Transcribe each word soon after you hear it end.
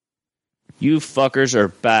You fuckers are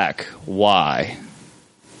back. Why?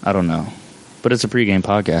 I don't know. But it's a pregame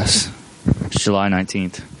podcast. It's July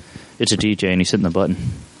 19th. It's a DJ and he's hitting the button.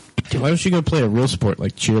 Why don't you go play a real sport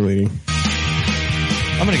like cheerleading?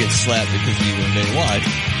 I'm going to get slapped because of you one day. Why?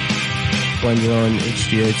 Blend your own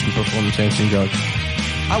HGH and performance-enhancing drugs.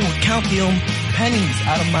 I will count the pennies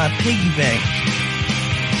out of my piggy bank.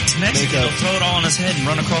 It's Mexican. He'll throw it all on his head and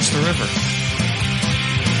run across the river.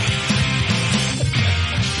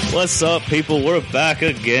 What's up, people? We're back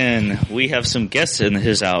again. We have some guests in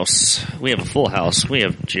his house. We have a full house. We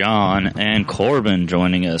have John and Corbin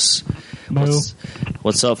joining us.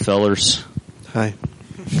 What's up, fellers? Hi.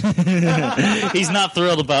 He's not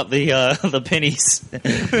thrilled about the pennies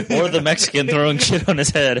or the Mexican throwing shit on his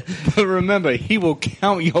head. But remember, he will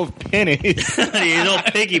count your pennies. You little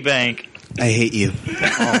piggy bank. I hate you.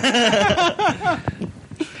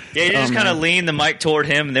 Yeah, you just kind of lean the mic toward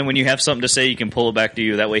him, and then when you have something to say, you can pull it back to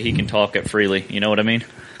you. That way he can talk it freely. You know what I mean?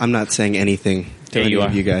 I'm not saying anything to any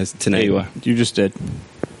of you guys tonight. Yeah, you are. You just did.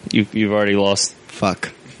 You've already lost.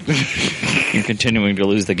 Fuck. You're continuing to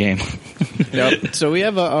lose the game. Yep. So we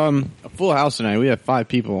have a full house tonight. We have 5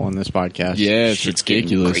 people on this podcast. Yeah, it's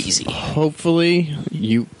ridiculous. Crazy. Hopefully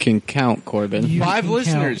you can count, Corbin. 5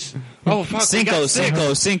 listeners. Oh, fuck.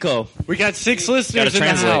 Cinco. We got 6 listeners in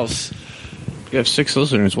the house. You have 6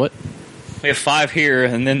 listeners. What? We have 5 here,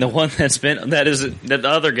 and then the one that the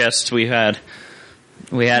other guests we had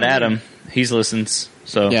Adam. He listens.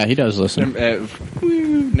 So yeah, he does listen.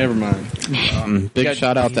 Never mind. Big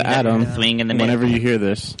shout out to Adam. Whenever you hear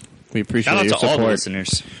this, we appreciate your support. Shout out to all the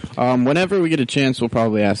listeners. Whenever we get a chance, we'll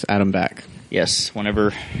probably ask Adam back. Yes,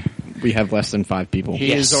 whenever we have less than 5 people.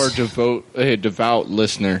 He is our devout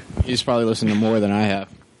listener. He's probably listened to more than I have.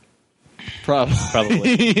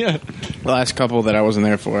 Probably. Yeah. The last couple that I wasn't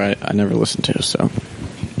there for, I never listened to. So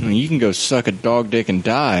you can go suck a dog dick and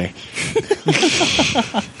die.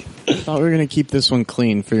 I thought we were going to keep this one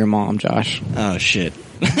clean for your mom, Josh. Oh, shit.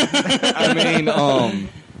 I mean,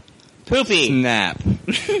 Poopy. Snap.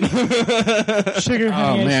 Sugar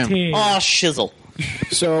honey iced tea. Aw, shizzle.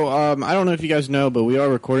 So, I don't know if you guys know, but we are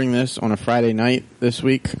recording this on a Friday night this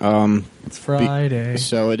week. It's Friday.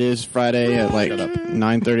 So it is Friday at like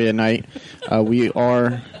 9:30 at night.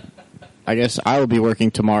 I guess I will be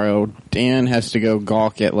working tomorrow. Dan has to go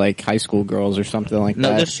gawk at like high school girls or something like that.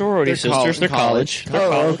 No, they're sorority sisters. They're college.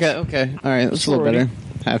 Okay. All right, that's a little better.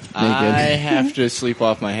 Half naked. I have to sleep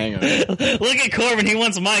off my hangover. Look at Corbin. He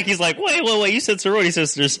wants Mike. He's like, wait. You said sorority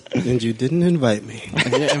sisters. And you didn't invite me. I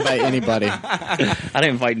didn't invite anybody. I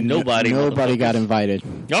didn't invite nobody. Nobody got invited.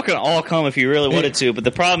 Y'all can all come if you really wanted to, but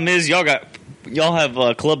the problem is y'all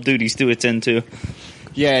have club duties to attend to.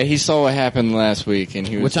 Yeah, he saw what happened last week, and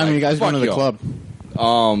he was What time are you guys going to the club?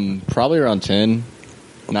 Probably around 10,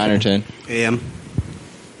 9 or 10 a.m.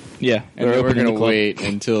 Yeah, and we're going to wait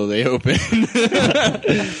until they open.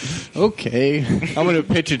 Okay. I'm going to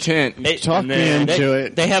pitch a tent. Talk me into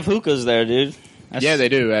it. They have hookahs there, dude. Yeah, they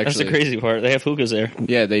do, actually. That's the crazy part. They have hookahs there.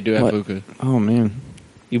 Yeah, they do have hookah. Oh, man.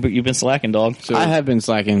 You've been slacking, dog. So I have been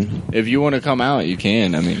slacking. If you want to come out, you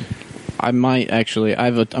can. I mean, I might actually.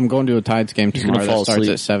 I'm going to a Tides game tomorrow that starts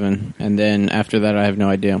at 7, and then after that, I have no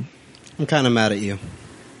idea. I'm kind of mad at you.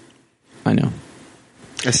 I know.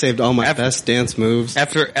 I saved all my best dance moves.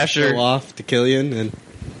 After off to Killian, and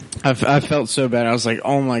I felt so bad. I was like,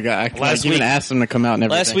 oh my god! I even asked him to come out and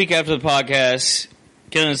everything. Last week after the podcast,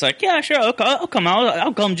 Killian's like, yeah, sure, I'll come out.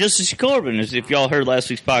 I'll come just as Corbin. If y'all heard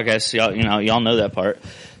last week's podcast, y'all know that part.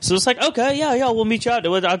 So it's like, okay, yeah, we'll meet you out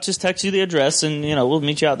there. I'll just text you the address, and we'll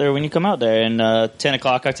meet you out there when you come out there. And 10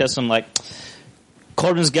 o'clock, I text him like,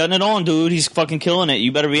 Corbin's getting it on, dude. He's fucking killing it.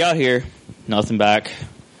 You better be out here. Nothing back.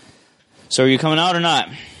 So are you coming out or not?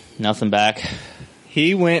 Nothing back.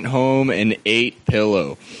 he went home and ate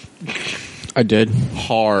pillow. I did.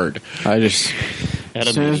 Hard. As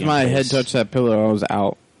soon as my head touched that pillow, I was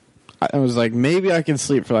out. I was like, maybe I can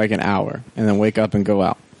sleep for like an hour and then wake up and go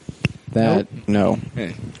out. No.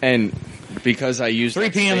 And because I use 3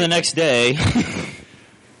 p.m. the next day.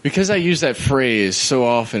 Because I use that phrase so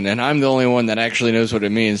often, and I'm the only one that actually knows what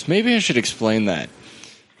it means, maybe I should explain that.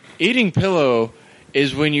 Eating pillow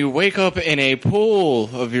is when you wake up in a pool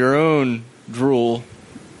of your own drool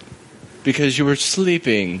because you were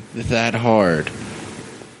sleeping that hard.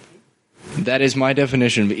 That is my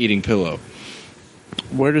definition of eating pillow.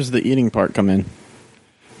 Where does the eating part come in?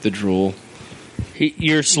 The drool.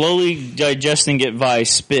 You're slowly digesting it via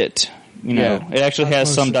spit. it actually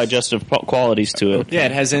has some digestive qualities to it. Yeah,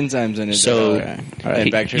 it has enzymes in it. So,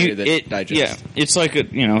 and bacteria that digest. Yeah, it's like a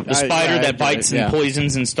spider that bites and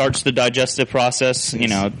poisons and starts the digestive process.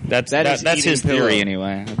 That's his theory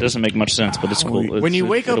anyway. It doesn't make much sense, but it's cool. When you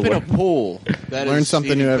wake up in a pool, learn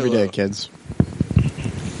something new every day, kids.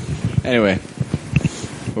 Anyway,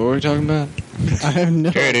 what were we talking about? I have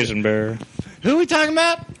no. Carrot and bear. Who are we talking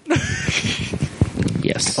about?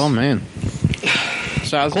 Yes. Oh man.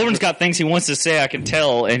 So Corbin's got things he wants to say. I can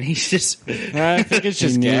tell, and he's just. I think it's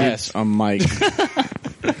just gas. A mic.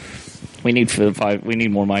 We need We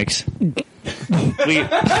need more mics.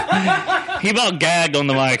 He about gagged on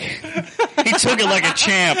the mic. He took it like a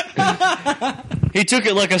champ. He took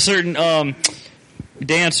it like a certain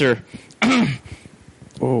dancer.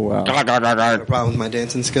 Oh wow! A problem with my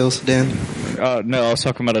dancing skills, Dan? No, I was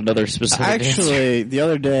talking about another specific. Actually, the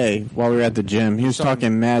other day while we were at the gym, he was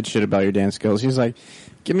talking mad shit about your dance skills. He was like,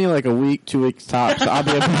 "Give me like a week, 2 weeks tops. I'll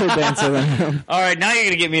be a better dancer than him." All right, now you're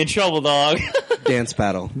gonna get me in trouble, dog. Dance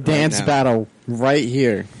battle. Dance battle right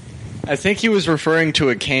here. I think he was referring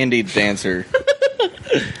to a candied dancer.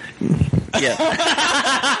 Yeah.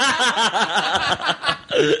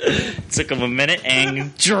 Took him a minute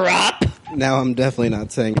and drop. Now I'm definitely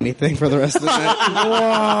not saying anything for the rest of the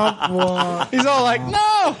night. He's all like,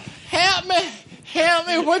 "No, help me,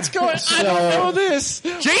 what's going on? I don't know this."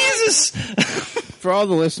 Jesus! For all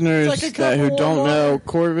the listeners who don't know,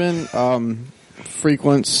 Corbin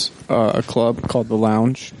frequents a club called The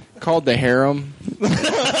Lounge. Called the Harem.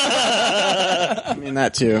 I mean,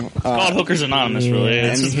 that too. It's called Hookers Anonymous, really.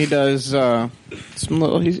 And he does some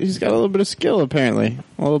little. He's got a little bit of skill, apparently.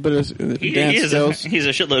 A little bit of dance skills. He's a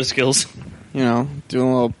shitload of skills. Doing a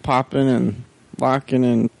little popping and locking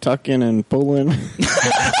and tucking and pulling. I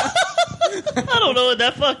don't know what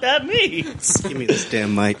that means. Give me this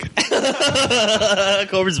damn mic.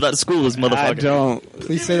 Corbin's about to school this motherfucker. I don't.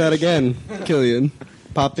 Please say that again, Killian.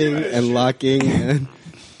 Popping and locking and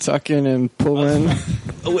tucking and pulling.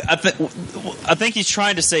 I think he's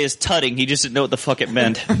trying to say is tutting. He just didn't know what the fuck it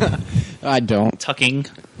meant. I don't. Tucking.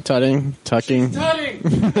 Tucking.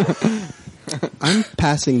 I'm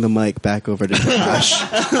passing the mic back over to Josh.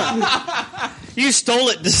 You stole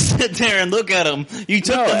it to sit there and look at him. You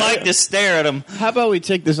took the mic to stare at him. How about we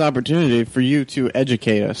take this opportunity for you to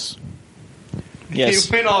educate us? Yes.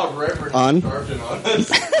 He went all reverend on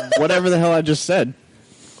us. Whatever the hell I just said.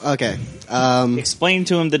 Okay. Explain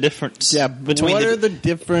to him the difference. Yeah, between what are the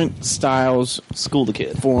different styles? School the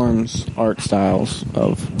kid. Forms, art styles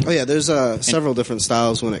of. Oh yeah, there's several different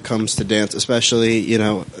styles when it comes to dance, especially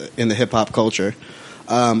in the hip hop culture.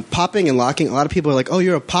 Popping and locking. A lot of people are like, "Oh,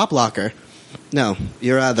 you're a pop locker." No,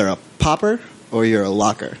 you're either a popper or you're a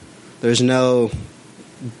locker. There's no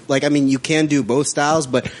you can do both styles,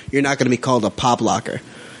 but you're not going to be called a pop locker.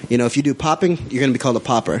 If you do popping, you're going to be called a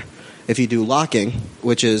popper. If you do locking,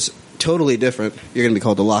 which is totally different, you're going to be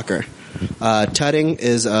called a locker. Tutting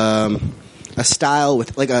is a style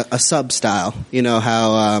with a sub style. You know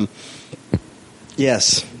how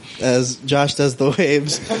yes, as Josh does the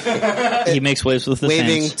waves. He makes waves with his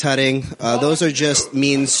waving, hands. tutting. Those are just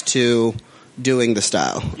means to doing the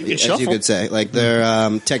style, as you could say.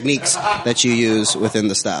 They're techniques that you use within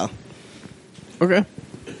the style. Okay.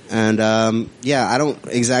 And I don't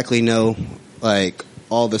exactly know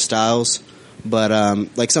all the styles, but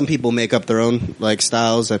some people make up their own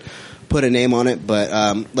styles and put a name on it. But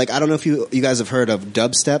I don't know if you guys have heard of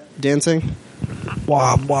dubstep dancing.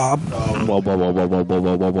 Wob wob. Wob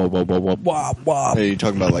wob. Are you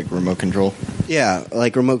talking about remote control? Yeah,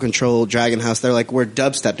 remote control, Dragon House. They're we're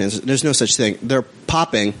dubstep dancers. There's no such thing. They're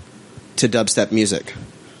popping to dubstep music,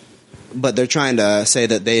 but they're trying to say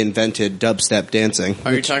that they invented dubstep dancing.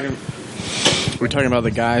 Are you talking? We're talking about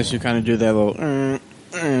the guys who kind of do that little.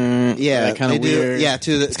 Yeah, kind of weird. Yeah,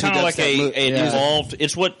 it's kind of like evolved.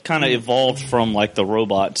 It's what kind of evolved from the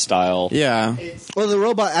robot style. Yeah. Well, the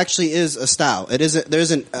robot actually is a style. It isn't. There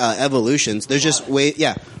isn't evolutions. There's just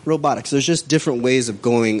robotics. There's just different ways of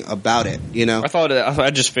going about it.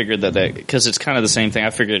 I just figured that because it's kind of the same thing. I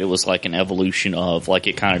figured it was an evolution of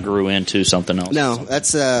it kind of grew into something else. No,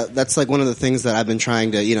 that's one of the things that I've been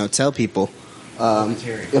trying to tell people.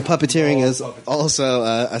 Puppeteering is also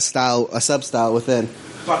a style, a sub style within.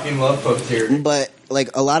 Fucking love puppeteering. But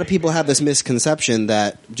a lot of people have this misconception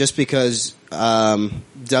that just because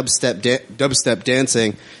dubstep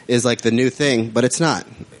dancing is the new thing, but it's not.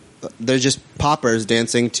 They're just poppers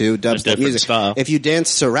dancing to dubstep music. Style. If you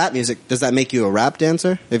dance to rap music, does that make you a rap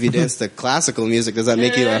dancer? If you dance to classical music, does that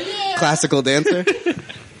make you a classical dancer?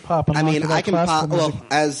 I can pop. Well,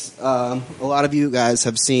 as a lot of you guys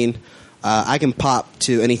have seen, I can pop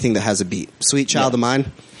to anything that has a beat. Sweet Child of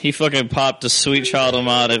Mine. He fucking popped a Sweet Child of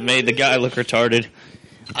Mine and made the guy look retarded.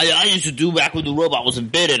 I used to do back when the robot was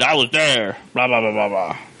embedded. I was there. Blah, blah, blah, blah,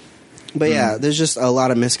 blah. But yeah, there's just a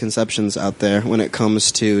lot of misconceptions out there when it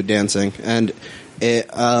comes to dancing. And it,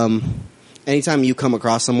 anytime you come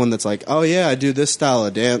across someone that's like, oh yeah, I do this style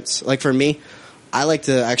of dance. Like for me, I like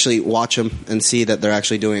to actually watch them and see that they're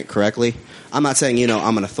actually doing it correctly. I'm not saying,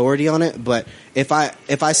 I'm an authority on it, but if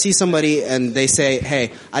I see somebody and they say,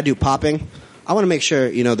 hey, I do popping, I want to make sure,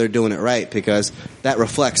 they're doing it right because that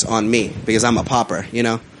reflects on me because I'm a popper,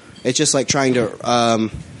 It's just like trying to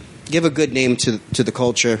give a good name to the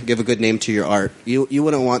culture, give a good name to your art. You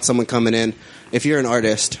wouldn't want someone coming in, if you're an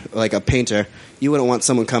artist, like a painter, you wouldn't want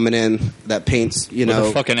someone coming in that paints, with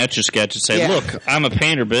a fucking Etch-a-Sketch and say, look, I'm a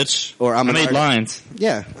painter, bitch. Or I made lines.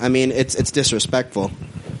 Yeah, I mean, it's disrespectful.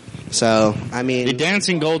 So, I mean... The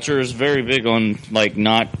dancing culture is very big on, like,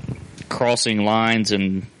 not crossing lines,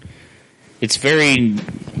 and it's very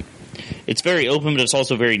open, but it's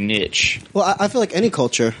also very niche. Well, I feel like any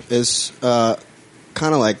culture is kind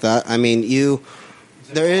of like that. I mean,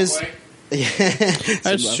 there is...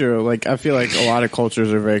 That's true. Like, I feel like a lot of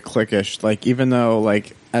cultures are very cliquish. Like, even though,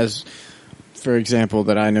 like, as, for example,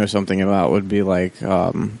 that I know something about would be, like,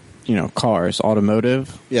 cars,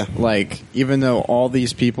 automotive. Yeah. Like, even though all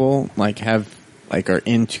these people, like, are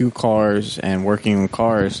into cars and working on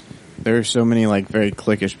cars, there are so many, like, very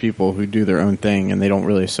cliquish people who do their own thing and they don't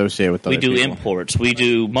really associate with other people. We do imports. We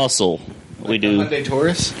do muscle. We do... Monday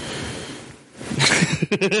Taurus?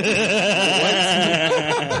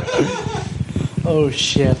 Oh,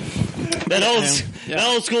 shit. That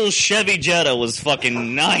old school Chevy Jetta was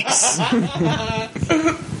fucking nice.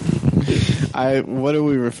 What are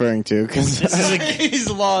we referring to? Because he's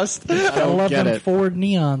lost. I don't get it. Ford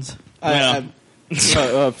Neons.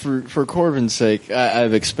 For Corbin's sake,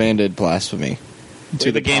 I've expanded blasphemy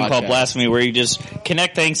to the game called Blasphemy, where you just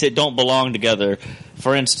connect things that don't belong together.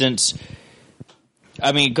 For instance,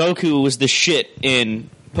 I mean, Goku was the shit in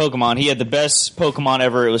Pokemon. He had the best Pokemon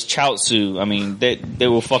ever. It was Chaozu. I mean, they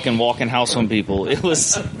were fucking walking house on people. It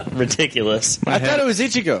was ridiculous. I thought it was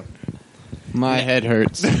Ichigo. My head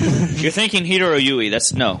hurts. You're thinking Hidoro Yui. That's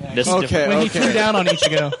different. When he threw down on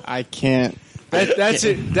Ichigo. I can't. That's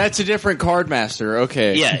a different card master.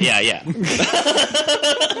 Okay. Yeah.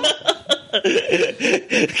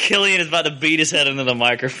 Killian is about to beat his head into the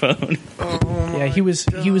microphone. Yeah, he was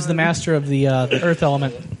the master of the earth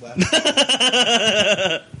element.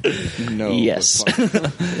 No. Yes.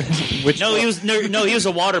 He was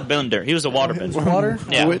a water bender. He was a water bender. Water?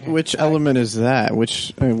 Yeah. Which element is that?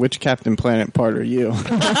 Which Captain Planet part are you?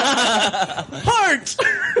 Heart!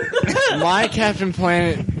 My Captain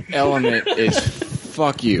Planet element is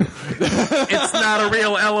fuck you. It's not a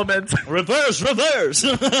real element. Reverse. So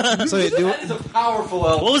That is a powerful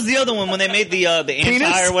element. What was the other one when they made the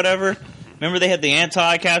anti or whatever? Remember they had the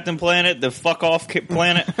anti-Captain Planet, the fuck-off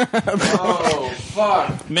planet? Oh,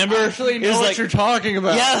 fuck. Remember? I actually know what you're talking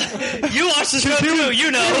about. Yeah, you watched the show too, you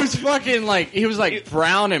know. He was fucking he was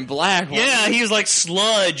brown and black. Yeah, he was like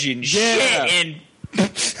sludge and shit and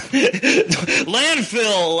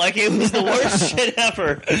landfill. Like, it was the worst shit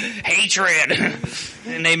ever. Hatred.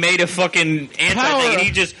 And they made a fucking anti-thing,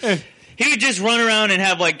 and he would just run around and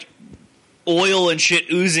have like oil and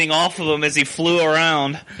shit oozing off of him as he flew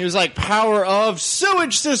around. He was like, power of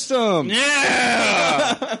sewage system.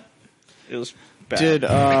 Yeah. It was bad. Did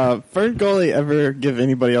Fern Gully ever give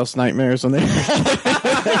anybody else nightmares on there?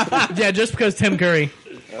 Yeah, just because Tim Curry.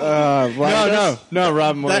 No,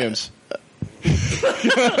 Robin Williams.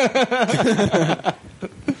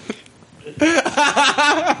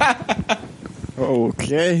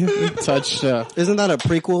 Okay. Touch. Isn't that a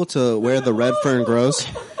prequel to Where the Red Fern Grows?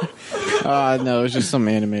 No, it was just some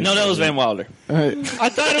animated. No, that was Van Wilder. I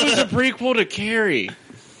thought it was a prequel to Carrie.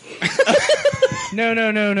 No.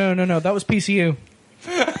 That was PCU.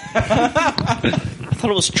 I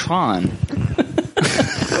thought it was Tron. What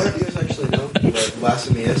if you guys actually know what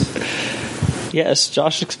blasphemy is? Yes,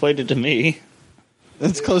 Josh explained it to me.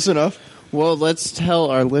 That's close enough. Well, let's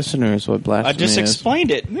tell our listeners what blasphemy is. I just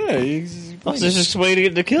explained it. Yeah, I was just explaining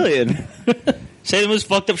it to Killian. Say the most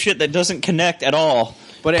fucked up shit that doesn't connect at all.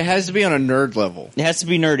 But it has to be on a nerd level. It has to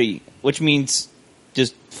be nerdy, which means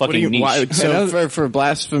just fucking niche. So for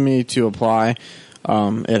blasphemy to apply,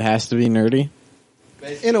 it has to be nerdy.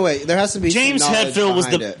 In a way, there has to be James some knowledge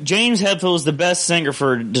Hetfield was the best singer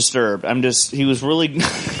for Disturbed. He was really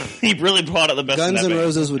he really brought out the best. Guns in N' that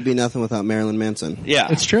Roses would be nothing without Marilyn Manson.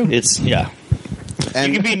 Yeah, it's true.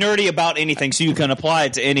 And you can be nerdy about anything, so you can apply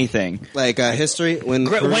it to anything. Like history, when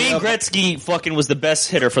Wayne Gretzky fucking was the best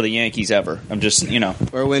hitter for the Yankees ever. I'm just,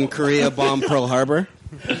 or when Korea bombed Pearl Harbor.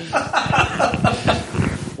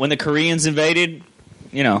 when the Koreans invaded,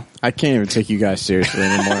 you know, I can't even take you guys seriously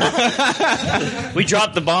anymore. we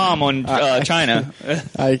dropped the bomb on China.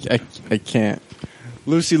 I can't.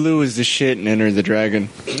 Lucy Liu is the shit in Enter the Dragon.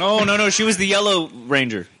 No, she was the Yellow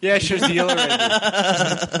Ranger. Yeah, she was the Yellow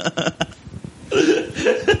Ranger.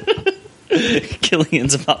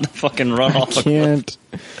 Killian's about to fucking run off.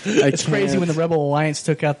 It's crazy when the Rebel Alliance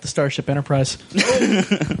took out the Starship Enterprise.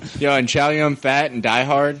 Yo, and Chow Yun Fat and Die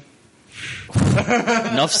Hard.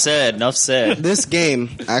 Enough said. This game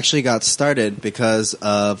actually got started because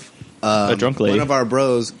of A drunk lady. one of our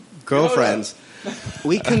bros' girlfriends.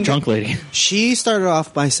 Drunk lady. She started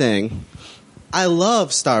off by saying, "I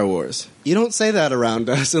love Star Wars." You don't say that around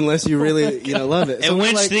us unless you really, love it. So In we're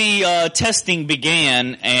which like, the testing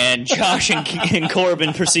began, and Josh and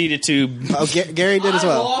Corbin proceeded to. Gary did as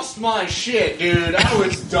well. I lost my shit, dude. I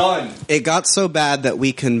was done. It got so bad that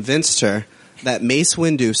we convinced her that Mace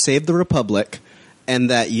Windu saved the Republic, and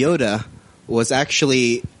that Yoda was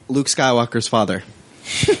actually Luke Skywalker's father.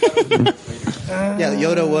 Yeah,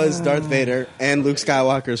 Yoda was Darth Vader and Luke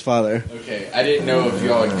Skywalker's father. Okay, I didn't know if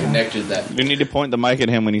y'all had connected that. You need to point the mic at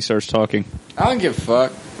him when he starts talking. I don't give a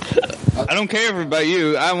fuck. I don't care about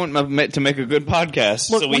you. I want to make a good podcast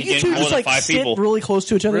so we Look, you can two more just than 5 sit people. really close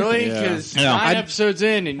to each other. Really? Yeah. Because Yeah. 9 episodes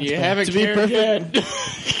in and you haven't To be cared yet.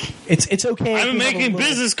 It's okay. I've been making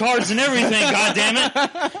business cards and everything. God damn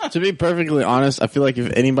it! To be perfectly honest, I feel like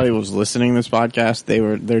if anybody was listening to this podcast,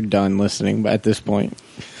 they're done listening. But at this point,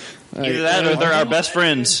 Either that or they're our best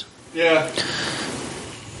friends. Yeah.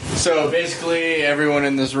 So basically, everyone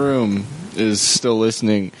in this room is still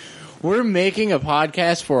listening. We're making a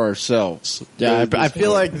podcast for ourselves. yeah, I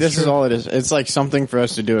feel like this is all it is. It's like something for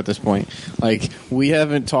us to do at this point. Like we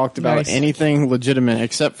haven't talked about Nice. anything legitimate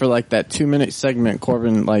except for like that 2-minute segment.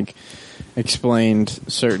 Corbin like explained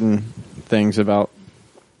certain things about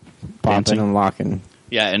popping Dancing. and locking.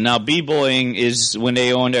 Yeah, and now b-boying is when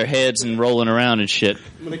they on their heads and rolling around and shit.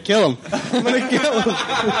 I'm gonna kill him.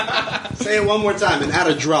 Say it one more time and add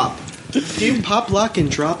a drop. Do you pop, lock,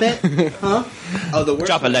 and drop it? Huh? Oh, the worst.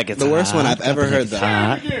 Drop it like it's the worst one hot. I've ever heard. Though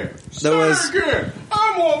there was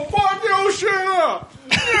I'm gonna fuck your shit up.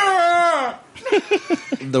 Yeah.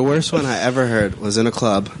 the worst one I ever heard was in a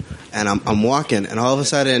club, and I'm walking, and all of a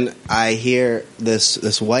sudden I hear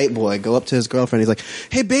this white boy go up to his girlfriend. He's like,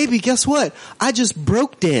 "Hey, baby, guess what? I just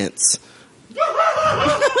broke dance."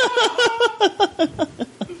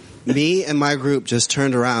 Me and my group just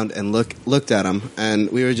turned around and looked at him, and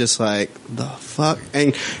we were just like, "The fuck?"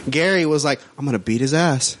 And Gary was like, "I'm gonna beat his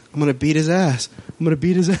ass. I'm gonna beat his ass. I'm gonna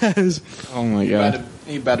beat his ass." Oh my god!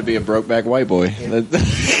 He about to be a broke-back white boy.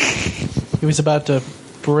 He was about to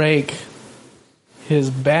break his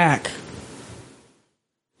back.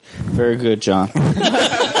 Very good, John. I'm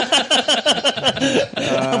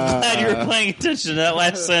glad you were paying attention to that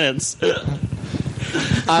last sentence.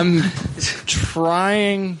 I'm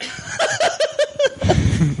trying.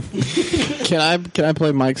 Can I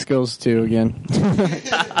play Mike Skills too again?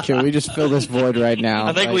 Can we just fill this void right now?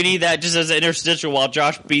 I think we need that just as an interstitial while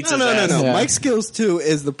Josh beats his No. ass. Yeah. Mike Skills 2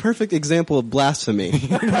 is the perfect example of blasphemy.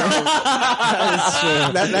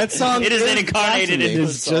 that song It is incarnated blasphemy. into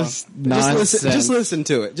It's just nonsense. Just listen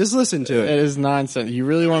to it. Just listen to It it. is nonsense. You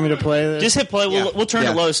really want me to play this? Just hit play. Yeah. We'll turn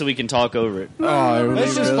Yeah. it low so we can talk over it. Oh,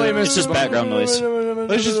 Let's just play Mr. It's just background noise.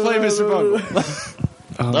 Let's just play Mr. Bungle.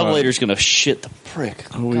 Levelator's gonna shit the prick.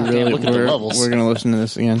 We God damn, really, look at the we're levels. going to listen to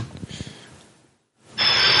this again.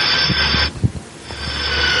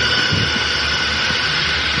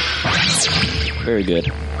 Very good.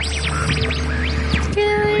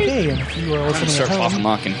 Okay, and if you are listening Start at popping home,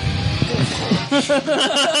 locking.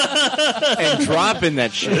 And dropping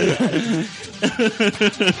that shit.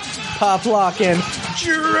 pop, lock, and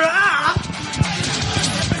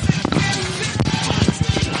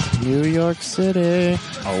New York City.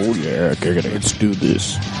 Oh yeah, let's do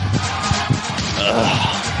this.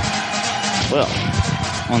 Well,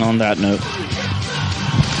 on that note,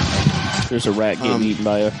 there's a rat getting eaten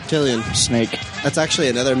by a Tillian, snake. that's actually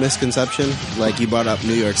another misconception. Like you brought up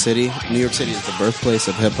New York City. New York City is the birthplace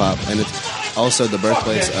of hip hop, and it's also the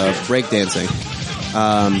birthplace of breakdancing.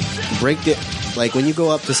 Like when you go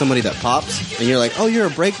up to somebody that pops, and you're like, "Oh, you're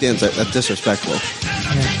a breakdancer," that's disrespectful.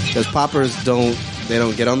 Because poppers don't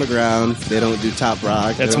get on the ground. They don't do top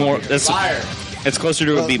rock. That's They don't- more. That's it's closer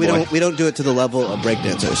to a Well, b-boy. we don't do it to the level of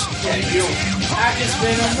breakdancers. I can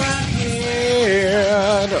spin on my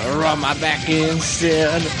head, or on my back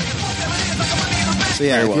instead. So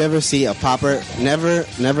yeah, if you ever see a popper,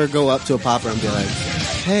 never go up to a popper and be like,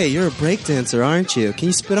 "Hey, you're a breakdancer, aren't you? Can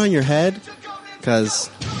you spit on your head?" Because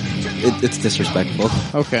it's disrespectful.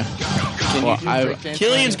 Okay. Can you do breakdance?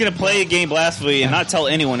 Killian's going to play a game blasphemy and not tell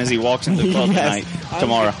anyone as he walks into the club tonight,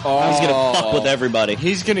 tomorrow. He's going to fuck with everybody.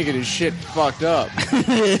 He's gonna get his shit fucked up.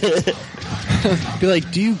 Be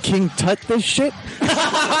like, do you King Tut this shit?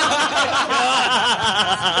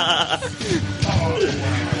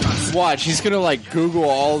 Watch, he's gonna like Google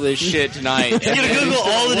all this shit tonight. He's gonna Google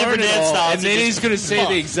all the different dance styles and then he's gonna say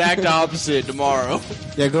the exact opposite tomorrow.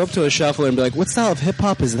 Yeah, go up to a shuffler and be like, what style of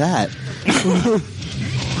hip-hop is that?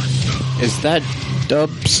 Is that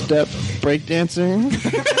dubstep breakdancing?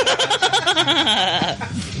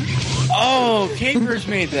 Oh, Capers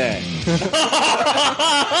made that.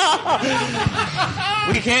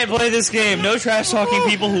 We can't play this game. No trash talking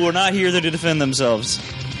people who are not here there to defend themselves.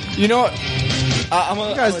 You know what?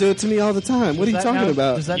 You guys do it to me all the time. What are you talking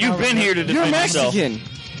about? You've been here to defend yourself.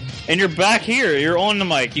 And you're back here. You're on the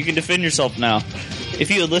mic. You can defend yourself now.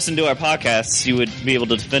 If you had listened to our podcasts, you would be able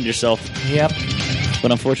to defend yourself. Yep.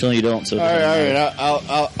 But unfortunately, you don't. So all right.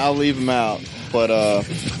 I'll leave him out. But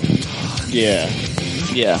yeah.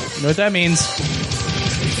 You know what that means?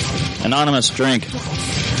 Anonymous drink.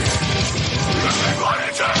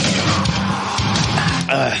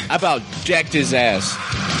 I about jacked his ass.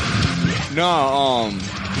 No,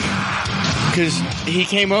 because he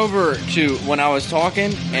came over to when I was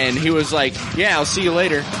talking, and he was like, "Yeah, I'll see you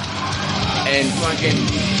later." And fucking.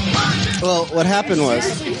 Well, what happened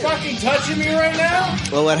was. You fucking touching me right now?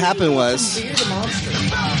 Well, what happened was.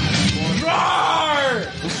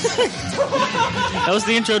 That was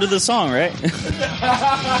the intro to the song, right?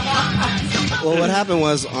 Well, what happened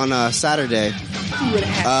was on Saturday,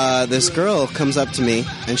 this girl comes up to me,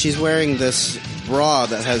 and she's wearing this bra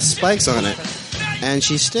that has spikes on it, and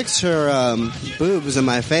she sticks her boobs in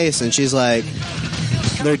my face, and she's like,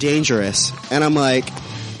 they're dangerous. And I'm like,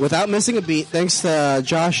 without missing a beat, thanks to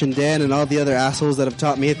Josh and Dan and all the other assholes that have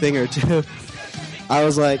taught me a thing or two, I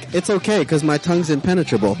was like, it's okay, because my tongue's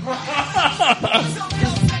impenetrable.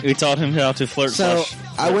 We taught him how to flirt. So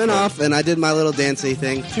I went off and I did my little dancey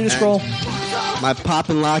thing. Shoot a scroll. My pop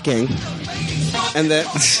and locking. And then,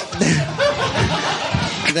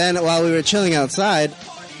 then while we were chilling outside,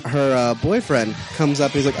 her boyfriend comes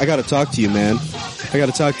up. He's like, I got to talk to you, man. I got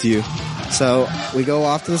to talk to you. So we go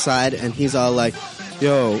off to the side and he's all like,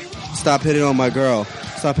 yo, stop hitting on my girl.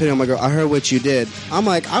 Stop hitting on my girl. I heard what you did. I'm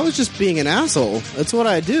like, I was just being an asshole. That's what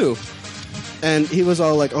I do. And he was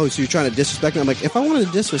all like, oh, so you're trying to disrespect me? I'm like, if I wanted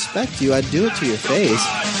to disrespect you, I'd do it to your face.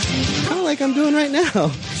 Kind of like I'm doing right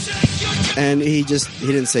now. And he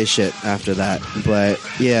didn't say shit after that. But,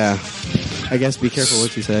 yeah, I guess be careful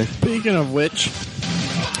what you say. Speaking of which,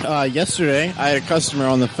 yesterday I had a customer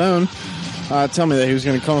on the phone tell me that he was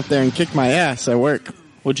going to come up there and kick my ass at work.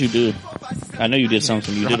 What'd you do? I know you did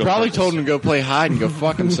something. You did. I probably told him to go play hide and go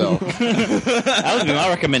fuck himself. That would be my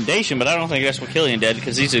recommendation, but I don't think that's what Killian did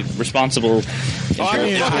because he's a responsible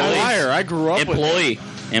liar. I grew up with him.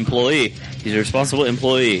 Employee. He's a responsible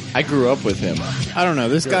employee. I grew up with him. I don't know.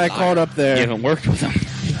 This guy called up there. You haven't worked with him.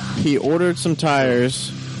 He ordered some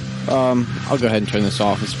tires. I'll go ahead and turn this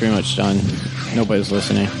off. It's pretty much done. Nobody's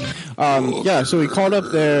listening. Yeah, so he called up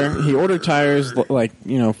there. He ordered tires like,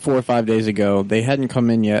 4 or 5 days ago. They hadn't come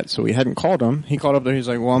in yet, so we hadn't called him. He called up there. He's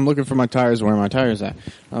like, well, I'm looking for my tires. Where are my tires at?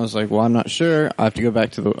 I was like, well, I'm not sure. I have to go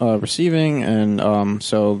back to the receiving, and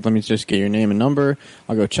so let me just get your name and number.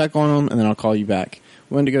 I'll go check on them, and then I'll call you back.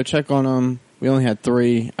 Went to go check on them. We only had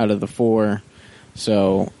 3 out of the 4.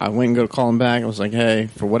 So I went and go to call him back. I was like, hey,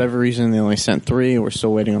 for whatever reason, they only sent 3. We're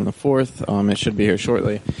still waiting on the 4th. It should be here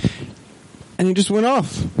shortly. And he just went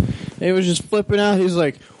off. He was just flipping out. He's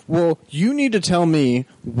like, well, you need to tell me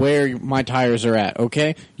where my tires are at,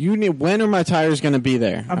 okay? When are my tires going to be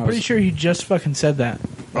there? I'm pretty sure you just fucking said that.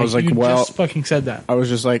 I was like, you well, just fucking said that. I was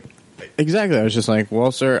just like, exactly. I was just like,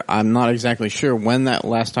 well, sir, I'm not exactly sure when that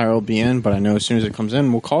last tire will be in, but I know as soon as it comes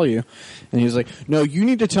in, we'll call you. And he's like, no, you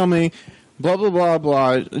need to tell me, blah, blah, blah,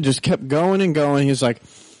 blah. Just kept going and going. He's like,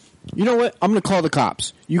 you know what? I'm going to call the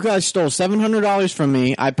cops. You guys stole $700 from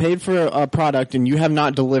me. I paid for a product, and you have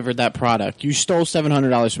not delivered that product. You stole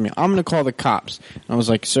 $700 from me. I'm going to call the cops. And I was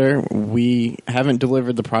like, sir, we haven't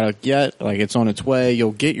delivered the product yet. Like, it's on its way.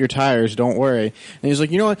 You'll get your tires. Don't worry. And he's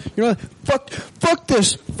like, you know what? Fuck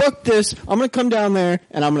this. I'm going to come down there,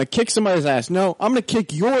 and I'm going to kick somebody's ass. No, I'm going to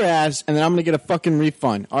kick your ass, and then I'm going to get a fucking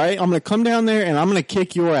refund. All right? I'm going to come down there, and I'm going to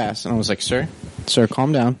kick your ass. And I was like, sir,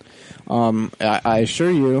 calm down. I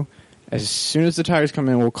assure you, as soon as the tires come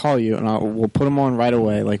in, we'll call you and we'll put them on right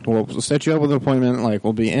away. Like, we'll set you up with an appointment. Like,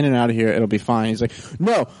 we'll be in and out of here. It'll be fine. He's like,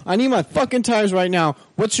 no, I need my fucking tires right now.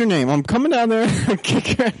 What's your name? I'm coming down there.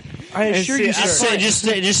 I assure you, sir.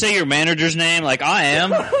 Just say your manager's name. Like, I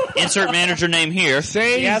am. Insert manager name here.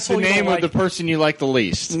 Say the name of the person you like the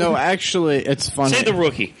least. No, actually, it's funny. Say the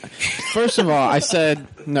rookie. First of all, I said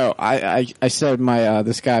no. I said my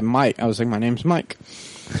this guy Mike. I was like, my name's Mike.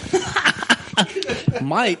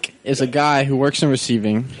 Mike is a guy who works in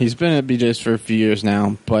receiving. He's been at BJ's for a few years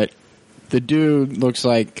now, but the dude looks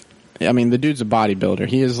like. I mean, the dude's a bodybuilder.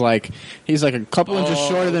 He's like a couple inches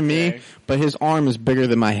shorter than me, but his arm is bigger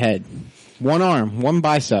than my head. One arm, one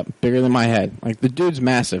bicep, bigger than my head. Like, the dude's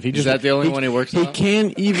massive. Is that the only one he works on? He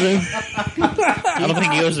can't even... I don't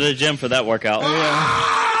think he goes to the gym for that workout.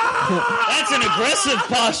 That's an aggressive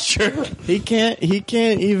posture. He can't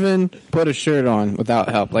even put a shirt on without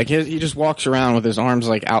help. Like, he just walks around with his arms,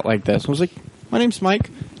 like, out like this. I was like, my name's Mike.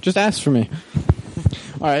 Just ask for me.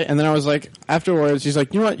 All right, and then I was like, afterwards, he's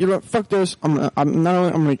like, you know what, fuck this. I'm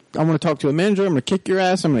gonna talk to a manager. I'm gonna kick your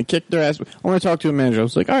ass. I'm gonna kick their ass. I want to talk to a manager. I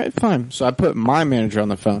was like, all right, fine. So I put my manager on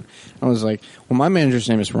the phone. I was like, well, my manager's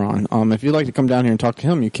name is Ron. If you'd like to come down here and talk to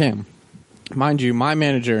him, you can. Mind you, my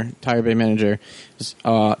manager, Tiger Bay manager, is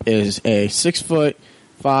a 6'5",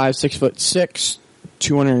 6'6",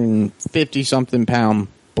 250-something pound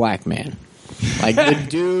black man. Like, the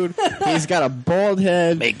dude, he's got a bald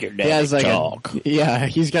head. Make your daddy talk.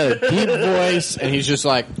 He's got a deep voice, and he's just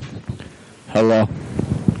like, hello.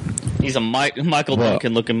 He's a Michael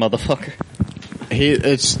Duncan looking motherfucker.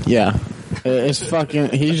 It's fucking,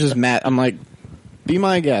 he's just mad. I'm like, be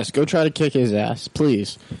my guest. Go try to kick his ass,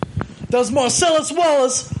 please. Does Marcellus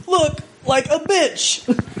Wallace look like a bitch?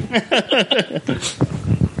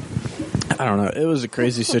 I don't know. It was a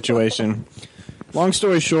crazy situation. Long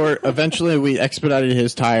story short, eventually we expedited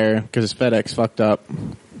his tire because FedEx fucked up,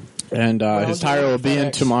 and his tire will be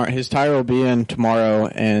in tomorrow. His tire will be in tomorrow,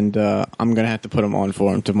 and I'm gonna have to put him on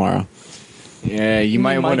for him tomorrow. Yeah, you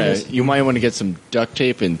might want to get some duct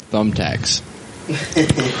tape and thumbtacks.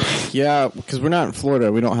 Yeah, because we're not in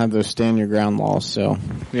Florida, we don't have those stand your ground laws, so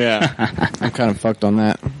yeah, I'm kind of fucked on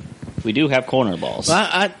that. We do have corner balls.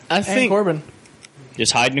 I think Corbin.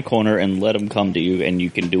 Just hide in a corner and let them come to you, and you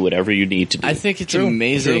can do whatever you need to do. I think it's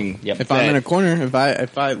amazing. Yep. If I'm in a corner,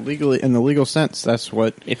 if I legally, in the legal sense, that's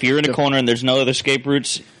what. If you're in a corner and there's no other escape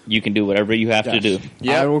routes, you can do whatever you have to do.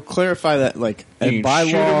 Yeah, I will clarify that. Like, you by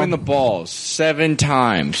shoot law, him in the balls 7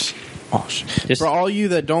 times. Oh, for all you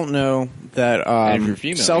that don't know, that if you're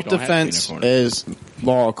female, self-defense you don't have to be in a corner. is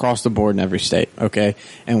law across the board in every state, okay?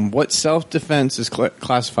 And what self-defense is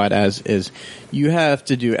classified as is you have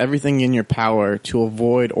to do everything in your power to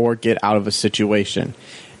avoid or get out of a situation.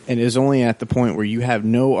 And it is only at the point where you have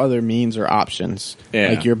no other means or options,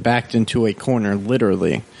 like you're backed into a corner,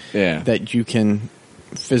 literally, that you can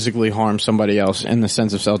physically harm somebody else in the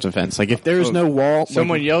sense of self-defense. Like, if there's no wall...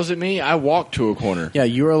 Someone yells at me, I walk to a corner. Yeah,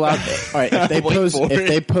 you're allowed... All right, if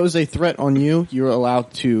they pose a threat on you, you're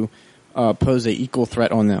allowed to pose a equal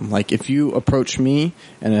threat on them. Like, if you approach me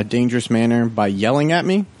in a dangerous manner by yelling at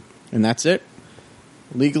me, and that's it,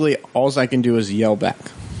 legally, all I can do is yell back.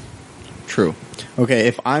 True. Okay,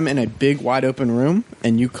 if I'm in a big, wide-open room,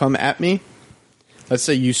 and you come at me, let's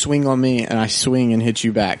say you swing on me, and I swing and hit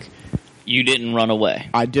you back. You didn't run away.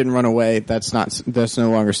 I didn't run away. That's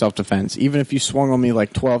no longer self-defense. Even if you swung on me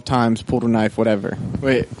like 12 times, pulled a knife, whatever.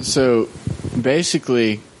 Wait, so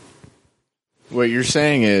basically what you're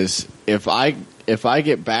saying is if I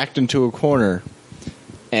get backed into a corner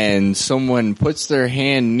and someone puts their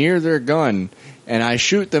hand near their gun and I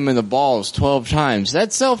shoot them in the balls 12 times,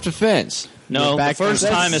 that's self-defense. No, the first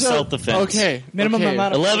time is self-defense. Okay. Minimum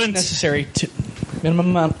amount of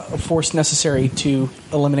force necessary to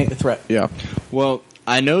eliminate the threat. Yeah. Well,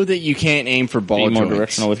 I know that you can't aim for ball joints. Be more joints.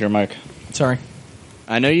 directional with your mic. Sorry.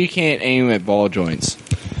 I know you can't aim at ball joints,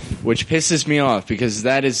 which pisses me off because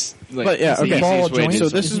that is like but yeah, okay. Ball joints. So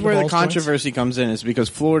this is where the balls controversy comes in, is because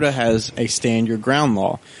Florida has a stand your ground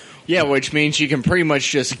law. Yeah, which means you can pretty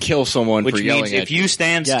much just kill someone Which for yelling means at if you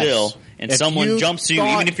stand Yes. still and If someone you jumps you,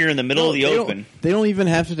 thought- even if you're in the middle of the open, they don't even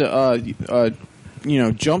have to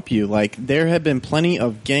jump you. Like, there have been plenty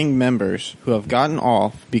of gang members who have gotten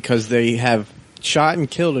off because they have shot and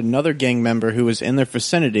killed another gang member who was in their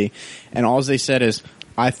vicinity, and all they said is,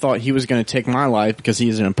 I thought he was going to take my life because he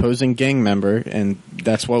is an opposing gang member, and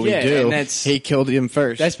that's what we do. And He killed him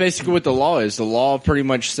first. That's basically what the law is. The law pretty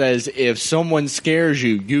much says if someone scares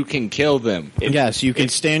you, you can kill them. Yes, you can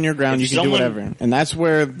stand your ground, you if can do someone- whatever. And that's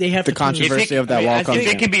where They have the to prove- controversy of that law I comes think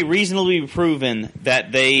in. it can be reasonably proven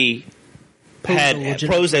that they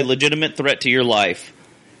posed a legitimate threat to your life.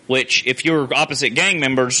 Which, if you're opposite gang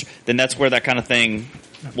members, then that's where that kind of thing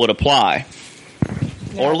would apply.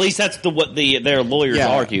 Or at least that's what their lawyers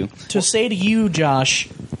argue. To say to you, Josh,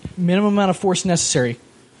 minimum amount of force necessary.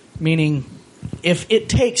 Meaning, if it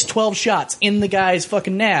takes 12 shots in the guy's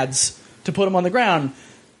fucking nads to put him on the ground,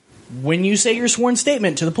 when you say your sworn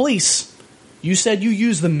statement to the police, you said you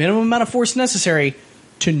used the minimum amount of force necessary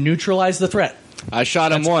to neutralize the threat. I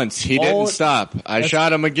shot him once. He didn't stop. I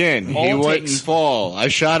shot him again. He wouldn't fall. I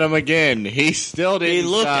shot him again. He still didn't He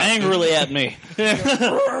looked stop. angrily at me.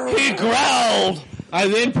 He growled. I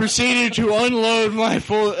then proceeded to unload my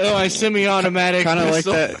my semi-automatic Kind of like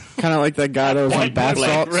pistol. that. Kind of like that guy that was on bath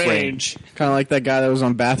Point-blank salts. range. Kind of like that guy that was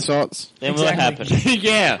on bath salts. Then what Exactly. happened?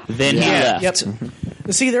 Yeah. Then he left.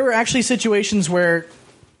 Yep. See, there were actually situations where,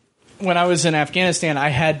 when I was in Afghanistan, I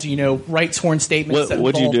had to, write sworn statements.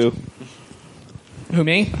 What'd you do? Who,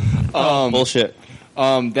 me? Bullshit.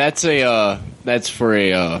 That's for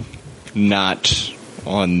a not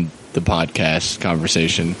on the podcast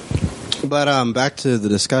conversation. But back to the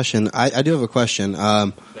discussion, I do have a question.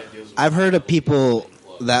 I've heard of people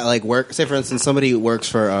that like work. Say, for instance, somebody works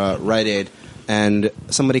for Rite Aid, and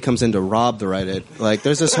somebody comes in to rob the Rite Aid. Like,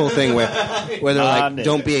 there's this whole thing where they're like, nigga.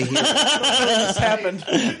 "Don't be a hero," This happened.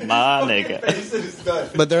 My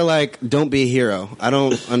nigga. but they're like, "Don't be a hero." I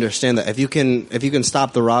don't understand that. If you can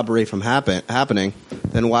stop the robbery from happening,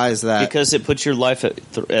 then why is that? Because it puts your life at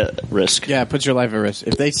risk. Yeah, it puts your life at risk.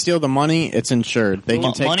 If they steal the money, it's insured. They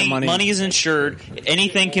can take money, the money. Money is insured.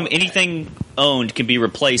 Anything owned can be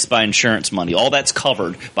replaced by insurance money. All that's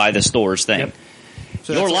covered by the store's thing. Yep.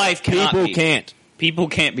 So Your that's- life cannot People be. can't. People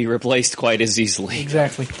can't be replaced quite as easily.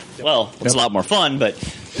 Exactly. Well, it's a lot more fun, but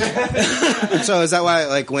So is that why,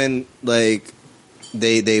 like, when like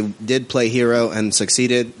they did play hero and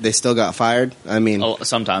succeeded, they still got fired? I mean,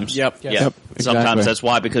 sometimes. Yep. Yeah. Yep. Sometimes Exactly. that's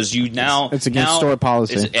why, because It's against store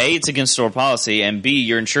policy. It's against store policy, and B,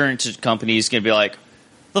 your insurance company is going to be like,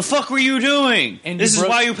 "The fuck were you doing? And This you is broke-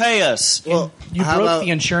 why you pay us." well, You how broke about- the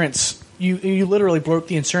insurance. You literally broke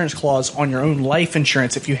the insurance clause on your own life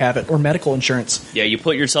insurance if you have it, or medical insurance. Yeah, you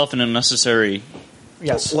put yourself in unnecessary.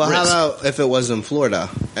 Yes. Well, how risk. about if it was in Florida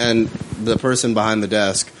and the person behind the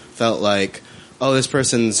desk felt like, oh, this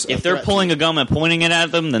person's If they're pulling a gun and pointing it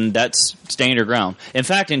at them, then that's stand your ground. In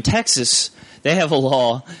fact, in Texas, they have a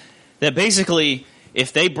law that basically,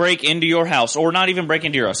 if they break into your house, or not even break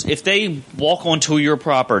into your house, if they walk onto your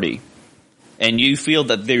property and you feel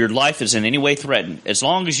that your life is in any way threatened, as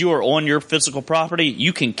long as you are on your physical property,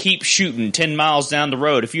 you can keep shooting 10 miles down the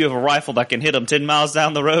road. If you have a rifle that can hit them 10 miles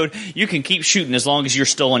down the road, you can keep shooting as long as you're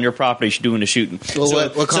still on your property doing the shooting. Well, So-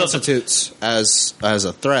 what so- constitutes as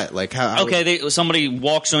a threat? Like how? Okay, somebody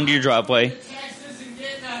walks onto your driveway.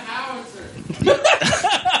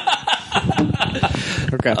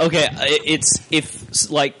 Okay. Okay, it's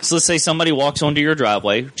if like so let's say somebody walks onto your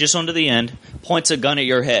driveway, just onto the end, points a gun at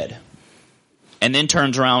your head, and then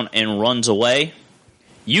turns around and runs away.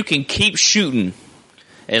 You can keep shooting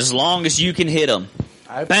as long as you can hit him.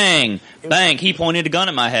 Bang, bang. He pointed a gun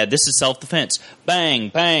at my head. This is self-defense. Bang,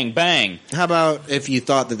 bang, bang. How about if you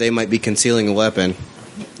thought that they might be concealing a weapon?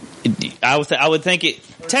 I would think it.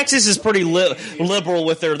 Texas is pretty liberal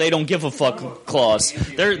with their "they don't give a fuck" clause.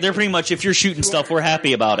 They're pretty much, if you're shooting stuff, we're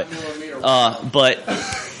happy about it. But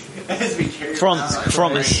from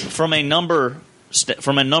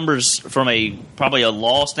a probably a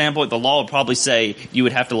law standpoint, the law would probably say you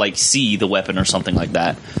would have to like see the weapon or something like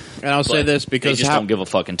that. And I'll say But this because they just don't give a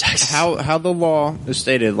fuck in Texas. how the law is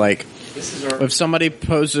stated, like, if somebody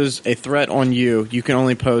poses a threat on you, you can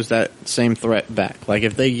only pose that same threat back. Like,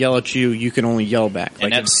 if they yell at you, you can only yell back.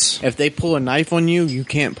 And Like, if they pull a knife on you, you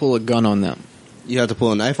can't pull a gun on them. You have to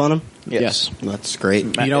pull a knife on them. Yes. That's great.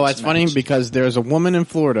 You know what's funny? Matters. Because there's a woman in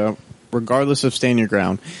Florida, regardless of stand your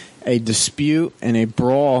ground, a dispute and a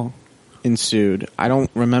brawl ensued. I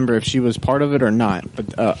don't remember if she was part of it or not, but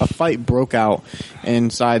a fight broke out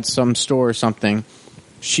inside some store or something.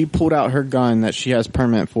 She pulled out her gun that she has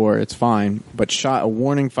permit for, it's fine, but shot a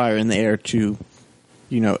warning fire in the air to,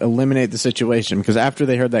 eliminate the situation, because after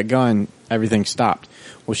they heard that gun, everything stopped.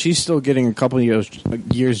 Well, she's still getting a couple of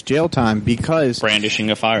years jail time because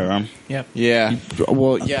brandishing a firearm. Yep. Yeah.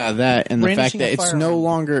 well, yeah, that and the fact Brandishing that a it's firearm. no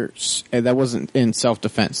longer that wasn't in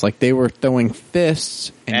self-defense. Like, they were throwing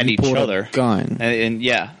fists and At he each pulled other. a gun. And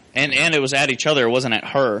yeah, and it was at each other. It wasn't at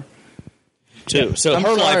her. Too. So I'm her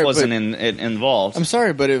life sorry, wasn't but- involved. I'm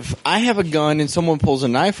sorry, but if I have a gun and someone pulls a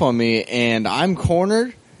knife on me and I'm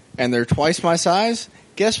cornered and they're twice my size,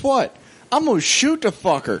 guess what? I'm gonna shoot the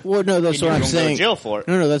fucker. Well, no, that's You're what I'm gonna go to saying. jail for it.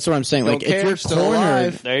 No, that's what I'm saying. Don't Like, care, if you're still cornered,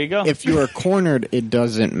 alive. There you go. if you are cornered, it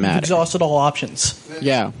doesn't You've matter. exhausted all options.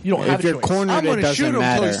 Yeah, You don't have if a you're choice. cornered, I'm it gonna shoot doesn't him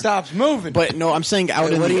until matter. he stops moving. But no, I'm saying out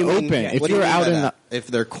Wait, in what do the you mean- open. If what do you you're mean out by in that? the If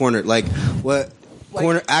they're cornered, like what?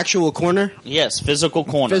 Corner, actual corner. Yes, physical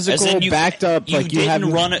corner. Physical, As in backed up, You like you didn't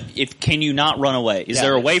haven't- run it. Can you not run away? Is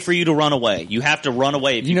there a way for you to run away? You have to run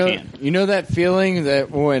away if you can. You know that feeling that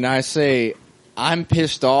when I say I'm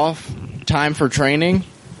pissed off, time for training?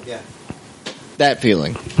 Yeah. That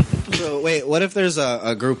feeling. So wait, what if there's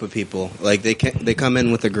a group of people? Like they come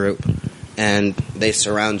in with a group and they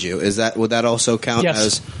surround you. Would that also count Yes.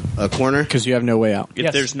 as a corner? Because you have no way out. If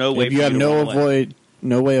Yes. there's no way, If you for have to run away.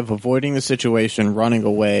 no way of avoiding the situation, running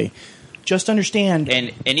away. Just understand.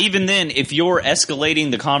 And even then, if you're escalating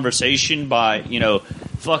the conversation by,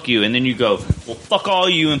 fuck you, and then you go, well, fuck all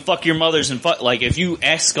you and fuck your mothers and fuck, like if you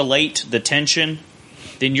escalate the tension,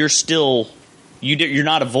 then you're still you're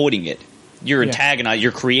not avoiding it. You're antagonizing.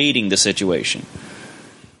 You're creating the situation.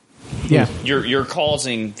 Yeah. You're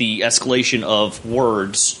causing the escalation of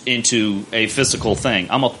words into a physical thing.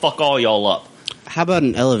 I'm gonna fuck all y'all up. How about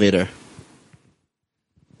an elevator?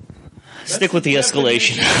 Stick with the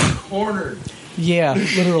escalation. Cornered. Yeah,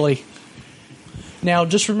 literally. Now,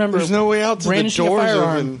 just remember, There's no way out to the brandishing a doors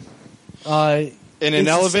firearm, open. And an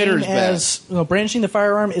elevator is bad. brandishing the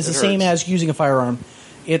firearm is the same hurts. as using a firearm.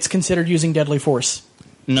 It's considered using deadly force.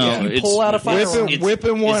 No, You it's, pull out a firearm.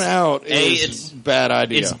 Whipping one it's- out A, is it's- a bad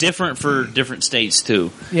idea. It's different for different states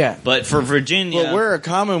too. Yeah, But for Virginia, But we're a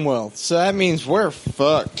commonwealth, so that means we're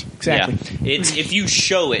fucked. exactly. yeah, it's if you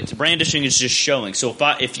show it. Brandishing is just showing. So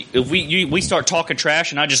if we start talking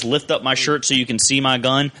trash and I just lift up my shirt so you can see my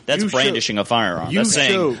gun, that's You brandishing a firearm. You That's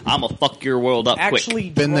saying show. I'm gonna fuck your world up Actually,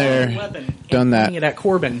 quick. Been drawing there, a weapon done and that. pointing it at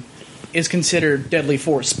Corbin is considered deadly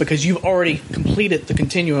force because you've already completed the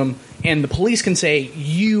continuum, and the police can say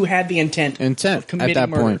you had the intent of Intent committing at that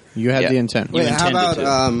murder. point. You had Yeah. the intent. Wait, how intended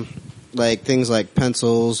about to. like things like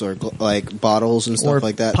pencils or like bottles and stuff Or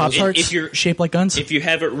like that? Pop If- Tarts if you're- shaped like guns. If you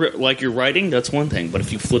have it like you're writing, that's one thing. But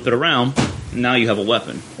if you flip it around, now you have a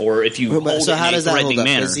weapon. Or if you hold So it how in a does that hold threatening up?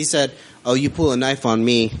 manner, Because he said, "Oh, you pull a knife on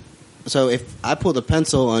me." So if I pulled a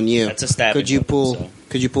pencil on you, That's a stabbing could you weapon, pull? so.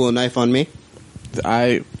 Could you pull a knife on me?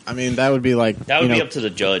 I mean, that would be like that would be up to the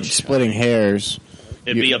judge. splitting hairs.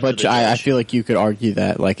 It'd be up but to the I judge. feel like you could argue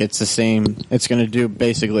that like it's the same. It's going to do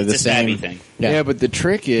basically the It's a stabby same thing. Yeah. But the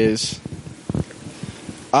trick is,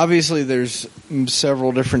 obviously, there's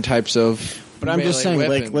several different types of. But I'm just saying, melee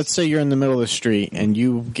like, weapons. let's say you're in the middle of the street and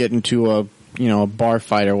you get into a a bar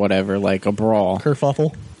fight or whatever, like a brawl.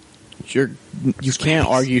 Kerfuffle. You can't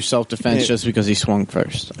argue self defense Yeah. just because he swung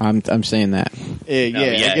first. I'm saying that. No, I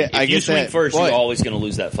if you get swing that. first, but, you're always going to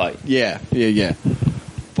lose that fight. Yeah.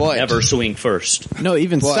 But Never swing first. No,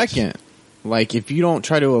 even But- second. Like if you don't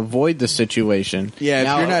try to avoid the situation. Yeah, if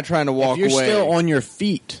now, you're not trying to walk if you're away. still on your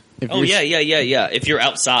feet. If Oh you're, yeah. If you're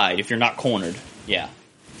outside, if you're not cornered, yeah.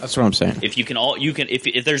 That's what I'm saying. If you can,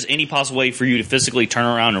 if there's any possible way for you to physically turn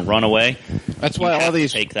around and run away, That's you why have all to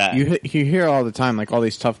these take that. you hear all the time, like all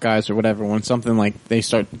these tough guys or whatever. When something like they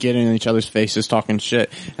start getting in each other's faces, talking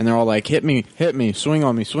shit, and they're all like, "Hit me, swing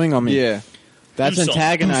on me, swing on me." Yeah. That's Do something,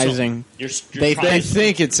 antagonizing. You're They trying They to-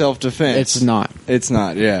 think it's self-defense. It's not. It's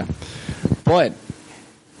not, yeah. But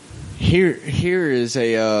here is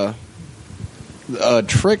a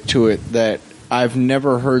trick to it that I've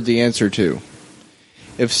never heard the answer to.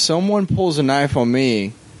 If someone pulls a knife on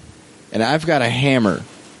me and I've got a hammer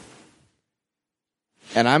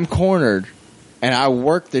and I'm cornered and I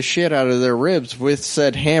work the shit out of their ribs with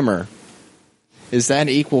said hammer, is that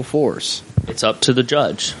equal force? It's up to the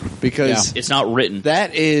judge. Because It's not written.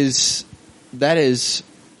 that is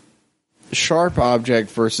sharp object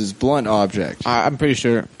versus blunt object. I'm pretty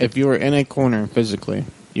sure if you were in a corner physically,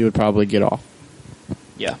 you would probably get off.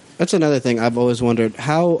 Yeah. That's another thing I've always wondered.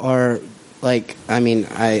 How are I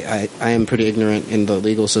am pretty ignorant in the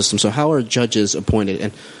legal system. So how are judges appointed,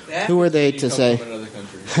 and who are they to say?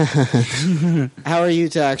 How are you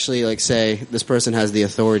to actually like say this person has the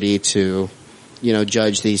authority to,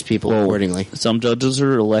 judge these people accordingly? Some judges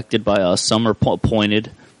are elected by us. Some are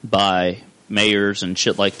appointed by mayors and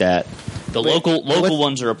shit like that. The local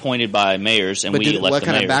ones are appointed by mayors, and we elect what the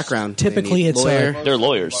kind mayors. of background? do they Typically, need? it's lawyer. They're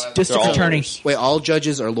lawyers. District They're all attorney. lawyers. Wait, all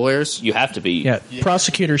judges are lawyers? You have to be. Yeah,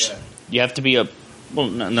 prosecutors. You have to be a. Well,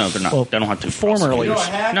 no, they're not. Well, they don't have to be formerly.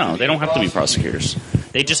 prosecutors. No, they don't have to be prosecutors.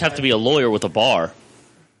 They just have to be a lawyer with a bar.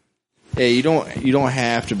 Yeah, you don't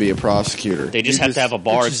have to be a prosecutor. They just You have to have a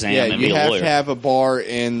bar exam yeah, and you be a have lawyer. to have a bar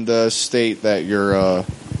in the state that you're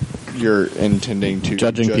intending to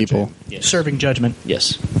Judging judge people. in. Yes. Serving judgment.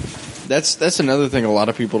 Yes. That's another thing a lot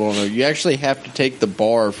of people don't know. You actually have to take the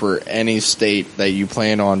bar for any state that you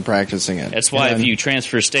plan on practicing in. That's why And- if you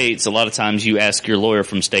transfer states, a lot of times you ask your lawyer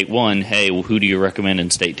from state 1, hey, well, who do you recommend in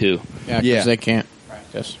state 2? Yeah, because Yeah. they can't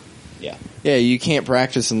practice. Yeah. Yeah, you can't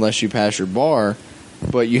practice unless you pass your bar,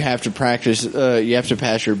 but you have to practice. You have to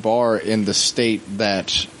pass your bar in the state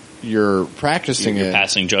that you're practicing You're in.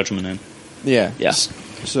 passing judgment in. Yeah. Yeah.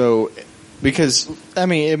 So, because I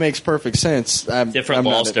mean, it makes perfect sense. Different I'm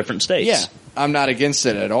laws, not- different states. Yeah, I'm not against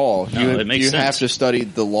it at all. No, it makes you sense. have to study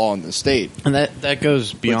the law in the state. And that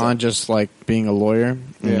goes beyond just like being a lawyer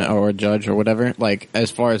Yeah. or a judge or whatever. Like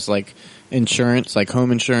as far as like insurance, like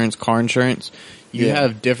home insurance, car insurance, you Yeah.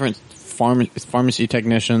 have different pharmacy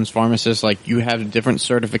technicians, pharmacists. Like you have different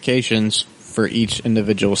certifications for each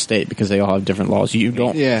individual state because they all have different laws. You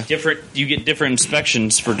don't. Yeah. You get different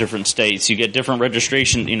inspections for different states. You get different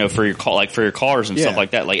registration, for your car, like for your cars and Yeah. stuff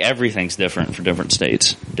like that. Like everything's different for different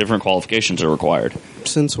states. Different qualifications are required.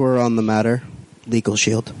 Since we're on the matter, Legal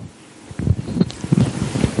Shield.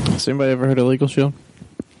 Has anybody ever heard of Legal Shield?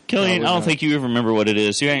 Killian, I don't think you even remember what it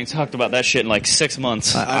is. You ain't talked about that shit in like 6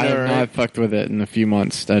 months. I have not fucked with it in a few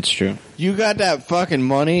months. That's true. You got that fucking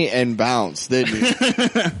money and bounced, didn't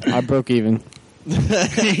you? I broke even.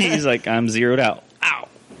 He's like, I'm zeroed out. Ow.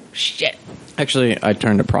 Shit. Actually, I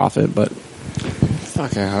turned a profit, but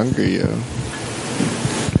Fucking hungry, yo.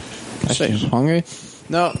 I say hungry.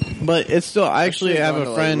 No, but it's still. I actually have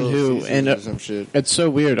a friend who ended up. Some shit. It's so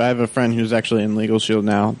weird. I have a friend who's actually in Legal Shield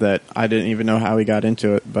now that I didn't even know how he got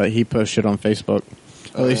into it, but he posts shit on Facebook.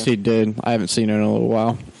 At least he did. I haven't seen it in a little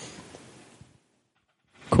while.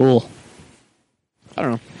 Cool. I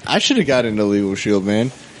don't know. I should have got into Legal Shield,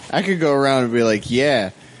 man. I could go around and be like, yeah,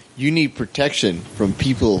 you need protection from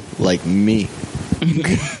people like me.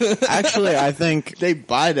 Actually, I think They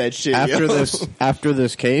buy that shit, after yo.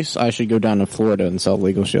 this case, I should go down to Florida and sell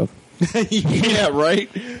Legal Shield. Yeah, right?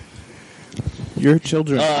 Your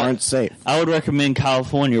children aren't safe. I would recommend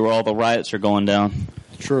California where all the riots are going down.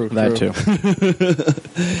 True. That too.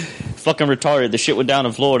 Fucking retarded. The shit went down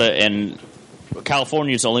in Florida and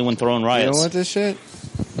California's the only one throwing You riots. don't want this shit?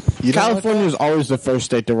 You don't want California is always the first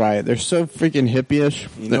state to riot. They're so freaking hippie-ish.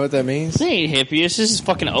 that? You know what that means? They ain't hippies. This is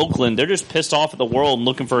fucking Oakland. They're just pissed off at the world and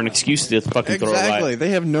looking for an excuse to fucking throw a Exactly. riot. They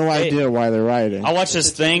have no idea why they're rioting. I watched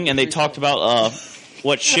this thing and they talked about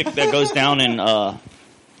what shit that goes down in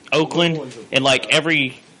Oakland, and like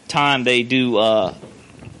every time they do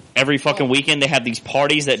every fucking weekend they have these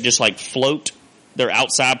parties that just like float. They're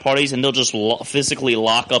outside parties and they'll just physically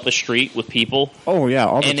lock up a street with people Oh yeah,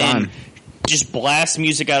 all the and time. then just blast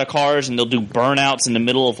music out of cars and they'll do burnouts in the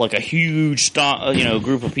middle of like a huge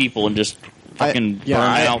group of people and just fucking burn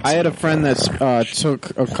out. I had a friend that took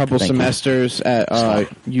a couple semesters at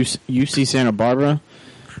UC Santa Barbara,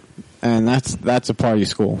 and that's a party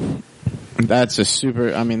school. That's a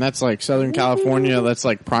super. I mean, that's like Southern California. That's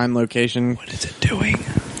like prime location. What is it doing?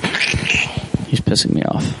 He's pissing me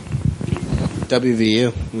off.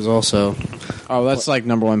 WVU was also. Oh, that's like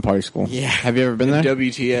number one party school. Yeah. Have you ever been there?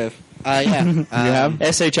 WTF. Yeah. You have?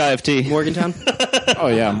 SHIFT. Morgantown? Oh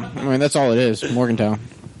yeah. I mean, that's all it is. Morgantown.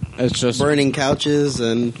 It's just Burning couches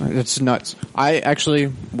and. it's nuts. I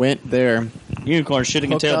actually went there. Unicorn shitting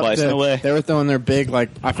and hooked up tailbites. to- No way. They were throwing their big, like,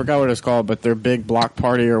 I forgot what it's called, but their big block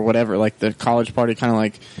party or whatever, like the college party, kind of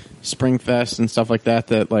like Spring Fest and stuff like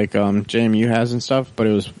that like JMU has and stuff, but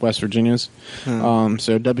it was West Virginia's. So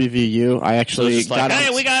WVU, I So actually it's just like,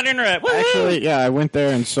 hey, we got internet. Woo-hoo! actually, yeah, I went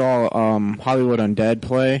there and saw Hollywood Undead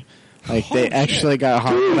play. Like they actually got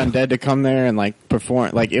Hollywood Undead to come there and like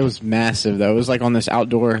perform. Like it was massive though. It was like on this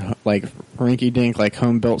outdoor like rinky dink like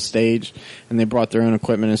home built stage, and they brought their own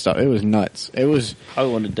equipment and stuff. It was nuts. It was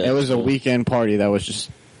a weekend party that was just.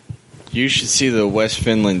 You should see the West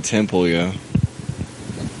Finland Temple, yo.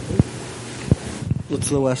 What's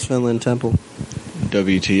the West Finland Temple?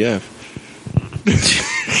 WTF.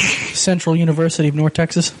 Central University of North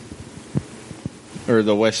Texas. Or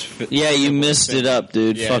the West Yeah, you missed it up,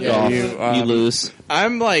 dude. Yeah, Fuck yeah, off. you, You lose.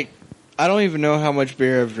 I'm like, I don't even know how much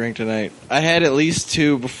beer I've drank tonight. I had at least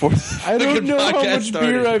 2 before the I don't fucking know how podcast much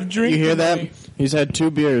started. beer I've drank. You hear that? tonight. He's had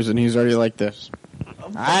 2 beers and he's already like this.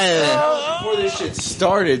 Before this shit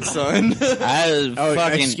started, son. I Oh,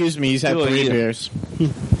 fucking. excuse me. He's had Who are 3 you? beers. I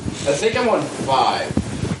think I'm on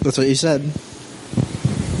 5. That's what you said.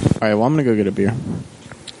 All right. Well, I'm gonna go get a beer.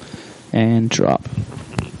 And drop.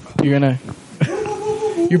 You're gonna.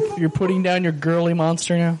 You're putting down your girly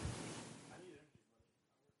monster now.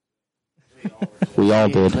 We all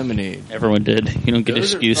did. Lemonade. Everyone did. You don't get an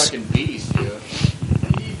Those excuse. are fucking beasts, yo.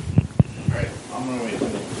 Alright, I'm gonna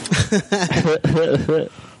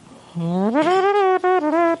wait.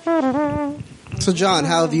 So, John,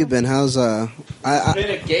 how have you been? How's Been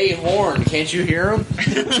a gay horn. Can't you hear him?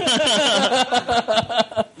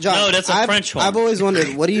 John? No, that's a French horn. I've always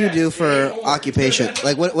wondered, what do you do for occupation?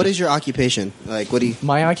 Like, what is your occupation? Like, what do you?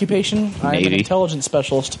 My occupation? I'm an Navy. intelligence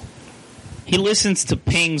specialist. He listens to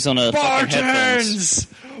pings on a fucking headphones.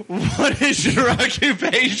 Barturns! What is your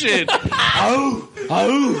occupation?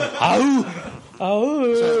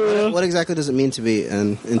 What exactly does it mean to be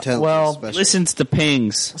an intelligence Well, specialist? Listens to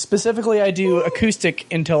pings. Specifically, I do acoustic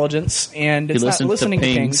intelligence, and it's You not listen to listening to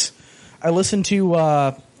pings. pings. I listen to.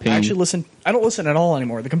 I actually listen. I don't listen at all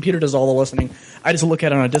anymore. The computer does all the listening. I just look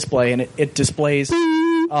at it on a display, and it displays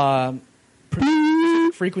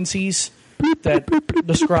frequencies that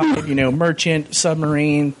describe, merchant,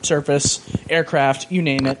 submarine, surface, aircraft, you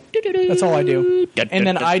name it. That's all I do. And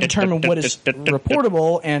then I determine what is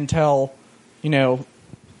reportable and tell,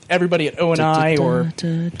 everybody at ONI or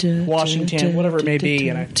Washington, whatever it may be,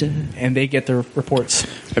 and they get their reports.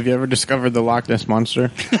 Have you ever discovered the Loch Ness Monster?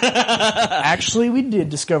 Actually, we did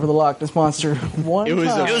discover the Loch Ness Monster one time. It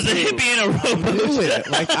was a hippie in a rowboat. Knew it.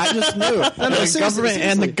 Like, I just knew.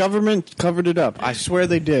 The government covered it up. I swear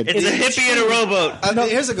they did. It's a hippie in a rowboat.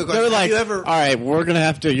 Here's a good question. They were like, Have you ever? all right, you're gonna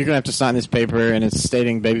have to sign this paper, and it's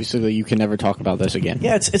stating basically you can never talk about this again.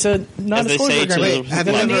 Yeah, it's a As they non-disclosure say to agreement. the Have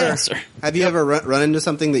you ever? officer. Have you ever run into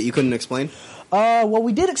something that you couldn't explain? Well,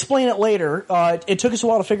 we did explain it later. It took us a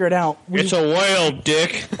while to figure it out. It's a whale,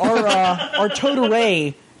 dick. Our towed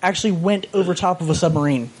array actually went over top of a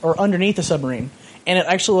submarine or underneath a submarine, and it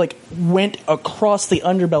actually went across the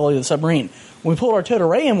underbelly of the submarine. When we pulled our towed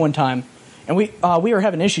array in one time, and we were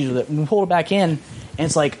having issues with it. When we pulled it back in,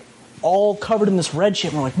 and it's all covered in this red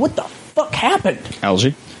shit. And we're like, "What the fuck happened?"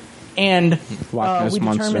 Algae. And Loch Ness we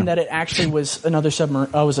Monster. determined that it actually was another submarine.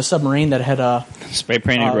 Was a submarine that had Spray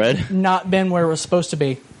painted red. not been where it was supposed to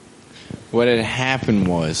be. What had happened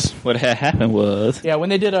was What had happened was Yeah, when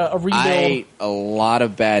they did a rebuild. I ate a lot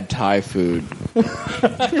of bad Thai food.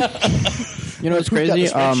 You know what's Got crazy?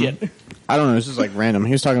 this red shit. I don't know. This is random.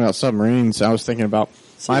 He was talking about submarines. I was thinking about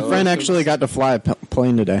my friend actually got to fly a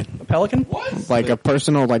plane today, A Pelican? like a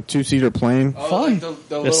personal 2-seater plane. Fun. The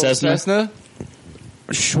little Cessna? Cessna?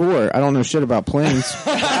 Sure, I don't know shit about planes.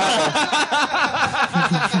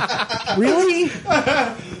 Really?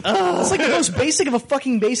 That's the most basic of a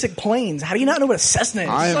fucking basic planes. How do you not know what a Cessna is?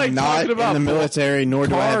 I am like not talking about in the military, nor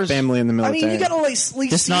do I have cars. family in the I military. mean, you gotta at least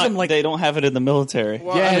it's see not. them They don't have it in the military.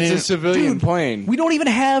 Yeah, it's a civilian plane. We don't even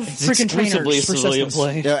have It's freaking exclusively a trainers for civilian Cessnas.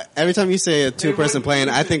 plane. Yeah. Every time you say a two-person plane,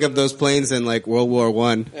 I think of those planes in World War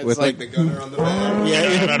One with the gunner on the back.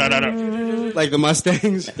 Yeah, like the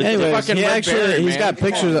Mustangs. Anyways, fucking he Red actually Baron, he's man. got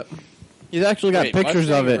pictures. He's actually got Wait, pictures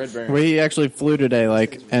Mustang of or it Red Baron? where he actually flew today,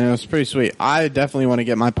 and it was pretty sweet. I definitely want to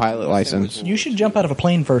get my pilot license. You should jump out of a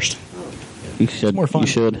plane first. You should. more fun. You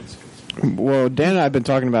should. Well, Dan and I have been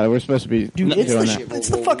talking about it. We're supposed to be Dude, it's doing the, that. it's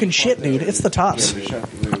the fucking shit, dude. It's the tops.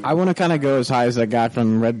 I want to kind of go as high as that guy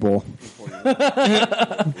from Red Bull.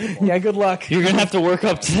 Yeah, good luck. You're gonna have to work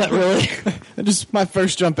up to that, really. Just my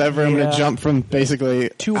first jump ever. I'm Yeah. going to jump from basically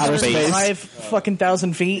outer space.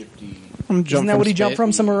 205,000 feet. I'm Isn't that what he jumped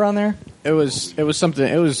from, somewhere around there? It was something.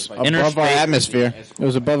 It was Inner above our space. atmosphere. It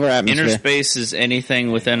was above our atmosphere. Inner space is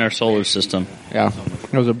anything within our solar system. Yeah,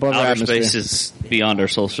 it was above our Outer atmosphere. space is beyond our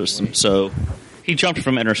solar system. So he jumped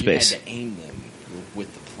from inner space. aim them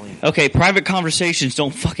with the plane. Okay, private conversations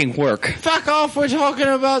don't fucking work. Fuck off! We're talking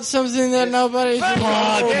about something that nobody's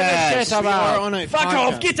Podcast. shit about. Fuck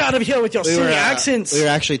off! Get out of here with your silly accents. We were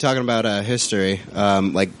actually talking about history,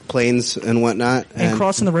 like planes and whatnot. and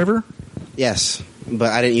crossing the river? Yes, but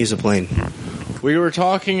I didn't use a plane. We were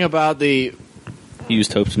talking about the He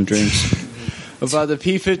used hopes and dreams.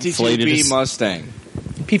 P-52B Inflated. Mustang.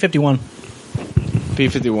 P-51.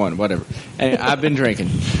 P-51, whatever. And I've been drinking.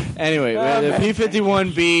 Anyway, the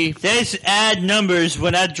P-51B. Let's add numbers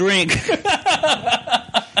when I drink.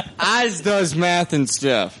 Eyes does math and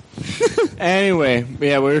stuff. Anyway,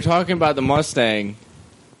 yeah, we were talking about the Mustang.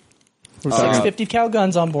 650 cal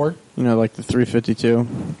guns on board. You know, like the 352,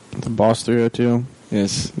 the Boss 302,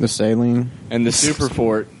 Yes. the Saline. And the Super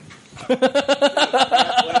Fort. Made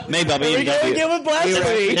by BMW. Give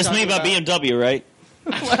blasphemy. It's made by BMW, right?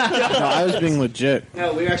 No, I was being legit.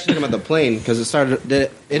 No, we were actually talking about the plane because it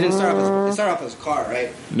didn't start off as a car, right?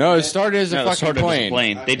 No, it started as a No, it fucking started as a plane.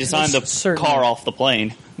 plane. They designed the Certainly. car off the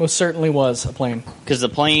plane Most certainly was a plane. because the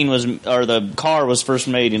car was first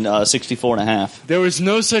made in 64 and a half. There was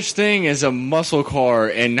no such thing as a muscle car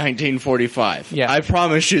in 1945. Yeah. I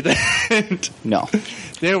promise you that. No.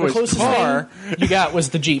 There The was closest car. thing you got was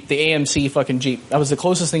the Jeep, the AMC fucking Jeep. That was the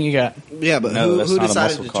closest thing you got. Yeah, but No, who that's not a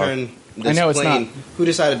decided muscle to car. turn this I know it's plane? not. Who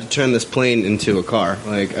decided to turn this plane into a car?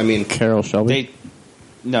 Carol Shelby.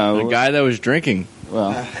 No. The guy that was drinking.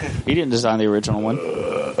 Well, he didn't design the original one.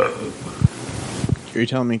 Are you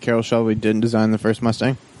telling me Carol Shelby didn't design the first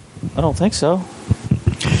Mustang? I don't think so.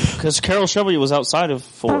 Because Carroll Shelby was outside of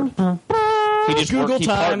Ford. He just Google he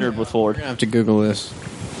time. partnered with Ford. I have to Google this.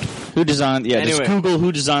 Who designed? Yeah, Anyway, just Google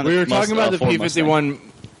who designed. We the were talking about the Ford P-51,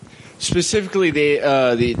 specifically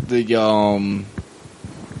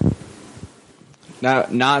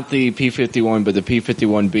not the P-51, but the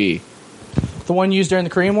P-51B. The one used during the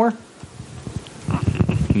Korean War?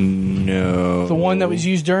 No. The one that was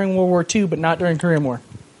used during World War II, but not during Korean War.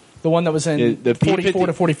 The one that was in The 44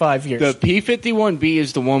 to 45 years. The P-51B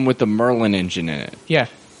is the one with the Merlin engine in it. Yeah.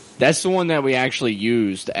 That's the one that we actually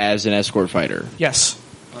used as an escort fighter. Yes.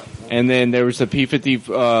 And then there was the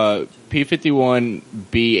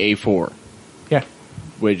P-51BA4. Yeah.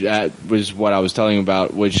 Which was what I was telling you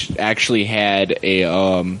about, which actually had a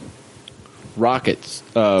rocket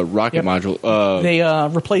Yep. module. They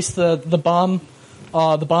replaced the bomb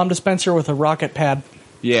dispenser with a rocket pad.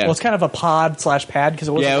 Yeah. Well, it's kind of a pod/pad because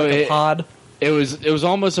it wasn't like a pod. It was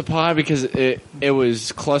almost a pod because it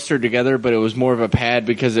was clustered together, but it was more of a pad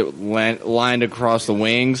because it lined across the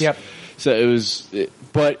wings. Yep. So it was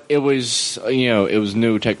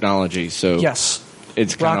new technology. So Yes.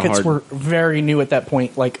 it's kind of Rockets hard. were very new at that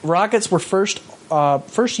point. Like rockets were first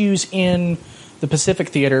used in the Pacific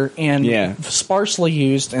Theater and sparsely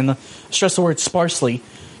used, and stress the word sparsely,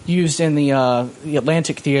 used in the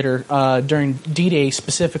Atlantic Theater during D-Day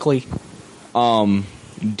specifically.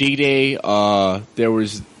 D-Day, there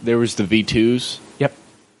was the V2s. Yep.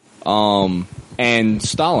 And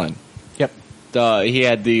Stalin. Yep. He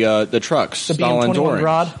had the trucks. The Stalin's BM-21 organs.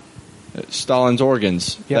 rod. Stalin's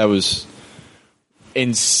organs. Yep. That was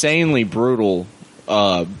insanely brutal.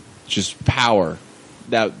 Just power.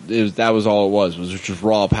 That was all it was just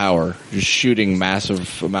raw power, just shooting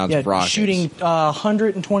massive amounts of rockets. Shooting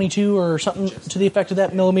 122 or something to the effect of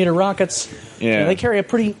that millimeter rockets. Yeah. They carry a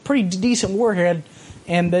pretty decent warhead,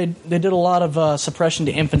 and they did a lot of suppression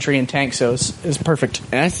to infantry and tanks, so it's perfect.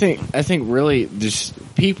 And I think really just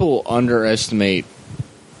people underestimate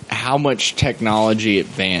how much technology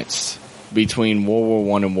advanced between World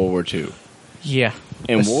War I and World War II. Yeah.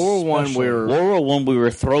 In World War I, World War I, we were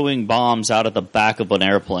throwing bombs out of the back of an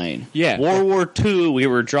airplane. Yeah. World War II, we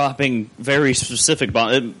were dropping very specific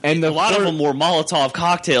bombs. And a lot of them were Molotov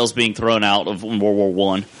cocktails being thrown out of World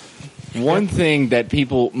War I. One thing that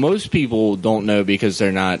most people don't know because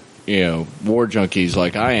they're not, war junkies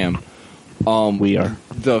like I am. We are.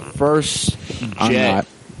 The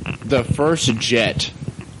first jet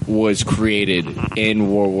was created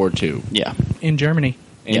in World War II. Yeah. In Germany.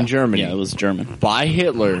 In Germany. Yeah, it was German. By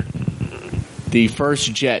Hitler, the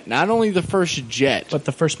first jet. Not only the first jet. But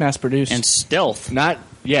the first mass-produced. And stealth.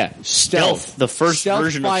 Stealth. The first Stealth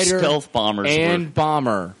version of fighter stealth bombers and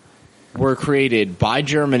bomber were created by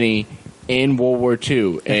Germany in World War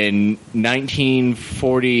II in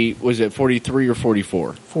 1940. Was it 43 or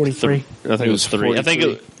 44? 43. I think it was 3. I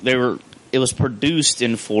think it was produced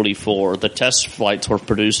in 44. The test flights were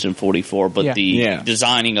produced in 44, but the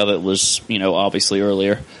designing of it was, obviously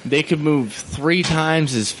earlier. They could move 3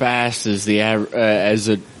 times as fast as the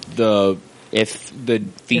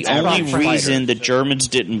only reason the Germans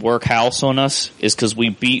didn't work house on us is because we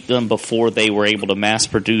beat them before they were able to mass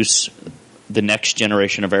produce the next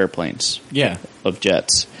generation of airplanes. Yeah. Of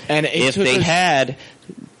jets. And if they had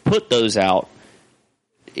put those out,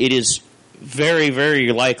 it is very,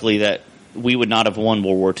 very likely that we would not have won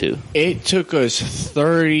World War II. It took us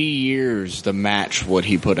 30 years to match what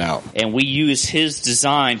he put out. And we used his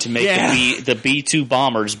design to make the B-2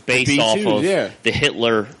 bombers based off of the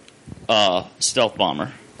Hitler stealth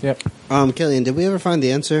bomber. Yep. Killian, did we ever find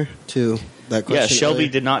the answer to that question? Yeah, Shelby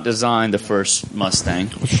earlier? did not design the first Mustang.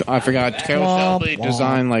 I forgot. Shelby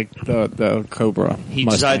designed the Cobra. He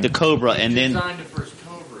designed the Cobra, and then designed the first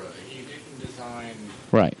Cobra. He didn't design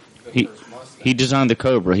right. He designed the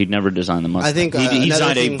Cobra. He'd never designed the Mustang. I think he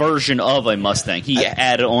designed a version of a Mustang. He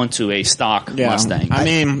added onto a stock Mustang. I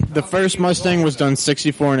mean, the first Mustang was done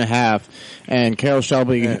 64 and a half, and Carroll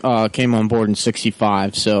Shelby came on board in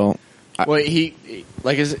 65. So, he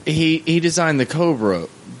designed the Cobra,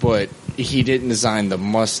 but he didn't design the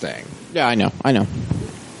Mustang. Yeah, I know.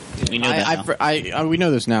 We know that now. We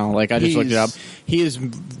know this now. Like I just looked it up.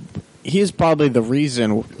 He is probably the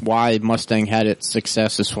reason why Mustang had its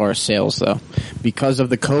success as far as sales, though, because of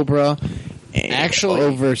the Cobra, actually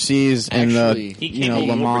overseas and he came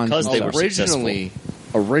Le Mans. because they were successful.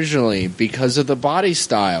 Originally, because of the body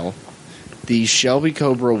style, the Shelby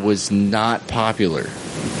Cobra was not popular.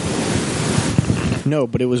 No,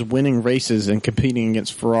 but it was winning races and competing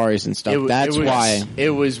against Ferraris and stuff. That's why it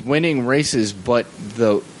was winning races, but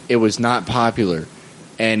it was not popular.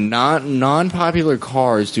 And non-popular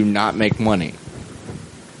cars do not make money.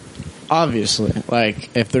 Obviously,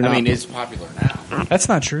 like if they're not. I mean, it's popular now. That's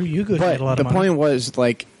not true. You could get a lot the of money. point was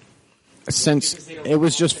like since it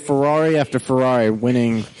was just Ferrari after Ferrari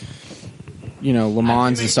winning, Le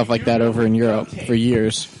Mans and stuff like that over in Europe for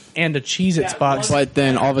years. And a Cheez-Its box. But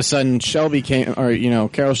then all of a sudden, Shelby came, or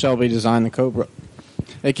Carroll Shelby designed the Cobra.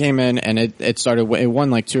 It came in and it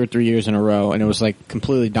won like 2 or 3 years in a row, and it was like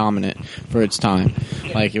completely dominant for its time.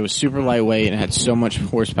 Like it was super lightweight and it had so much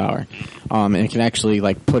horsepower, and it can actually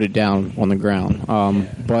like put it down on the ground.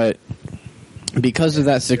 But because of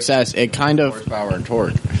that success, it kind of Horsepower and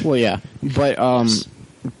torque. well, yeah, but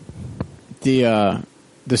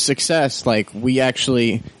the success, like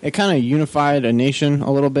it kind of unified a nation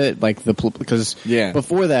a little bit, like because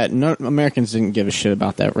before that, Americans didn't give a shit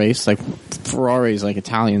about that race. Like Ferraris, like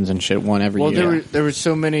Italians and shit won every year. Well, there were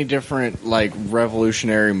so many different like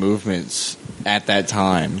revolutionary movements at that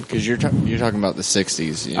time because you're talking about the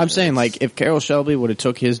 60s. I'm saying like if Carroll Shelby would have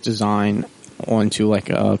took his design onto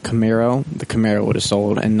like a Camaro, the Camaro would have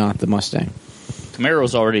sold and not the Mustang. Camaro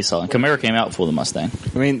was already selling. Camaro came out before the Mustang.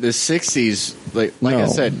 I mean, the 60s, like I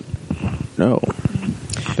said. No.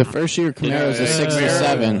 The first year Camaro was a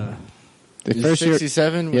 67. The first year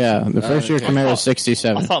 67? Yeah, the first year Camaro was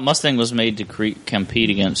 67. I thought Mustang was made to compete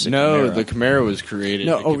against the No, Camaro. the Camaro was created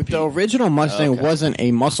to compete. The original Mustang wasn't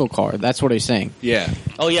a muscle car. That's what he's saying. Yeah.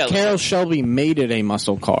 Oh, yeah. Carroll Shelby made it a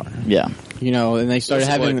muscle car. Yeah. And they started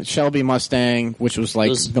having the Shelby Mustang, which was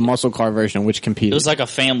like the muscle car version, which competed. It was like a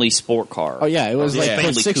family sport car. Oh, yeah. It was like the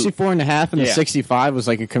family 64 and a half and the 65 was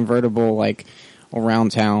like a convertible, like,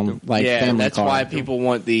 around town, like, family that's car. why people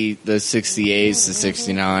want the 68s, the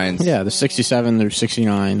 69s. Yeah, the 67, the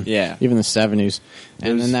 69. Yeah. Even the 70s.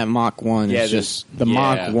 And then that Mach 1 is just... The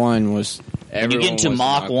Mach 1 was... When you get into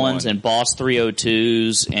Mach 1s and Boss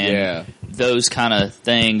 302s and those kind of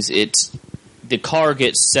things, the car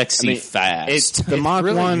gets sexy fast. The Mach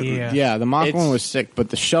 1... Yeah, the Mach 1 was sick, but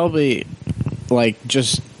the Shelby... Like,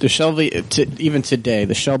 just... The Shelby... even today,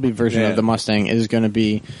 the Shelby version of the Mustang is going to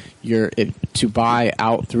be... to buy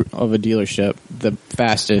out of a dealership the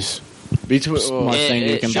fastest Mustang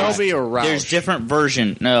you can Shelby buy. or Roush? There's different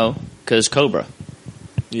version. No, because Cobra.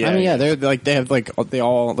 Yeah, I mean, they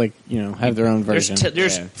all have their own version.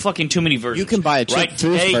 There's fucking too many versions. You can buy a cheap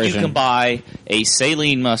today. version. You can buy a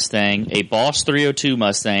Saline Mustang, a Boss 302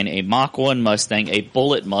 Mustang, a Mach 1 Mustang, a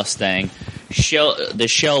Bullet Mustang, the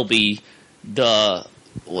Shelby, a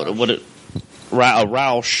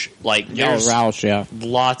Roush. Like there's Roush, yeah.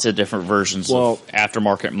 Lots of different versions of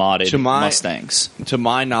aftermarket modded Mustangs. To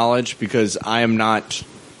my knowledge, because I am not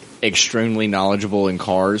extremely knowledgeable in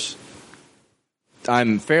cars,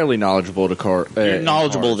 I'm fairly knowledgeable to car. You're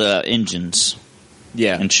knowledgeable to engines,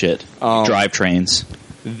 and shit, drivetrains.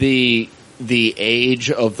 The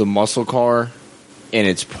age of the muscle car in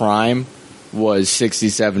its prime was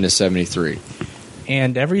 67 to 73.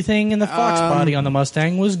 And everything in the Fox body on the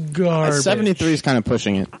Mustang was garbage. 73 is kind of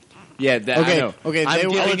pushing it. Yeah, okay. I know. Okay, I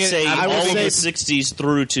would say all of the 60s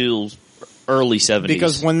through to early 70s.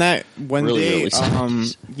 Because when they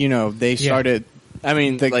started. I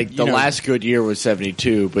mean, the last good year was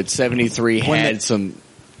 72, but 73 had some.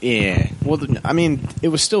 Yeah. Well, I mean, it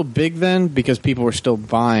was still big then because people were still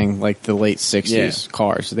buying like the late 60s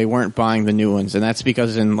cars. They weren't buying the new ones. And that's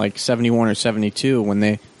because in like 71 or 72, when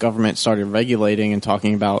the government started regulating and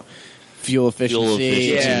talking about fuel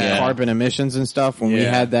efficiency and carbon emissions and stuff, when we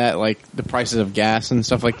had that, like the prices of gas and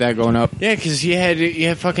stuff like that going up. Yeah, because you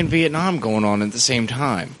had fucking Vietnam going on at the same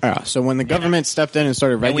time. Yeah, so when the government stepped in and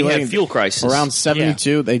started regulating, we had fuel crisis around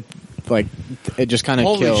 72, they it just kind of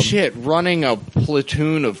killed. Holy shit, running a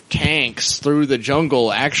platoon of tanks through the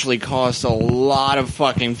jungle actually costs a lot of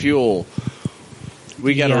fucking fuel.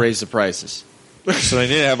 We gotta raise the prices. So they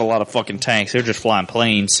did have a lot of fucking tanks. They were just flying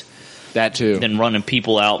planes. That too. Then running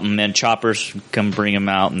people out, and then choppers come bring them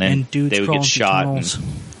out, and then they would get shot.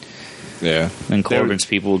 And Corbin's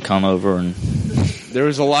people would come over, and there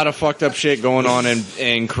was a lot of fucked up shit going on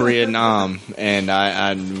in Korea-Nam,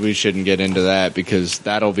 and we shouldn't get into that because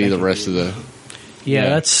that'll be the rest of the.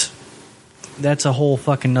 Yeah, that's a whole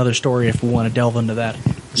fucking other story if we want to delve into that.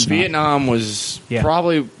 Vietnam was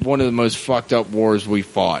probably one of the most fucked up wars we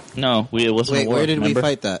fought. No, it wasn't a war. Where did remember? we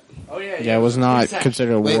fight that? Oh Yeah, it was not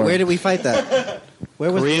considered a war. Wait, where did we fight that?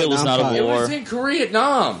 Where was Korea was not a It war. was in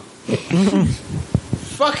Korea-Nam.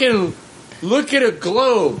 Fucking look at a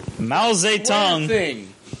globe. Mao Zedong. Thing.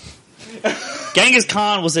 Genghis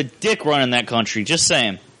Khan was a dick running that country. Just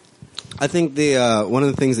saying. I think the one of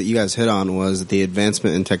the things that you guys hit on was the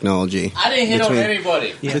advancement in technology. I didn't hit on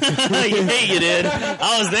anybody. You did.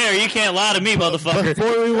 I was there. You can't lie to me, motherfucker.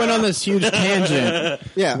 Before we went on this huge tangent,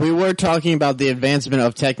 we were talking about the advancement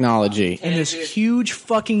of technology. And this huge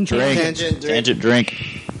fucking tangent. Tangent drink.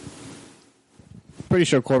 Pretty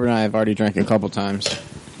sure Corbin and I have already drank a couple times.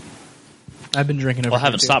 I've been drinking over Well, I here,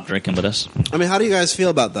 haven't too. stopped drinking, but us. I mean, how do you guys feel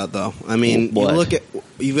about that, though? I mean, you What? look at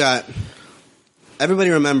you've got everybody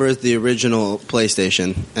remembers the original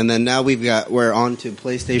PlayStation, and then now we're on to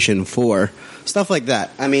PlayStation 4, stuff like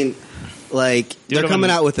that. I mean, like they're coming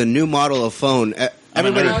out with a new model of phone.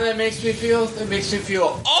 Everybody, You know how that makes me feel? That makes me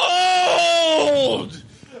feel old.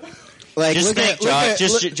 like, Just look think, at- look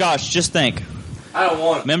Josh. at- Josh, just think. I don't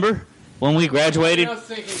want it. Remember when we graduated? I'm not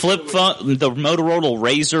thinking Flip to phone, the Motorola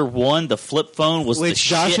Razr 1, the flip phone was the which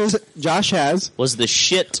Josh has. was the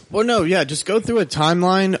shit. Well, no, yeah, just go through a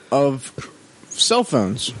timeline of cell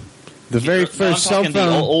phones. The very No, I'm first cell talking the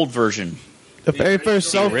phone, old version, the very first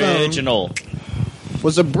cell phone original.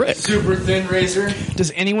 was a brick. Super thin razor.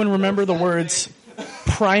 Does anyone remember the words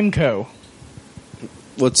Primeco?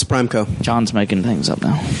 What's Primeco? John's making things up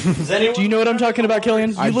now. Do you know what I'm talking about,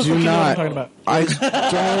 Killian? You I look do like you know what I'm not. talking about. I don't.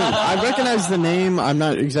 I recognize the name. I'm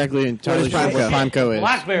not exactly entirely What sure is what Primeco is.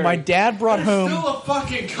 Blackberry. My dad brought home. Still a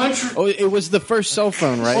fucking country. Oh, it was the first cell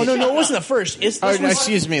phone, right? Oh no, it wasn't the first. This Oh, was, no,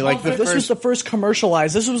 excuse me, like the this was first the first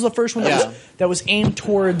commercialized. This was the first one that, Yeah. that was aimed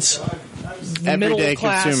towards the middle everyday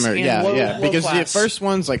class consumer. and Yeah, low, yeah. low Because class. the first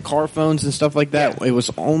ones, like car phones and stuff like that, Yeah. it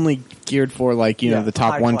was only geared for like Yeah, the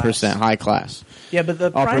top high 1%, high class. Yeah, but the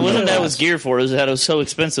Upper Primeco It wasn't that middle it was geared for. It was that it was so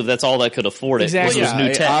expensive. That's all that could afford it. Exactly. It was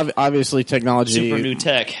new tech. Obviously, technology Super new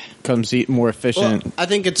tech. comes more efficient. Well, I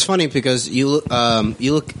think it's funny because you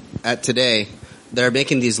look at today, they're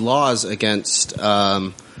making these laws against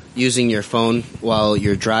using your phone while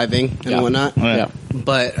you're driving and Yeah. whatnot. Yeah.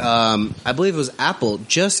 But I believe it was Apple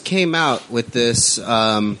just came out with this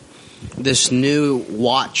this new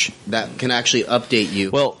watch that can actually update you.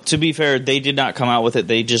 Well, to be fair, they did not come out with it.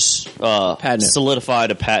 They just Patent it. solidified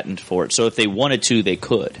a patent for it. So if they wanted to, they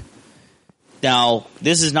could. Now,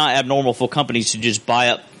 this is not abnormal for companies to just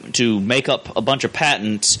make up a bunch of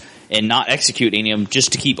patents and not execute any of them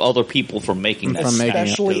just to keep other people from making that. From making it.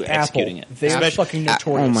 especially to Apple. executing it. They're Especially- fucking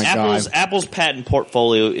notorious. Oh my God. Apple's patent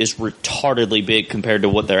portfolio is retardedly big compared to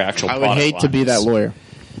what their actual. I would product hate to line be is. that lawyer.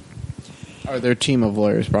 Or their team of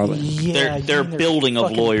lawyers, probably. Yeah, They're building of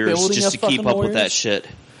fucking lawyers building just of to keep fucking up with that lawyers. shit.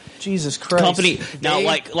 Jesus Christ. Company now,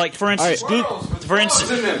 like for instance,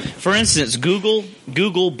 for instance,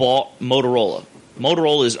 Google bought Motorola.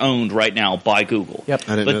 Motorola is owned right now by Google. Yep.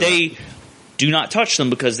 I didn't know But they do not touch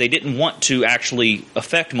them because they didn't want to actually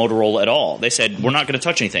affect Motorola at all. They said, we're not going to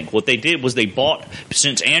touch anything. What they did was they bought,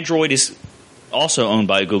 since Android is also owned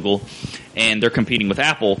by Google and they're competing with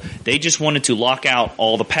Apple, they just wanted to lock out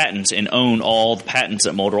all the patents and own all the patents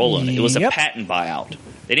that Motorola owned. It was a Yep. patent buyout.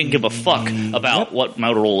 They didn't give a fuck about what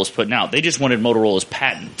Motorola was putting out. They just wanted Motorola's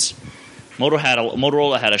patents.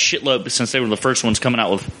 Motorola had a shitload since they were the first ones coming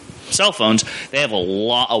out with cell phones. They have a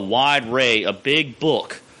wide array, a big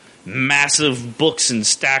book, massive books and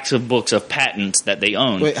stacks of books of patents that they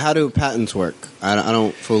own. Wait, how do patents work? I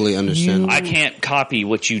don't fully understand. I can't copy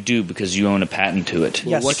what you do because you own a patent to it.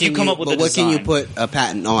 Yes. What If you can come up with a what can you design- put a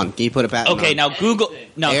patent on? Can you put a patent Okay, on? now Google.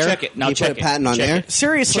 Now Air? check it. Now Can you check put a it. patent on check air? It.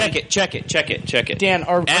 Seriously. Check it. Dan,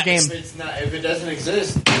 our game. If it doesn't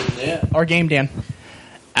exist, yeah. Our game, Dan.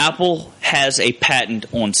 Apple has a patent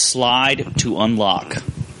on slide to unlock.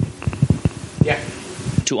 Yeah.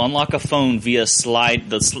 To unlock a phone via slide,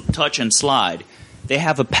 touch and slide. They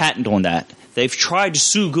have a patent on that. They've tried to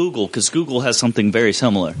sue Google because Google has something very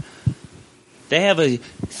similar.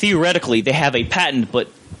 Theoretically, they have a patent, but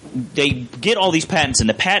they get all these patents and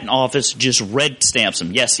the patent office just red stamps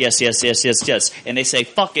them. Yes. And they say,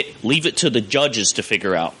 fuck it, leave it to the judges to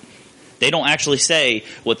figure out. They don't actually say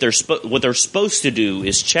what they're supposed to do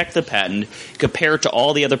is check the patent, compare it to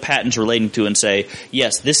all the other patents relating to it, and say,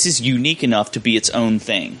 yes, this is unique enough to be its own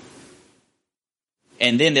thing.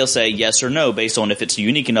 And then they'll say yes or no based on if it's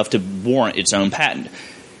unique enough to warrant its own patent.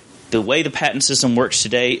 The way the patent system works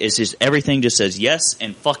today is just everything just says yes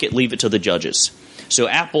and fuck it, leave it to the judges. So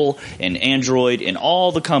Apple and Android and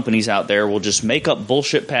all the companies out there will just make up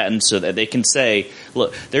bullshit patents so that they can say,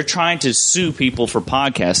 look, they're trying to sue people for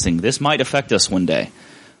podcasting. This might affect us one day.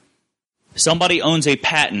 Somebody owns a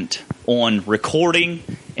patent on recording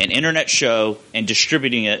an internet show and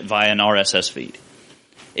distributing it via an RSS feed.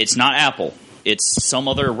 It's not Apple. It's some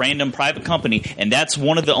other random private company, and that's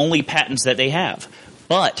one of the only patents that they have.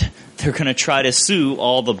 But they're going to try to sue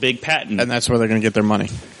all the big patents. And that's where they're going to get their money.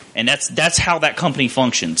 And that's how that company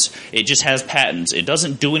functions. It just has patents. It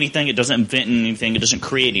doesn't do anything. It doesn't invent anything. It doesn't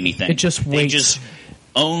create anything. It just They waits. just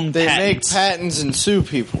own They patents. make patents and sue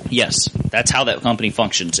people. Yes, that's how that company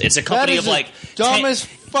functions. It's a company That of is like the dumbest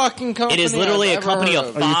fucking company. It is literally I've a company ever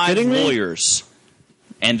of heard 5 kidding me? lawyers.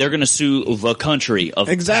 and they're going to sue the country of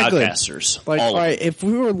Exactly. podcasters. Like, all right, if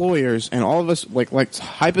we were lawyers and all of us, like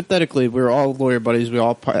hypothetically, we were all lawyer buddies, we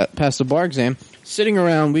all passed the bar exam, sitting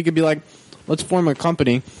around, we could be like, let's form a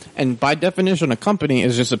company. And by definition, a company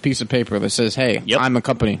is just a piece of paper that says, "Hey, Yep. I'm a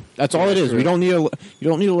company." That's all it is. You don't need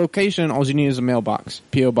a location. All you need is a mailbox,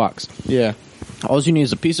 PO box. Yeah. All you need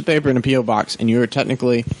is a piece of paper and a PO box, and you're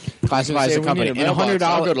technically classified as a company. And $100.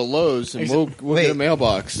 I'll go to Lowe's and we'll Wait. get a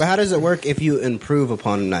mailbox. But how does it work if you improve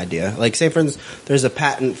upon an idea? Like, say, for instance, there's a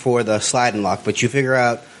patent for the slide and lock, but you figure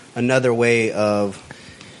out another way of...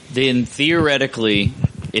 Then theoretically,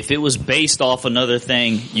 if it was based off another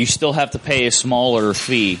thing, you still have to pay a smaller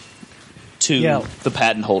fee to the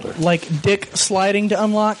patent holder. Like dick sliding to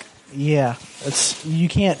unlock. Yeah, you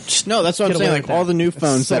can't. No, that's what I'm get saying. away Like with all that. the new It's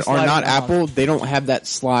phones so that are not sliding to unlock. Apple, they don't have that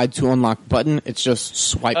slide to unlock button. It's just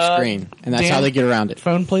swipe screen, and that's Dan, how they get around it.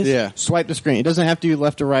 Phone, please. Yeah. Swipe the screen. It doesn't have to be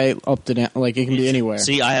left to right, up to down. Like it can be anywhere.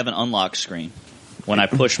 See, I have an unlock screen. When I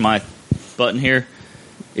push my button here,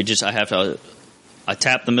 I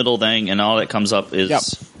tap the middle thing, and all that comes up is... Yep.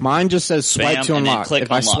 Mine just says swipe Bam, to and then unlock. click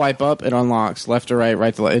If I unlock. swipe up, it unlocks. Left to right,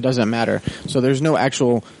 right to left. It doesn't matter. So there's no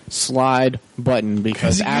actual slide button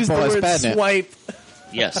because You use Apple the has word patented it. swipe.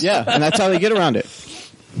 Yes. Yeah, and that's how they get around it.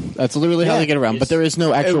 That's literally how they get around. But there is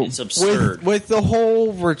no actual... It's absurd. With the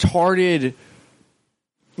whole retarded,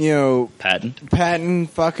 patent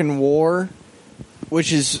fucking war,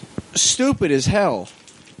 which is stupid as hell.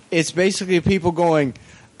 It's basically people going,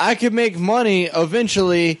 I could make money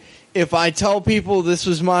eventually if I tell people this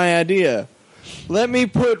was my idea. Let me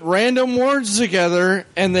put random words together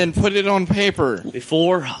and then put it on paper.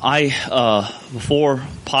 Before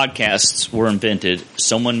podcasts were invented,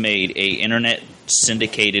 someone made a internet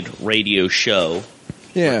syndicated radio show,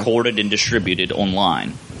 Yeah. recorded and distributed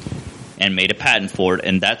online, and made a patent for it,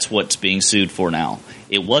 and that's what's being sued for now.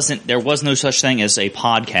 There was no such thing as a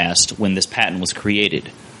podcast when this patent was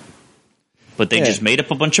created. But they just made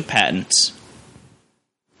up a bunch of patents.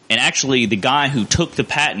 And actually, the guy who took the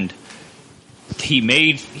patent,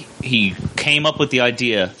 he came up with the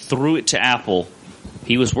idea, threw it to Apple.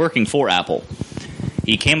 He was working for Apple.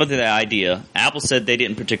 He came up with the idea. Apple said they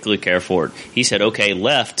didn't particularly care for it. He said, okay,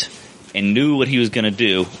 left, and knew what he was going to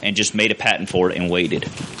do, and just made a patent for it and waited.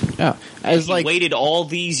 Yeah. As He like, waited all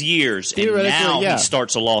these years, and Theoretically, now yeah. he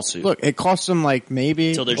starts a lawsuit. look, it costs them like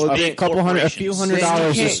maybe So there's a big few corporations.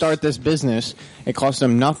 $100 to start this business. It costs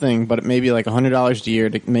him nothing, but maybe like $100 a year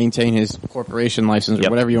to maintain his corporation license or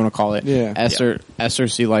Yep. whatever you want to call it. Yeah.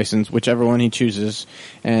 SRC license, whichever one he chooses,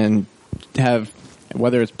 and have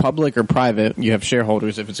whether it's public or private, you have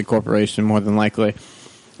shareholders if it's a corporation more than likely.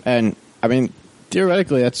 And I mean,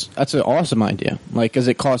 theoretically, that's an awesome idea. Like, because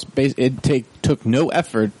it took no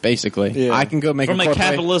effort. Basically, Yeah. I can go make From a a corporation.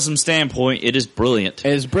 capitalism standpoint, it is brilliant.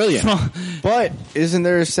 It is brilliant. But isn't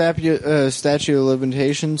there a statute of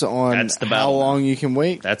limitations on That's the how battle. long you can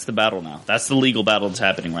wait? That's the battle now. That's the legal battle that's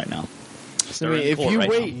happening right now. I mean, if court you right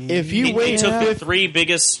wait, now. if you They wait, took the three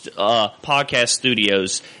biggest podcast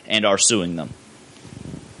studios and are suing them.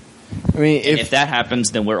 I mean, And if that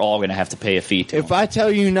happens, then we're all going to have to pay a fee to if them. I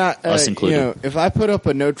tell you not, Us included. if I put up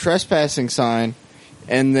a no trespassing sign,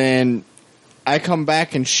 and then I come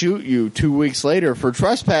back and shoot you 2 weeks later for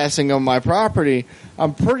trespassing on my property,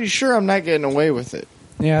 I'm pretty sure I'm not getting away with it.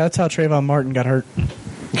 Yeah, that's how Trayvon Martin got hurt.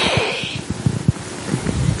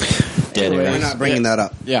 Dead We're ass. not bringing that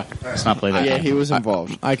up. Yeah, Let's not play that Yeah, game. he was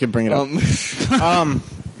involved. I could bring it up.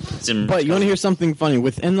 It's in- But you want to hear something funny?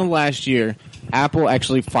 Within the last year, Apple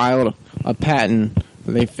actually filed a patent.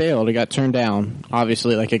 They failed. It got turned down.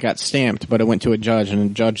 Obviously, like it got stamped, but it went to a judge, and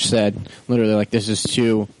the judge said, literally, like, this is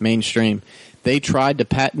too mainstream. They tried to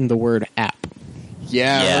patent the word app.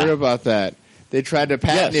 Yeah, I Yeah. heard about that. They tried to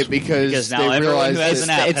patent Yes. it because now they everyone realized who has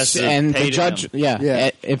that an app has to and pay the judge, them.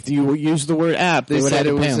 yeah, if you use the word app, they, they would said have it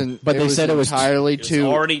to pay was, them. But they said it was entirely was too.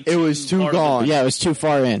 already It was too too part of the gone. yeah, it was too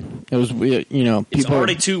far in. It was, you know, It's people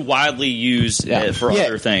already too widely used Yeah. for Yeah.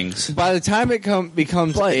 other things. By the time it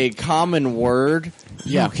becomes But- a common word,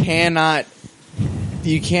 Yeah.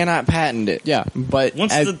 you cannot patent it. yeah, but By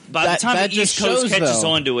the time that the just East Coast shows, catches though,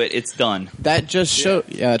 on to it, it's done. that just shows.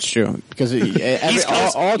 Yeah, that's true because East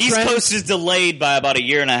Coast, all East trends, Coast is delayed by about a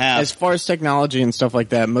year and a half. as far as technology and stuff like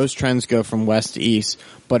that, most trends go from west to east.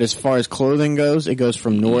 But as far as clothing goes, it goes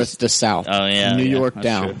from north to south. Oh, yeah, New yeah, York that's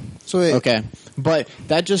down. true. So wait, Okay, but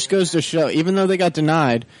that just goes to show. Even though they got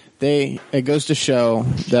denied, it goes to show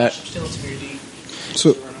that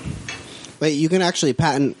so wait, you can actually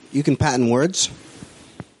patent. You can patent words.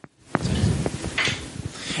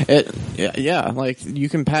 yeah, like you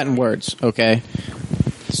can patent words. Okay,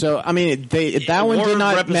 So I mean, that one did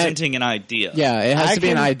not representing an idea. Yeah, it has to be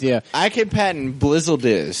an idea. I can patent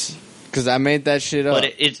Blizzlediz because I made that shit up.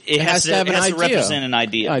 But it has to represent an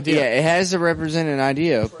idea. Yeah, it has to represent an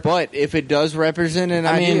idea. But if it does represent an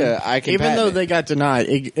idea, I can. Even though patent they got denied,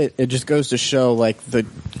 it just goes to show like the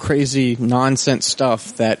crazy nonsense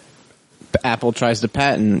stuff that Apple tries to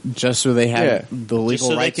patent just so they have the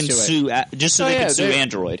legal rights to it. Just so they can sue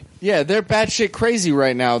Android. Yeah, they're batshit crazy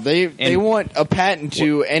right now. They want a patent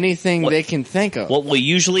to anything they can think of. What will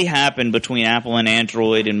usually happen between Apple and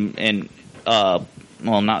Android and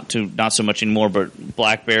well, not so much anymore, but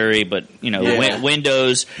BlackBerry, but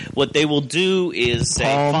Windows. What they will do is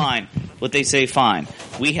say, fine. What they say, fine.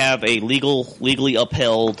 We have a legally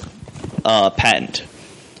upheld patent.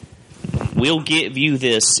 We'll give you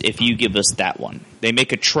this if you give us that one. They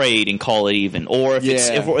make a trade and call it even. Or if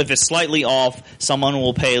it's slightly off, someone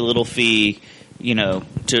will pay a little fee, to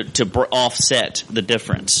offset the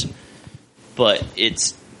difference. But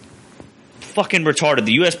it's fucking retarded.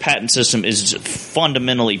 The U.S. patent system is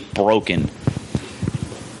fundamentally broken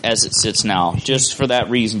as it sits now. Just for that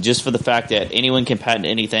reason. Just for the fact that anyone can patent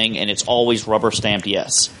anything and it's always rubber stamped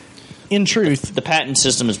yes. In truth, the patent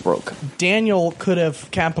system is broke. Daniel could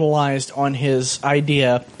have capitalized on his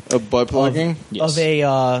idea of butt plugging of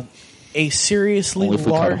a seriously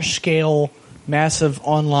large-scale, massive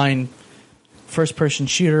online first-person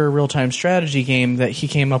shooter real-time strategy game that he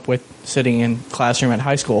came up with sitting in classroom at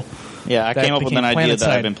high school. Yeah, I came up with an idea that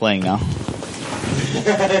I've been playing now.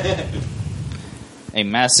 A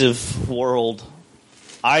massive world.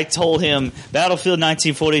 I told him Battlefield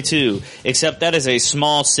 1942, except that is a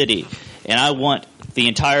small city, and I want the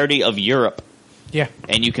entirety of Europe. Yeah.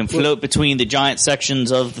 And you can float between the giant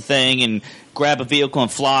sections of the thing and grab a vehicle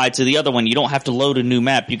and fly to the other one. You don't have to load a new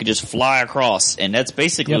map. You can just fly across. And that's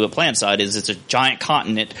basically what PlanSide is. It's a giant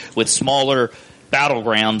continent with smaller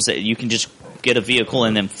battlegrounds that you can just get a vehicle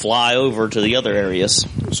and then fly over to the other areas.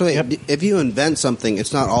 So if you invent something,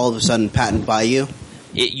 it's not all of a sudden patented by you?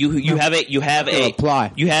 You do have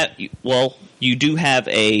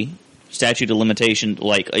a statute of limitation,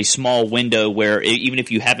 like a small window where even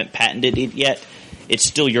if you haven't patented it yet, it's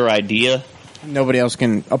still your idea. Nobody else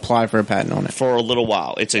can apply for a patent on it for a little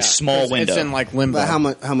while. It's a small window. It's in like limbo. But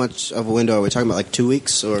how much of a window are we talking about? Like 2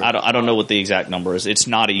 weeks, or I don't know what the exact number is. It's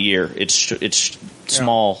not a year. It's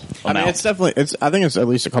small. I mean, it's definitely. I think it's at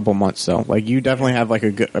least a couple months though. Like you definitely have like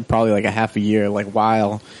probably like a half a year, like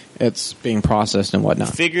while it's being processed and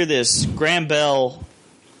whatnot. Figure this: Graham Bell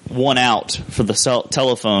won out for the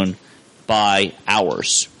telephone by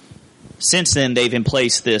hours. Since then, they've in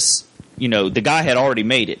place this. The guy had already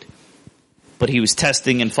made it, but he was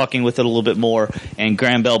testing and fucking with it a little bit more, and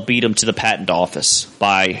Graham Bell beat him to the patent office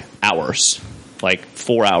by hours, like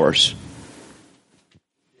 4 hours.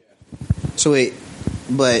 So wait,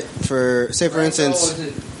 but for instance,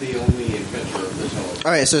 wasn't the only inventor of the telephone.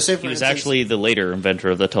 All right, so he was actually the later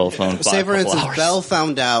inventor of the telephone. Say for instance, Bell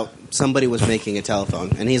found out somebody was making a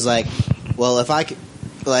telephone, and he's like, "Well, if I could,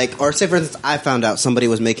 or say for instance, I found out somebody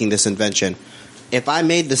was making this invention. If I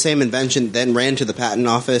made the same invention, then ran to the patent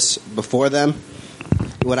office before them,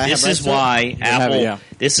 would I have rights to it?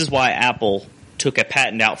 This is why Apple took a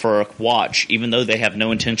patent out for a watch, even though they have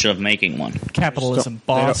no intention of making one. Capitalism,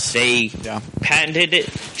 boss. They patented it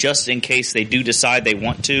just in case they do decide they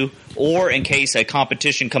want to, or in case a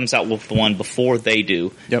competition comes out with one before they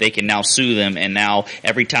do. They can now sue them, and now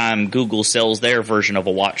every time Google sells their version of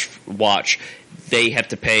a watch, they have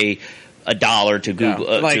to pay $1 to Google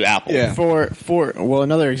to Apple. Yeah. For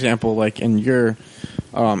another example, like in your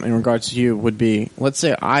in regards to you, would be, let's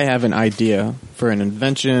say I have an idea for an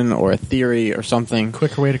invention or a theory or something.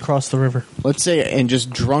 Quicker way to cross the river. Let's say in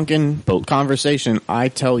just drunken conversation, I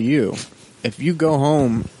tell you, if you go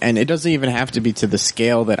home, and it doesn't even have to be to the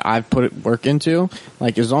scale that I've put work into,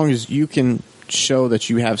 like as long as you can show that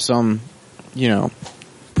you have some,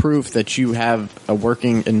 proof that you have a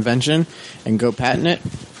working invention and go patent it,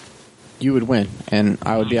 you would win, and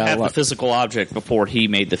I would be out of luck. The physical object before he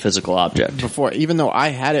made the physical object. Even though I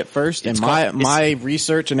had it first, and my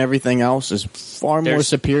research and everything else is far more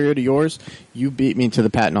superior to yours, you beat me to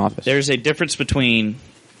the patent office. There's a difference between.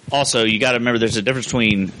 Also, you got to remember, there's a difference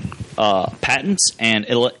between patents and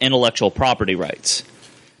intellectual property rights.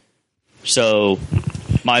 So,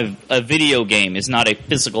 a video game is not a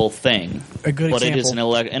physical thing. A good but example. It is an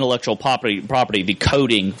intellectual property. The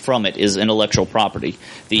coding from it is intellectual property.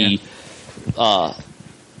 Even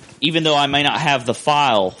though I may not have the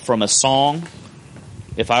file from a song,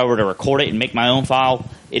 if I were to record it and make my own file,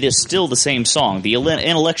 it is still the same song. The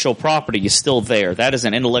intellectual property is still there. That is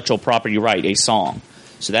an intellectual property right, a song.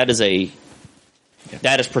 So that is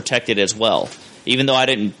protected as well. even though I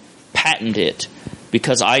didn't patent it,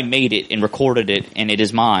 because I made it and recorded it and it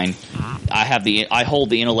is mine, I hold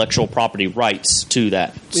the intellectual property rights to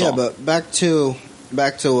that song. Yeah, but back to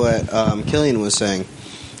what Killian was saying.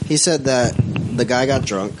 He said that the guy got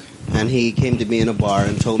drunk and he came to me in a bar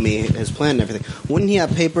and told me his plan and everything. Wouldn't he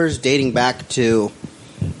have papers dating back to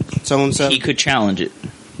so-and-so? He could challenge it,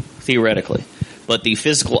 theoretically. But the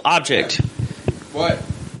physical object, What?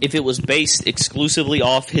 if it was based exclusively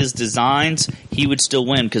off his designs, he would still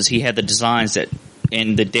win because he had the designs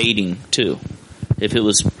and the dating, too. If it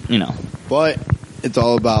was, But it's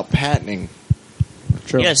all about patenting.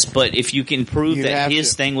 True. Yes, but if you can prove You that have his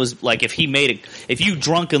to- thing was, like, if he made it, if you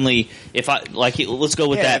drunkenly, let's go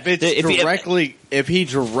with Yeah, that. if it's If if he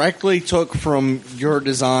directly took from your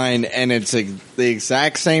design and it's the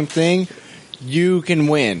exact same thing, you can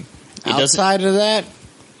win. It doesn't- Outside of that,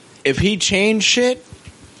 if he changed shit,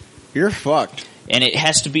 you're fucked. and it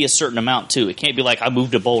has to be a certain amount too. It can't be like I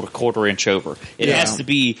moved a bolt a quarter inch over. It Yeah. has to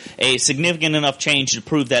be a significant enough change to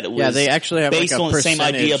prove that it was. Yeah, they actually have, based like, a on the same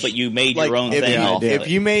idea, percentage. but you made Like, your own if, thing you- off of if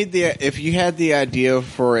it. if you had the idea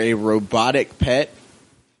for a robotic pet,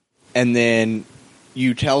 and then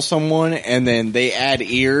you tell someone, and then they add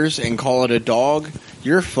ears and call it a dog,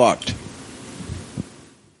 you're fucked.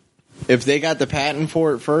 If they got the patent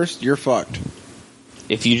for it first, you're fucked.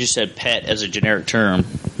 If you just said pet as a generic term,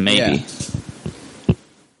 maybe.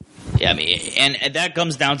 Yeah, I mean, and that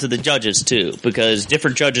comes down to the judges too, because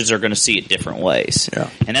different judges are going to see it different ways. Yeah.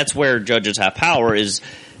 And that's where judges have power. Is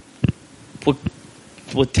what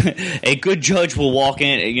a good judge will walk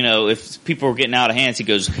in. If people are getting out of hand, he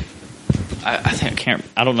goes,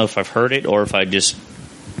 I don't know if I've heard it or if I just.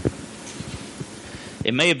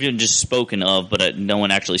 It may have been just spoken of, but no one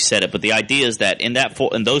actually said it. But the idea is that in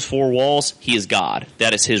those four walls, he is God.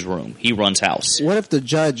 That is his room. He runs house. What if the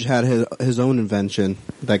judge had his own invention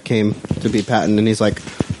that came to be patented, and he's like,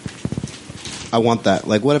 I want that.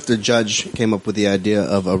 Like, what if the judge came up with the idea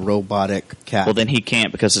of a robotic cat? Well, then he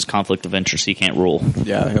can't because it's conflict of interest. He can't rule.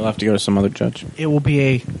 Yeah, he'll have to go to some other judge. It will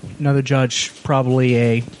be another judge,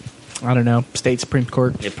 probably state Supreme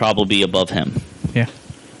Court. It'd probably be above him Yeah.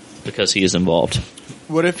 because he is involved.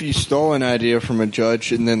 What if you stole an idea from a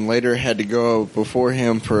judge and then later had to go before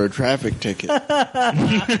him for a traffic ticket?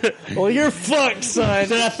 Well, you're fucked, son.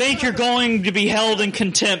 Then I think you're going to be held in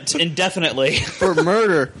contempt indefinitely. For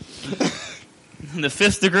murder. In the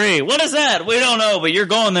 5th degree. What is that? We don't know, but you're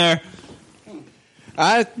going there.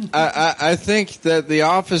 I think that the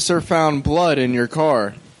officer found blood in your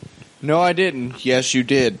car. No, I didn't. Yes, you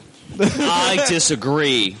did. I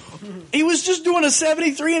disagree. He was just doing a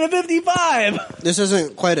 73 and a 55. This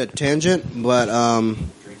isn't quite a tangent, but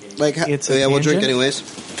It's a we'll drink tangent? anyways.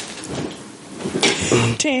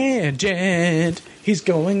 Tangent. He's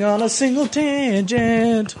going on a single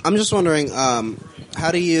tangent. I'm just wondering,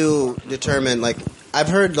 how do you determine, like, I've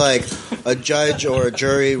heard, like, a judge or a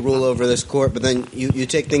jury rule over this court, but then you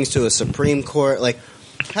take things to a Supreme Court. Like,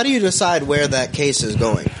 how do you decide where that case is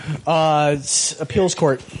going? It's appeals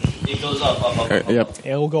court. It goes up. Yep.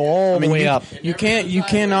 It'll go all the way up. You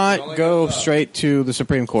cannot go straight to the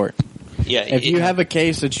Supreme Court. Yeah. If you have a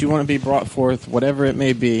case that you want to be brought forth, whatever it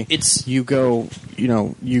may be, you go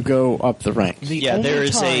up the ranks. there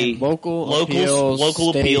is a local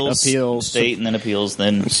local state appeals, state, and then appeals,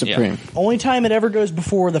 then Supreme. Yeah. Only time it ever goes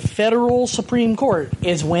before the federal Supreme Court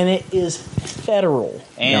is when it is federal.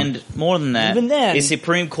 And more than that, Even then- the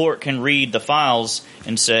Supreme Court can read the files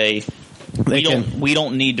and say, we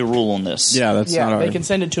don't need to rule on this. Yeah, that's not they our. can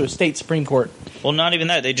send it to a state Supreme Court. Well, not even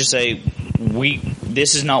that. They just say,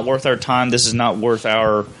 this is not worth our time. This is not worth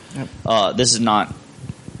our. This is not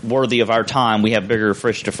worthy of our time. We have bigger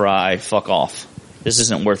fish to fry. Fuck off. This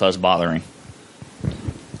isn't worth us bothering.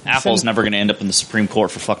 Apple's never going to end up in the Supreme Court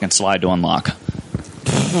for fucking slide to unlock.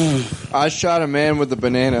 I shot a man with a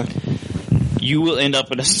banana. You will end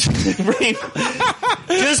up in a Supreme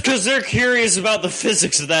just because they're curious about the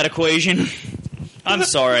physics of that equation. I'm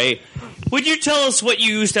sorry. Would you tell us what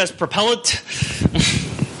you used as propellant?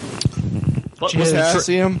 What was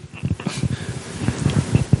Potassium.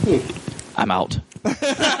 I'm out.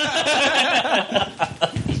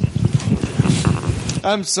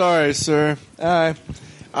 I'm sorry, sir.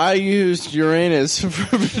 I used Uranus for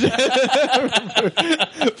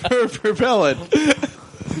propellant.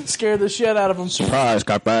 Scared the shit out of them. Surprise,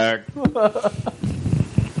 got back.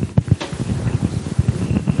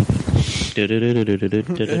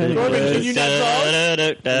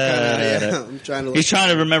 I'm trying to. He's trying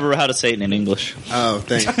to remember how to say it in English. Oh,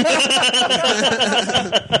 thanks.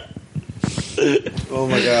 Oh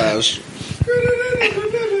my gosh.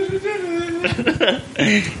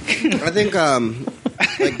 I think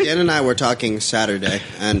Like Dan and I were talking Saturday,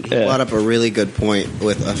 and he brought up a really good point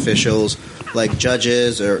with officials, like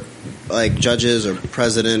judges or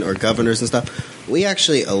president or governors and stuff. We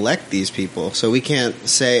actually elect these people, so we can't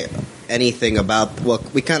say anything about. Well,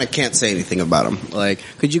 we kind of can't say anything about them. Like,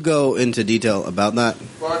 could you go into detail about that?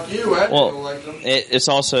 Fuck you. I didn't elect them. It's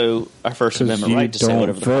also our First Amendment right to say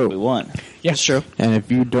whatever the fuck we want. Yeah, that's true. And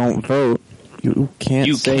if you don't vote, you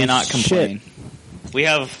cannot complain. We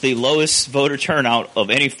have the lowest voter turnout of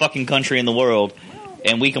any fucking country in the world,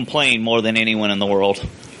 and we complain more than anyone in the world.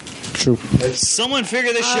 True. Someone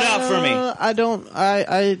figure this shit out for me. I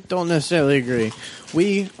don't necessarily agree.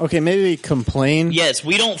 Maybe we complain. Yes,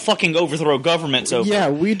 we don't fucking overthrow governments over. Yeah,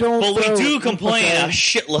 we don't. But we do complain a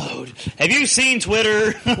shitload. Have you seen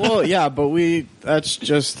Twitter? Well, yeah, but that's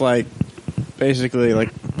just like basically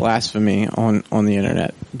like blasphemy on the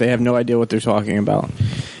internet. They have no idea what they're talking about.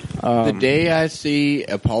 The day I see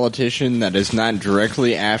a politician that is not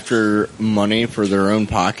directly after money for their own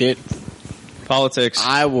pocket, politics,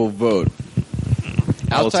 I will vote.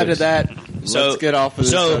 Outside of that, let's get off of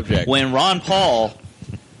this subject. When Ron Paul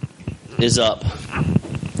is up,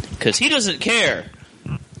 because he doesn't care.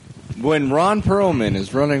 When Ron Perlman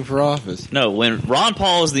is running for office. No, when Ron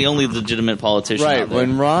Paul is the only legitimate politician right, out there.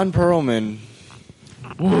 when Ron Perlman...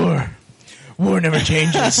 War never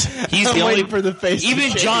changes. He's the only for the face.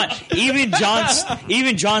 Even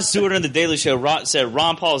Jon Stewart on the Daily Show said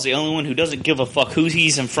Ron Paul is the only one who doesn't give a fuck who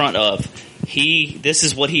he's in front of. This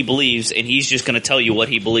is what he believes, and he's just going to tell you what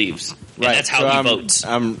he believes. And that's how he votes.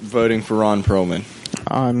 I'm voting for Ron Perlman.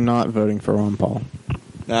 I'm not voting for Ron Paul.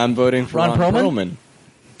 I'm voting for Ron Perlman.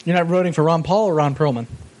 You're not voting for Ron Paul or Ron Perlman?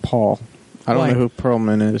 Paul. I don't know who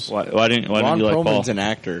Perlman is. Why didn't you like Paul? Ron Perlman's an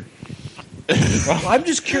actor. Well, I'm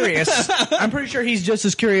just curious. I'm pretty sure he's just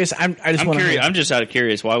as curious. I'm curious. I'm just out of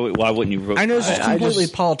curious. Why wouldn't you vote? I know this is completely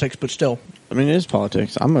politics, but still. I mean, it is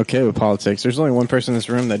politics. I'm okay with politics. There's only one person in this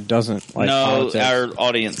room that doesn't like politics. No, our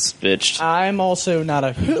audience bitched. I'm also not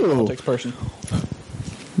a politics person.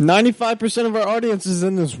 95% of our audience is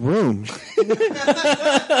in this room.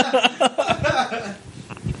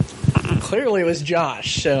 Clearly, it was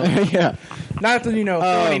Josh. So yeah. Not that throw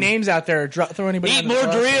any names out there. Throw anybody. Eat more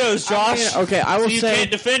Doritos, Josh. I will you say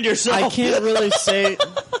can't defend yourself. I can't really say.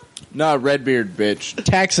 No, Redbeard, bitch.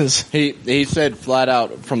 Taxes. He said flat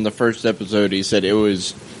out from the first episode. He said it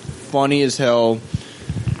was funny as hell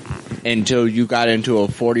until you got into a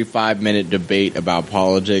 45-minute debate about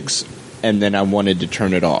politics, and then I wanted to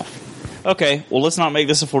turn it off. Okay, well, let's not make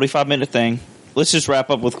this a 45-minute thing. Let's just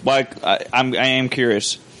wrap up with why I am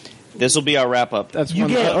curious. This will be our wrap up. That's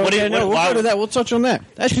one. We'll go to that. We'll touch on that.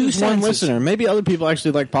 That's just one listener. Maybe other people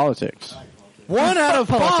actually like politics. 1 out of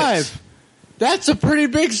 5. That's a pretty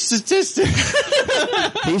big statistic.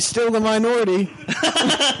 He's still the minority.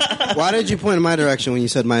 Why did you point in my direction when you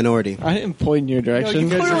said minority? I didn't point in your direction.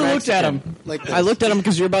 You clearly looked at him. I looked at him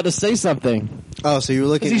because you're about to say something. Oh, so you were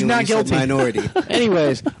looking at me when you said minority.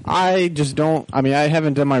 Anyways, I just don't. I mean, I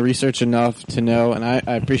haven't done my research enough to know, and I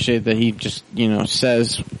appreciate that he just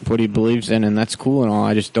says what he believes in, and that's cool and all.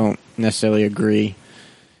 I just don't necessarily agree.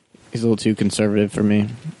 He's a little too conservative for me.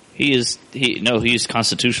 He's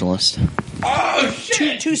constitutionalist. Oh,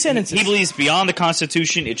 shit. Two sentences. He believes beyond the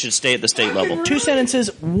Constitution, it should stay at the state level. 2 sentences.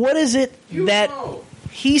 What is it that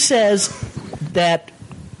he says that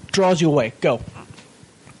draws you away? Go.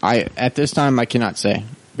 At this time, I cannot say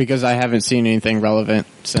because I haven't seen anything relevant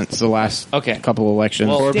since the last couple elections.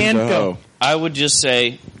 Well, Dan, go. I would just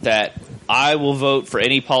say that I will vote for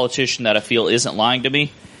any politician that I feel isn't lying to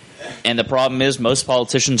me. And the problem is, most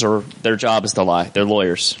politicians their job is to lie. They're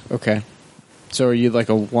lawyers. Okay. So are you like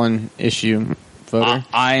a one-issue voter?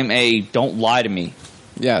 I'm a don't lie to me.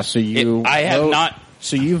 Yeah, so you have not.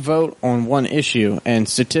 So you vote on one issue, and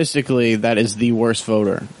statistically, that is the worst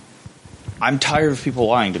voter. I'm tired of people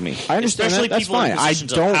lying to me. I understand especially that. That's people fine. in I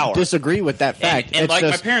positions don't of power. disagree with that fact. And like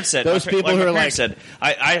my parents said, those people who are like,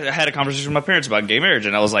 I had a conversation with my parents about gay marriage,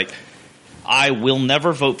 and I was like, I will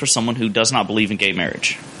never vote for someone who does not believe in gay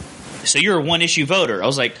marriage. So you're a one-issue voter. I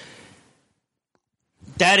was like,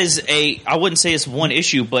 that is I wouldn't say it's one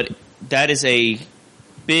issue, but that is a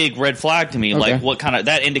big red flag to me. Okay. Like,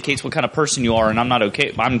 that indicates what kind of person you are, and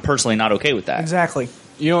I'm personally not okay with that. Exactly.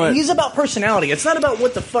 You know what? He's about personality. It's not about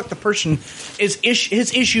what the fuck the person is.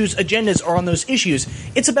 His issues, agendas are on those issues.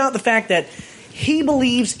 It's about the fact that he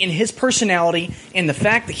believes in his personality and the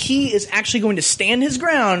fact that he is actually going to stand his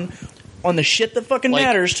ground on the shit that fucking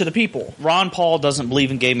matters to the people. Ron Paul doesn't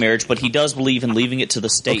believe in gay marriage, but he does believe in leaving it to the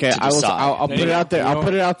state to decide. I'll put it out there. I'll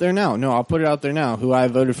put it out there now. No, I'll put it out there now. Who I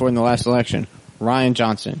voted for in the last election. Ryan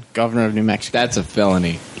Johnson, governor of New Mexico. That's a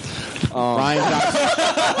felony. Ryan Johnson.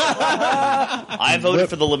 I voted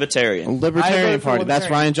for the Libertarian. Libertarian for Party. That's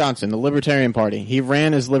Libertarian. Ryan Johnson, the Libertarian Party. He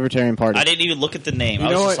ran as Libertarian Party. I didn't even look at the name. You I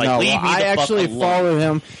know was what? just like, No, leave me I the actually fuck alone. follow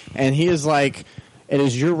him, and he is like, it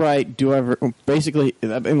is your right. Do ever basically,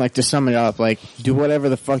 and like to sum it up, like do whatever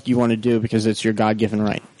the fuck you want to do because it's your God given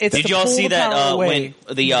right. It's Did to y'all pull see the that power away when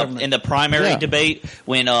from the government. in the primary Yeah. debate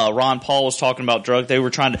when Ron Paul was talking about drugs, they were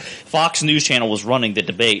trying to. Fox News Channel was running the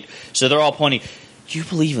debate, so they're all pointing. You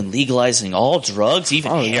believe in legalizing all drugs,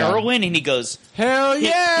 even Oh, yeah. heroin? And he goes, Hell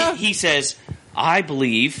yeah! He says, I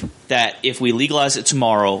believe that if we legalize it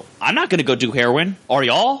tomorrow, I'm not going to go do heroin. Are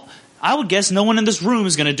y'all? I would guess no one in this room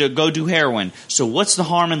is going to go do heroin. So what's the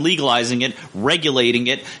harm in legalizing it, regulating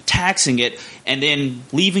it, taxing it, and then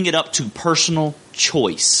leaving it up to personal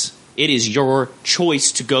choice? It is your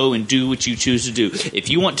choice to go and do what you choose to do. If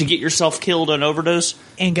you want to get yourself killed on overdose,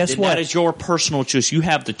 And guess then what? that is your personal choice. You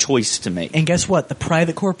have the choice to make. And guess what? The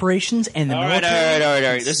private corporations and the All right.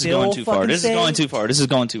 military. This is still going too far. fucking This is say- going too far. This is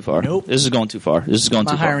going too far. Nope. This is going too far. This is going I'm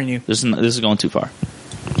too not far. hiring you. This is going too far.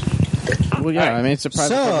 Well, yeah, I mean it's a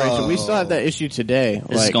private So- corporation. We still have that issue today.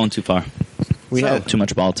 This is going too far. we have Too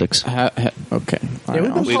much politics. okay. All Yeah, right, we've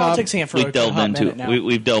been I'll stop. politicsing it for We've a delved hot into minute it. now.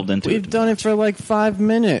 We've delved into We've it. done it for like 5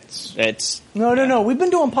 minutes. It's No. We've been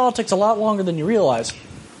doing politics a lot longer than you realize.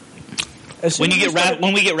 As soon when you as we get wrapped started-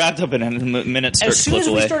 when we get wrapped up in it, minutes start As to soon slip as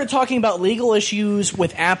we away. started talking about legal issues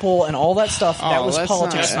with Apple and all that stuff, that was that's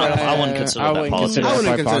politics. not- I wouldn't consider that wouldn't politics. consider I that wouldn't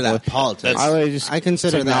quite consider that popular. politics. I would just I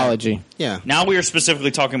consider technology. that. Yeah. Now we are specifically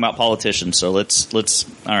talking about politicians, so let's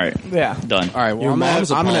all right. Yeah. Done. All right, well, Your I'm gonna, mom's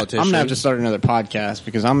a I'm gonna politician. have to start another podcast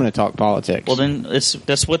because I'm going to talk politics. Well then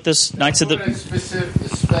that's what this Knights of the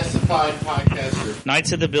specified podcast.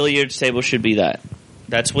 Knights of the Billiards Table should be that.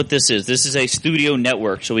 That's what this is. This is a studio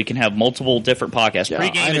network, so we can have multiple different podcasts. Yeah, I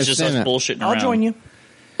Pre-game is just us understand that. bullshitting I'll around. join you.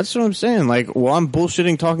 That's what I'm saying. Like, well, I'm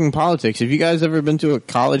bullshitting talking politics. Have you guys ever been to a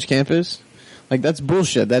college campus? Like, that's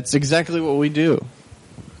bullshit. That's exactly what we do.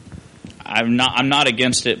 I'm not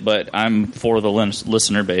against it, but I'm for the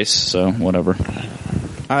listener base, so whatever.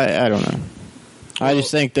 I don't know. I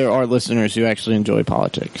just think there are listeners who actually enjoy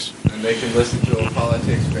politics, And they can listen to a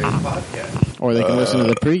politics-based podcast. or they can listen to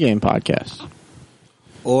the pregame podcast.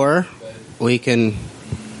 Or we can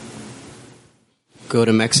go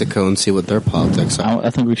to Mexico and see what their politics are.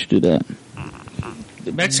 I think we should do that.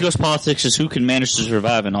 Mexico's politics is who can manage to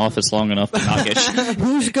survive in office long enough to not get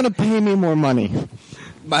Who's going to pay me more money?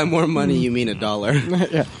 By more money, you mean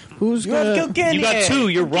 $1. Yeah. Who's You have going to... cocaine. You got two.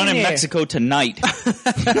 You're running Yeah. Mexico tonight.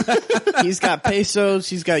 He's got pesos.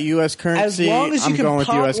 He's got U.S. As currency. long as you I'm can going with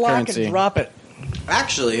pop, U.S. lock, currency. and drop it.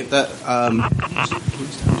 Actually, that.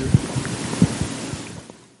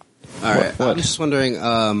 All right. What? I'm just wondering.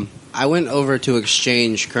 I went over to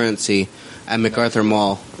exchange currency at MacArthur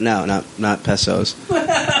Mall. No, not pesos.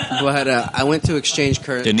 But I went to exchange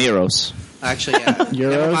currency. De Niro's. Actually, yeah. Never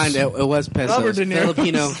Euros? mind. It was pesos. Robert De Niro.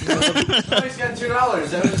 Filipino. Somebody's got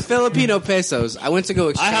 $2. Filipino pesos. I went to go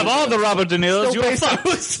exchange. I have all the Robert De Niro's. You're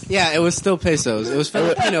pesos. Yeah, it was still pesos. It was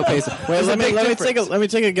Filipino pesos. Wait, There's a let big me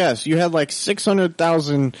difference. take a guess. You had like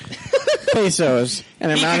 600,000 pesos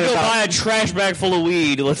and He could amounted go buy about, a trash bag full of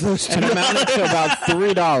weed with those two. and amounted to about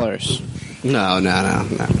 $3. No.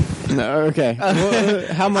 No, okay.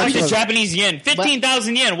 Well, how much? What's the was- Japanese yen?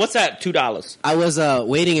 15,000 yen. What's that? $2. I was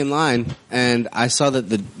waiting in line, and I saw that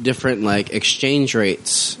the different like exchange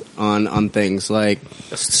rates on things. Like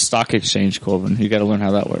Stock exchange, Corbin. You got to learn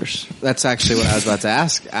how that works. that's actually what I was about to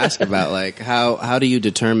ask about. Like how do you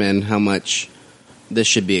determine how much this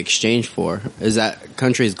should be exchanged for? Is that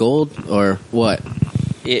country's gold or what?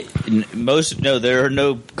 There are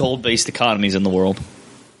no gold-based economies in the world.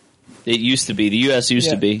 It used to be. The U.S. used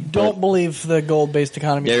to be. Don't believe the gold-based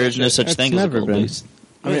economy. There is no such It's thing as never been. gold-based.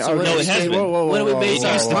 I mean, So what no, do it we- has been. What do we base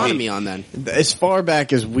our used to be. economy on then? As far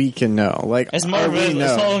back as we can know, like As or long we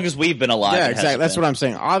know. as we've been alive. Yeah, it exactly. has That's been. what I'm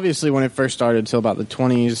saying. Obviously, when it first started, until about the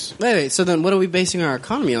 20s. Wait. So then, what are we basing our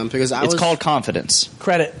economy on? Because It's called confidence.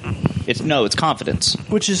 credit, It's confidence.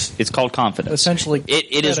 which is It's called confidence. essentially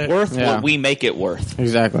It is credit. worth Yeah. what we make it worth.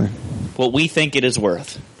 Exactly. What we think it is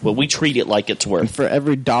worth. What we treat it like it's And worth. for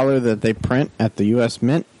every dollar that they print at the U.S.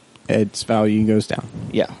 Mint, its value goes down.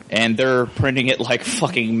 Yeah. And they're printing it like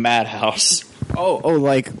fucking madhouse.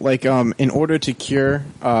 Like in order to cure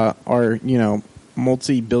our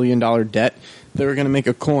multi-billion-dollar debt, they were going to make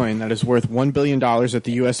a coin that is worth $1 billion at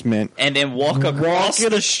the U.S. Mint. And then walk across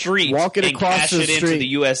the street walk it and across cash the it into street. the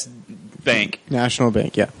U.S. bank. National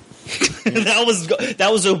Bank, yeah. that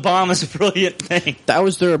was Obama's brilliant thing. That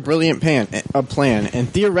was their brilliant plan, and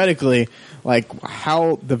theoretically, like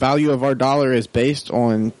how the value of our dollar is based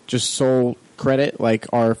on just sole credit, like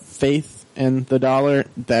our faith in the dollar,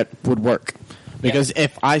 that would work. Because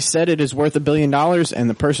if I said it is worth $1 billion and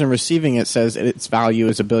the person receiving it says its value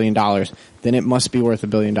is $1 billion, then it must be worth $1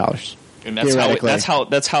 billion. And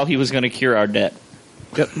that's how he was going to cure our debt.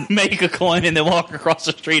 Yep. Make a coin and then walk across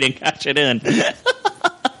the street and cash it in.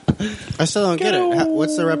 I still don't get it.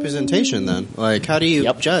 What's the representation then? Like, how do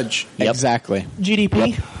you judge? Yep. Exactly.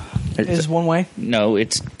 GDP is one way. No,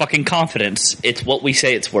 it's fucking confidence. It's what we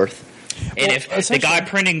say it's worth. And Well, if the guy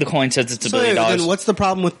printing the coin says it's $1 billion, then what's the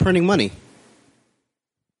problem with printing money?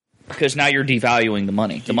 because now you're devaluing the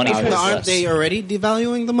money. The money's worth But aren't less. they already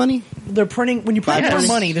devaluing the money? They're printing when you print Yes.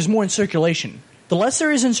 more money. There's more in circulation. The less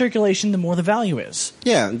there is in circulation, the more the value is.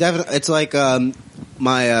 Yeah, definitely. It's like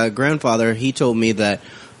my grandfather. He told me that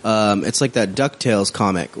it's like that DuckTales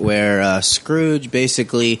comic where Scrooge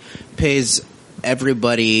basically pays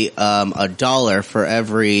everybody $1 for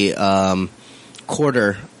every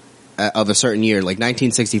quarter of a certain year, like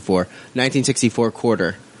 1964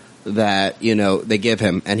 quarter that they give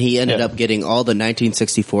him, and he ended up getting all the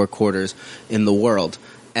 1964 quarters in the world,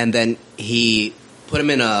 and then he put him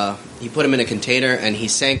in a container, and he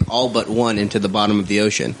sank all but one into the bottom of the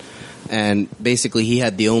ocean, and basically he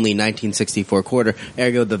had the only 1964 quarter.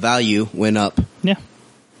 Ergo, the value went up. Yeah,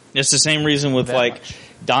 it's the same reason with like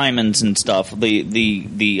diamonds and stuff.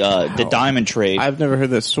 The diamond trade. I've never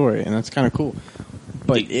heard that story, and that's kind of cool.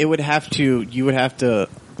 But you would have to.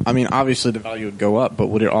 I mean, obviously the value would go up, but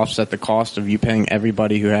would it offset the cost of you paying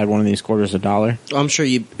everybody who had one of these quarters $1? I'm sure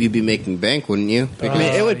you'd be making bank, wouldn't you? I mean,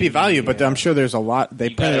 it would be value, but I'm sure there's a lot. They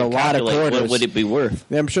printed a lot of quarters. What would it be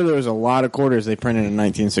worth? I'm sure there was a lot of quarters they printed in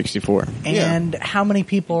 1964. And how many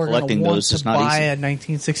people are going to Collecting want those is to not buy easy. a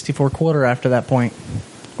 1964 quarter after that point?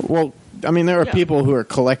 Well, I mean, there are people who are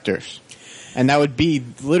collectors, and that would be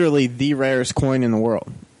literally the rarest coin in the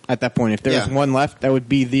world. At that point, if there was one left, that would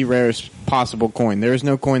be the rarest possible coin. There is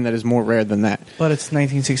no coin that is more rare than that. But it's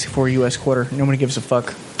 1964 U.S. quarter. Nobody gives a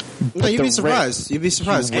fuck. No, you'd the be surprised. You'd be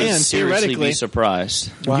surprised. Would And seriously theoretically- be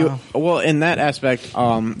surprised. Wow. Well, in that aspect,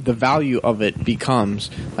 the value of it becomes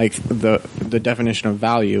like the definition of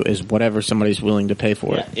value is whatever somebody's willing to pay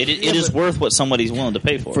for Yeah, it. it is worth what somebody's willing to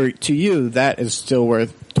pay for. To you, that is still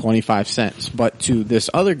worth 25 cents, but to this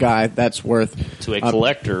other guy, that's worth To a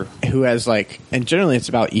collector, who has and generally it's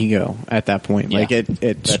about ego at that point. Yeah. Like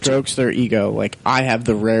it strokes their ego. Like, I have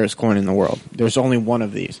the rarest coin in the world. There's only one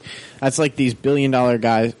of these. That's like these $1 billion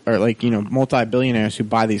guys or multi-billionaires who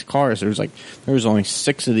buy these cars. There's only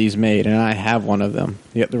 6 of these made, and I have one of them.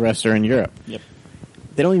 Yet the rest are in Europe. Yep.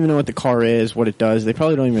 They don't even know what the car is, what it does. They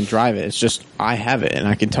probably don't even drive it. It's just, I have it, and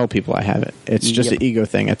I can tell people I have it. It's just an ego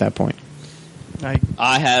thing at that point.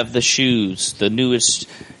 I have the shoes, the newest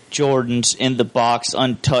Jordans in the box,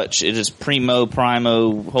 untouched. It is primo,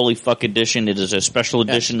 holy fuck edition. It is a special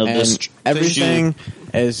edition of And this everything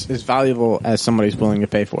is valuable as somebody's willing to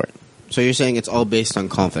pay for it. So you're saying it's all based on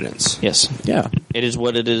confidence? Yes, Yeah. it is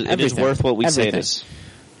what it is. It is Everything. worth what we say it Everything. is.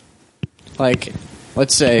 Like,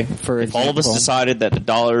 let's say, for If example, all of us decided that the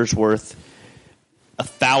dollar is worth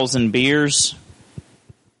 1,000 beers,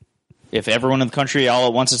 if everyone in the country all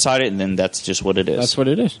at once decided, then that's just what it is. that's what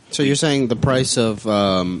it is. So you're saying the price of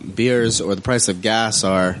beers or the price of gas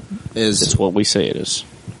is It's what we say it is.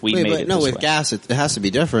 We Wait, made but it no, this with way. gas it has to be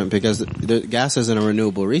different because the gas isn't a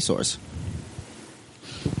renewable resource.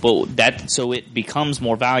 But so it becomes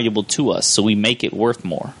more valuable to us. So we make it worth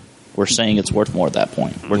more. We're saying it's worth more at that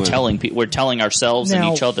point. We're telling ourselves and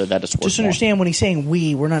Now, each other that it's worth Just more. understand when he's saying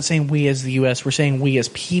we, we're not saying we as the U.S., we're saying we as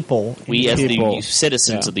people. We as People. the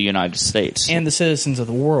citizens of the United States and the citizens of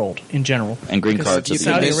the world in general. and green Because cards. You of the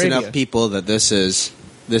Saudi convince Arabia. enough people that this is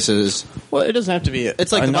Well, it doesn't have to be.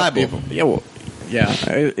 It's like the enough Bible. people. Yeah, well, yeah.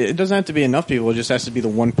 It doesn't have to be enough people. It just has to be the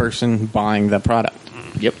one person buying the product.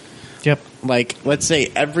 Yep. Yep. Like, let's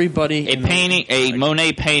say everybody. A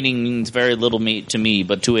Monet painting means very little to me,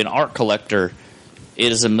 but to an art collector,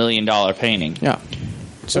 it is $1 million painting. Yeah.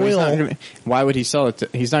 So he's not gonna, why would he sell it?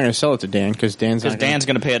 He's not going to sell it to Dan because Dan's Because Dan's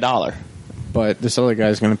going to pay $1. But this other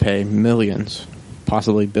guy's going to pay millions,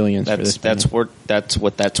 possibly billions for this. That's what that's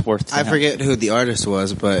worth. To I him. forget who the artist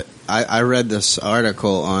was, but I read this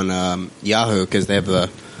article on Yahoo because they have the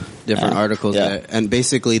different articles there, and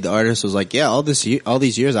basically the artist was like, "Yeah, all these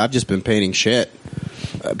years I've just been painting shit.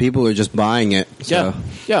 People are just buying it." So.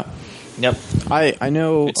 Yeah. Yep. I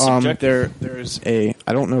know It's subjective. there's I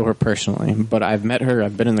don't know her personally, but I've met her.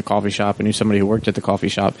 I've been in the coffee shop. I knew somebody who worked at the coffee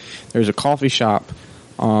shop. There's a coffee shop,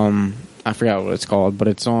 I forgot what it's called, but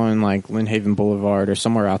it's on like Lynn Haven Boulevard or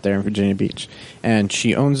somewhere out there in Virginia Beach. And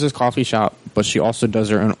she owns this coffee shop, but she also does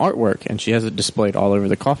her own artwork, and she has it displayed all over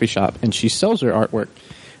the coffee shop, and she sells her artwork.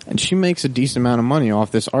 And she makes a decent amount of money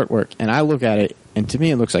off this artwork. And I look at it, and to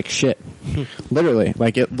me it looks like shit. Literally,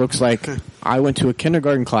 like it looks like I went to a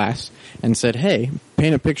kindergarten class and said, hey,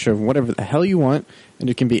 paint a picture of whatever the hell you want, and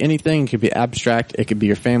it can be anything, it could be abstract, it could be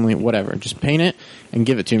your family, whatever. Just paint it and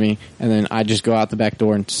give it to me, and then I just go out the back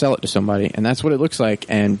door and sell it to somebody, and that's what it looks like.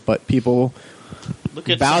 But people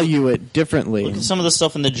value it differently. Look at some of the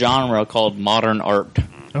stuff in the genre called modern art.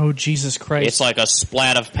 Oh, Jesus Christ. It's like a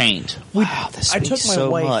splat of paint. Wow, this I took my so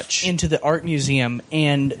wife much. into the art museum,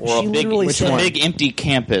 and Or she a big, literally said, a big empty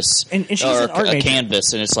campus, And she's or an art a major.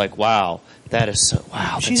 canvas, and it's like, wow, that is so.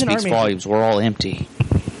 Wow, that She's an speaks art major. volumes. We're all empty.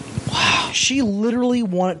 she literally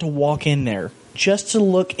wanted to walk in there just to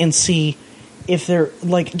look and see if they're,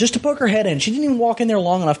 like, just to poke her head in. She didn't even walk in there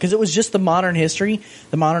long enough because it was just the modern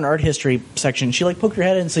art history section. She, like, poked her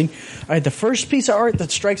head in and said, all right, the first piece of art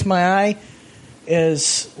that strikes my eye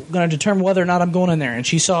is going to determine whether or not I'm going in there. And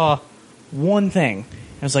she saw one thing.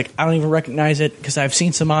 I was like, I don't even recognize it because I've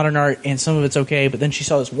seen some modern art and some of it's okay. But then she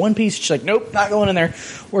saw this one piece. She's like, nope, not going in there.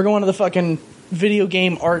 We're going to the fucking video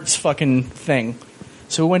game arts fucking thing.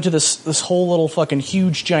 So we went to this whole little fucking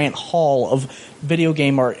huge giant hall of video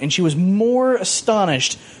game art. And she was more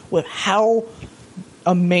astonished with how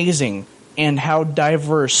amazing and how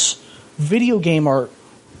diverse video game art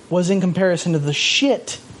was in comparison to the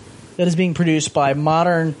shit that is being produced by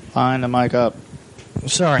modern. Find the mic up.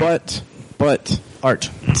 Sorry. But art.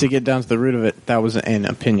 to get down to the root of it, that was an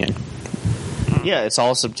opinion. Yeah, it's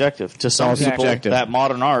all subjective. To some all people, subjective. that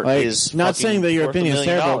modern art Like, is not fucking saying that your worth $1 opinion is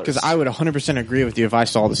million. terrible, because I would 100% agree with you if I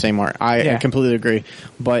saw the same art. I Yeah. completely agree.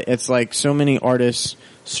 But it's like so many artists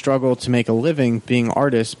struggle to make a living being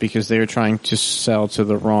artists because they are trying to sell to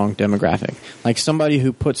the wrong demographic. Like somebody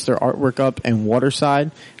who puts their artwork up in Waterside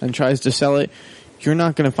and tries to sell it, you're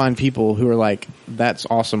not going to find people who are like, that's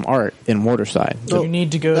awesome art in Waterside. You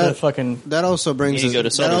need to go to that- fucking. That also brings You us. need to go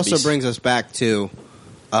to That also Sotheby's. brings us back to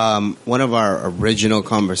one of our original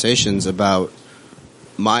conversations about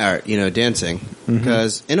my art. Dancing,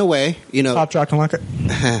 because in a way, Pop, Jock, and Lock It.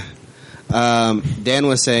 Dan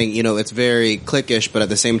was saying, it's very cliquish, but at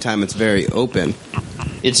the same time, it's very open.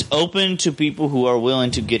 It's open to people who are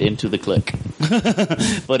willing to get into the clique.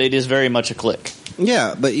 But it is very much a clique.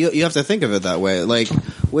 Yeah, but you have to think of it that way. Like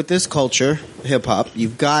with this culture, hip hop,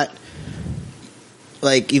 you've got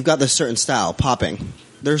this certain style, popping.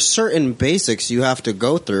 There's certain basics you have to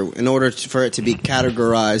go through in order for it to be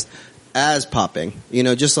categorized as popping.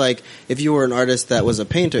 Just like if you were an artist that was a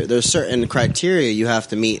painter, there's certain criteria you have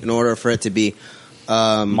to meet in order for it to be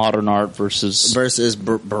Modern art versus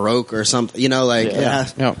Baroque or something. It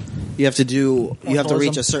has, Yeah. you have to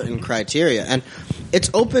reach a certain criteria, and it's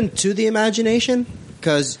open to the imagination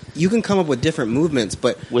because you can come up with different movements.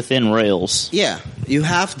 But within rails. yeah, you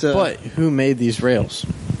have to. But who made these rails?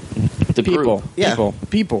 The People. group. Yeah.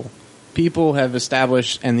 People have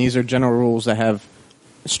established, and these are general rules that have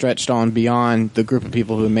stretched on beyond the group of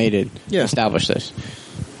people who made it. Yeah. Established this.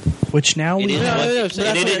 Which now It we is have. what- yeah, it so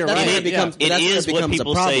that's is- what you're right. it becomes- it that's where is it what becomes a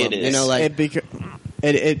people say problem,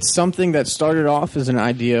 it is. It's something that started off as an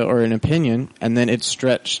idea or an opinion, and then it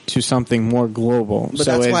stretched to something more global. But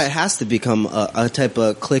that's why it has to become a type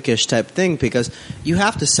of cliquish type thing, because you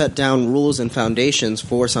have to set down rules and foundations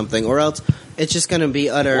for something, or else it's just going to be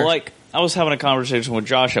utter. Well, like, I was having a conversation with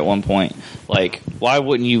Josh at one point. Like, why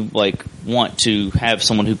wouldn't you want to have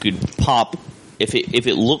someone who could pop if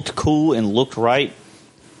it looked cool and looked right?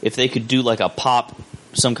 If they could do like a pop,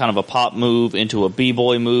 some kind of a pop move into a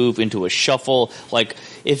b-boy move into a shuffle, like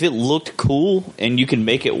if it looked cool and you can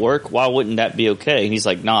make it work, why wouldn't that be okay? And he's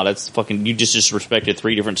like, nah, that's fucking, you just disrespected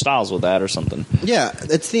 3 different styles with that or something. Yeah,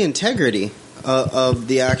 it's the integrity of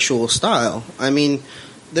the actual style. I mean,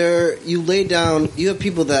 you have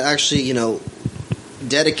people that actually,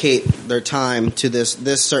 dedicate their time to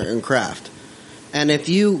this certain craft. And if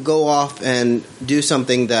you go off and do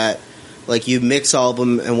something that, like, you mix all of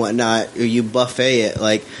them and whatnot, or you buffet it,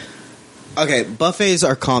 like, okay, buffets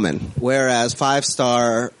are common, whereas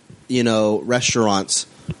 5-star, restaurants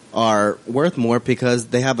are worth more because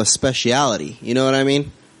they have a speciality. You know what I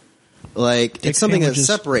mean? Like, it's something sandwiches.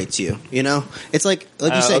 that separates you, It's like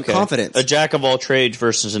you said, Okay. confidence. A jack of all trades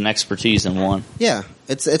versus an expertise in one. Yeah,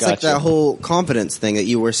 it's like Gotcha. that whole confidence thing that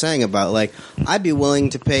you were saying about. Like, I'd be willing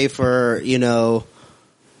to pay for,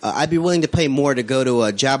 I'd be willing to pay more to go to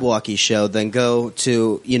a Jabberwocky show than go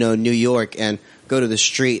to, New York and go to the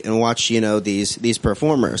street and watch, these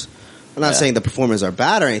performers. I'm not saying the performers are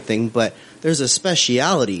bad or anything, but there's a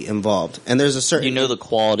speciality involved, and there's a certain You know the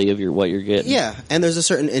quality of what you're getting. yeah, and there's a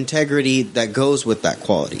certain integrity that goes with that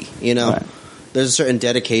quality. Right. There's a certain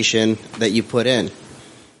dedication that you put in,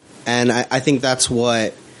 and I think that's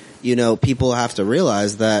what people have to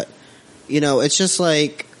realize, that it's just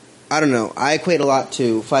like I don't know. I equate a lot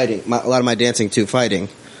to fighting. A lot of my dancing to fighting.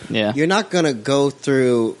 Yeah. You're not gonna go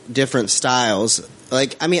through different styles.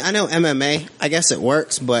 Like, I mean, I know MMA. I guess it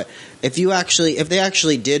works, but if they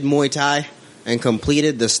actually did Muay Thai and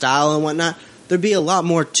completed the style and whatnot, there'd be a lot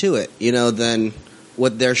more to it, than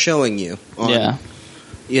what they're showing you. Yeah.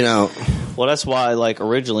 Well, that's why, like,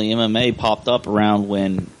 originally MMA popped up around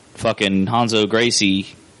when fucking Hanzo Gracie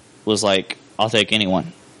was like, I'll take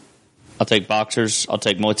anyone. I'll take boxers. I'll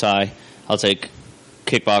take Muay Thai. I'll take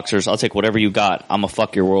kickboxers. I'll take whatever you got. I'm gonna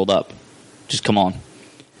fuck your world up. Just come on.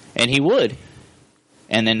 And he would.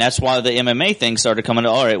 And then that's why the MMA thing started coming.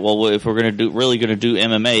 All right, well, if we're gonna do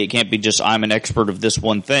MMA, it can't be just I'm an expert of this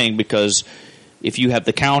one thing, because if you have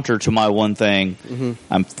the counter to my one thing,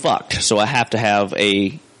 I'm fucked. So I have to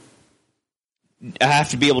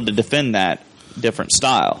be able to defend that different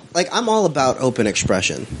style. Like, I'm all about open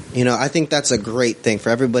expression. I think that's a great thing for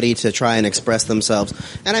everybody to try and express themselves.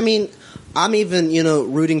 And I mean, I'm even,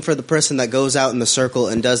 rooting for the person that goes out in the circle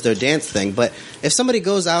and does their dance thing. But if somebody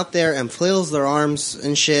goes out there and flails their arms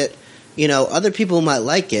and shit, other people might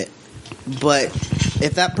like it. But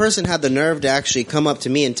if that person had the nerve to actually come up to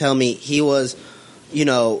me and tell me he was,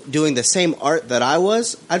 doing the same art that I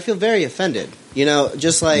was, I'd feel very offended.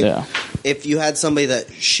 Just like if you had somebody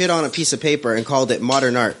that shit on a piece of paper and called it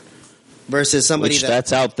modern art versus somebody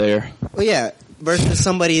that's out there. Well, yeah. Versus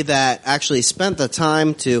somebody that actually spent the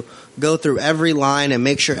time to go through every line and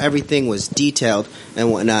make sure everything was detailed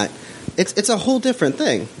and whatnot. It's a whole different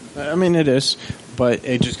thing. I mean, it is, but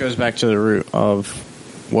it just goes back to the root of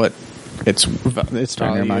what its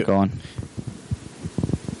value. Not going.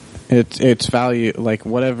 Its value, like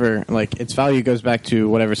whatever, like its value goes back to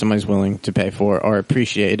whatever somebody's willing to pay for or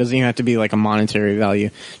appreciate. It doesn't even have to be like a monetary value.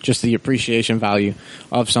 Just the appreciation value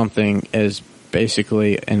of something is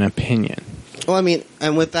basically an opinion. Well, I mean,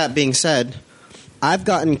 and with that being said, I've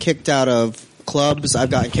gotten kicked out of clubs.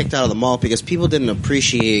 I've gotten kicked out of the mall because people didn't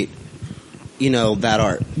appreciate, that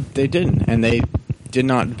art. They didn't, and they did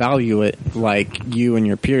not value it like you and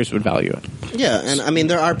your peers would value it. Yeah, and I mean,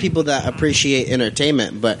 there are people that appreciate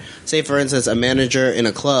entertainment, but say, for instance, a manager in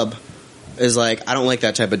a club is like, I don't like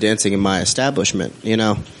that type of dancing in my establishment,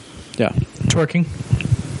 Yeah. Twerking.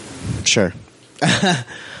 Sure.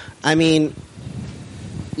 I mean,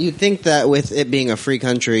 you'd think that with it being a free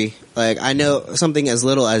country, like, I know something as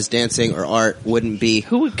little as dancing or art wouldn't be...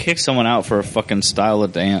 Who would kick someone out for a fucking style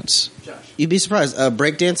of dance? You'd be surprised.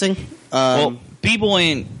 Breakdancing? Well,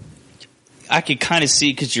 b-boying, I could kind of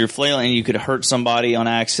see, because you're flailing and you could hurt somebody on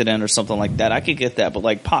accident or something like that. I could get that, but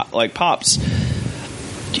like pops,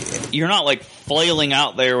 you're not like flailing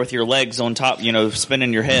out there with your legs on top,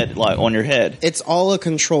 spinning your head like on your head. It's all a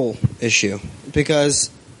control issue, because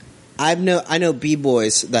I know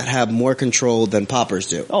b-boys that have more control than poppers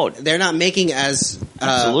do. Oh, they're not making as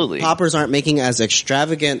absolutely. Poppers aren't making as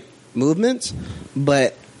extravagant movements,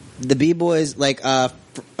 but the b-boys like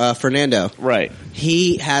Fernando, right?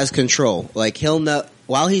 He has control. Like, he'll know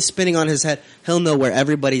while he's spinning on his head, he'll know where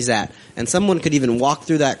everybody's at, and someone could even walk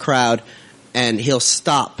through that crowd, and he'll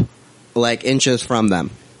stop like inches from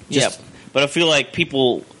them. Yep. But I feel like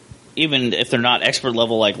people, even if they're not expert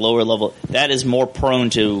level, like lower level, that is more prone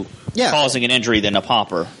to causing an injury than a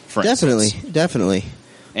popper. For instance. Definitely.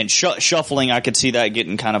 And shuffling, I could see that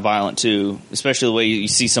getting kind of violent too, especially the way you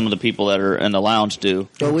see some of the people that are in the lounge do.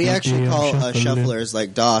 Well, we actually call shufflers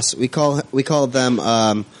like DOS. We call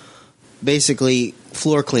them basically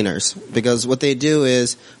floor cleaners, because what they do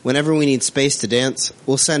is whenever we need space to dance,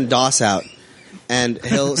 we'll send DOS out, and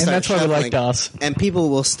he'll start that's why we like DOS. And people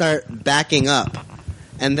will start backing up.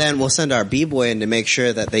 And then we'll send our b-boy in to make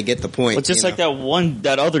sure that they get the point. But just like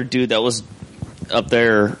that other dude that was up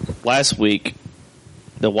there last week,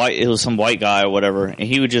 it was some white guy or whatever, and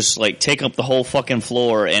he would just like take up the whole fucking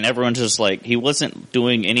floor, and everyone just like, he wasn't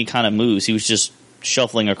doing any kind of moves, he was just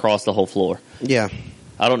shuffling across the whole floor. Yeah.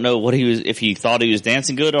 I don't know what he was, if he thought he was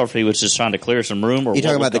dancing good or if he was just trying to clear some room. Or you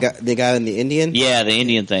talking about the guy in the Indian? Yeah, the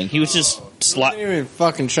Indian thing. He was just even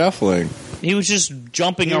fucking shuffling. He was just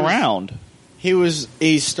jumping around.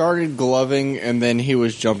 He started gloving and then he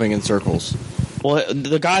was jumping in circles. Well,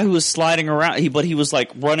 the guy who was sliding around, he was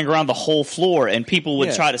like running around the whole floor, and people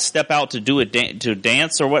would try to step out to do a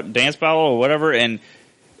dance battle or whatever, and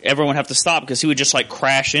everyone would have to stop because he would just like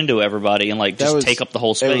crash into everybody and like just take up the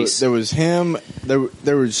whole space. There was him.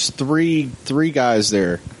 There was three guys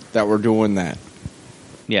there that were doing that.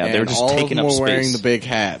 Yeah, and they were just all taking of them up were space. Wearing the big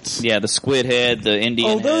hats. Yeah, the squid head, the Indian.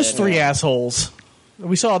 Oh, those head. three assholes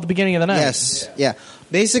we saw at the beginning of the night. Yes, yeah.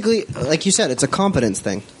 Basically, like you said, it's a confidence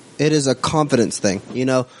thing. It is a confidence thing.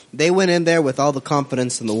 They went in there with all the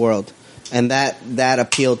confidence in the world, And that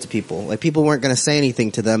appealed to people. Like, people weren't going to say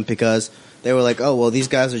anything to them because they were like, oh, well, these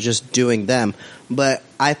guys are just doing them. But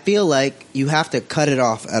I feel like you have to cut it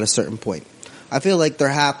off at a certain point. I feel like there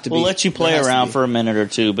have to be... We'll let you play around for a minute or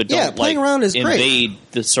two, but don't playing around is invade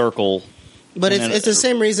great. the circle. But it's the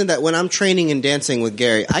same reason that when I'm training and dancing with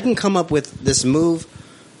Gary, I can come up with this move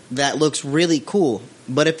that looks really cool.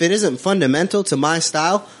 But if it isn't fundamental to my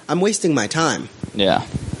style, I'm wasting my time. Yeah.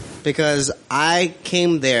 Because I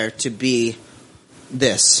came there to be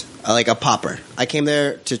this, like a popper. I came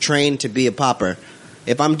there to train to be a popper.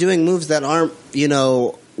 If I'm doing moves that aren't,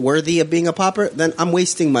 worthy of being a popper, then I'm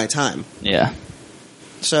wasting my time. Yeah.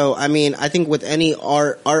 So, I mean, I think with any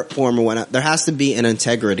art form or whatnot, there has to be an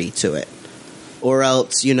integrity to it. Or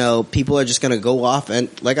else, people are just going to go off and,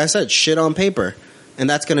 like I said, shit on paper. And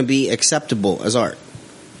that's going to be acceptable as art.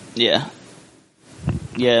 Yeah.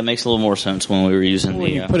 Yeah, it makes a little more sense when we were using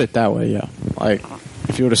When you put it that way, yeah. Like,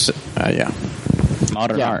 if you were to yeah.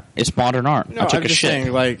 Modern art. It's modern art. No, I took I'm a just shit.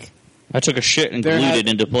 saying, like... I took a shit and glued it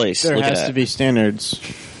into place. There Look has at to that. be standards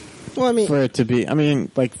Well, I mean... for it to be... I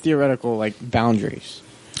mean, like, theoretical, like, boundaries.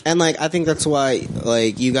 And, like, I think that's why,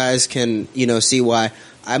 like, you guys can, see why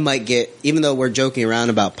I might get... Even though we're joking around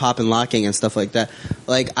about pop and locking and stuff like that,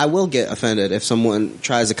 like, I will get offended if someone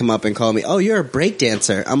tries to come up and call me, oh, you're a break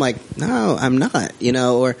dancer. I'm like, no, I'm not,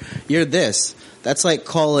 or you're this. That's like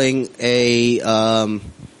calling a...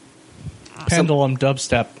 Pendulum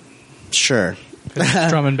dubstep. Sure.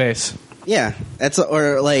 Drum and bass. Yeah. That's...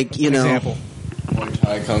 Or, like, Example. Muay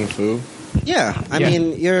Thai Kung Fu. Yeah. I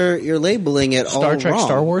mean, you're labeling it all Star Trek, wrong.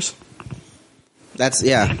 Star Wars. That's a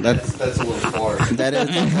little far. that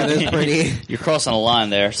is pretty... You're crossing a line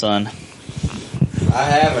there, son. I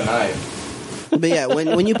have a knife. But yeah,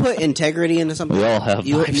 when you put integrity into something, We all have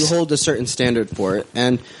you knives. hold a certain standard for it,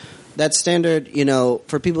 and that standard,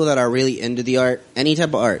 for people that are really into the art, any type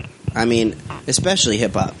of art. I mean, especially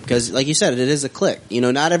hip hop, because like you said, it is a clique.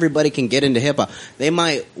 Not everybody can get into hip hop. They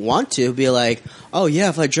might want to be like, oh yeah,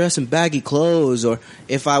 if I dress in baggy clothes, or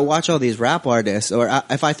if I watch all these rap artists, or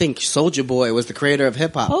if I think Soulja Boy was the creator of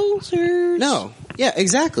hip hop. Posers. No, yeah,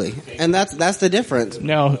 exactly, and that's the difference.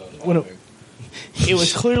 No, it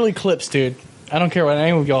was clearly Clips, dude. I don't care what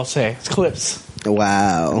any of y'all say. It's Clips.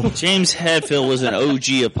 Wow. James Hetfield was an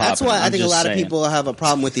OG of pop. That's why I think a lot of people have a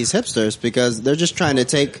problem with these hipsters, because they're just trying to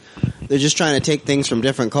take things from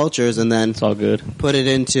different cultures and then It's all good. put it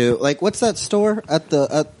into, like, what's that store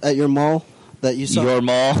at your mall that you saw? Your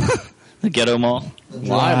mall, the ghetto mall.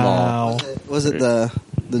 My mall. Was it the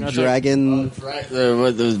dragon?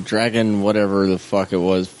 The dragon, whatever the fuck it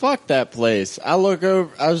was. Fuck that place. I look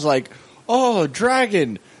over, I was like, oh,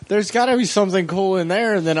 dragon. There's gotta be something cool in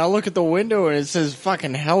there. And then I look at the window and it says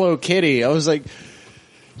fucking Hello Kitty. I was like,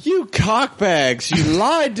 you cockbags, you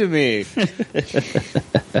lied to me.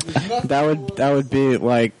 That would be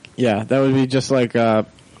like, yeah, that would be just like a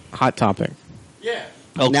Hot Topic. Yeah.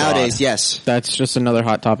 Oh, Nowadays, God. yes. That's just another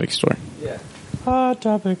Hot Topic store. Yeah. Hot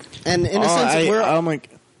Topic. And in a sense, I'm like,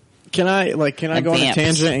 can I go on a Vamps.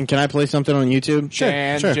 tangent and can I play something on YouTube? Sure.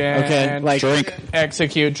 Okay, like Drink.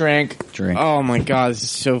 Execute, drink. Oh my god, this is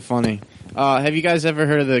so funny. Have you guys ever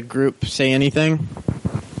heard of the group Say Anything?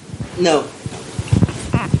 no.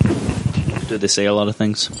 Do they say a lot of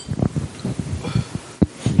things?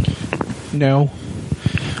 No. All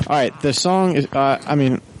right, the song is.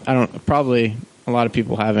 Probably a lot of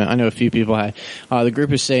people haven't. I know a few people have. The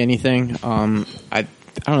group is Say Anything. I don't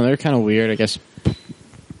know. They're kind of weird. I guess.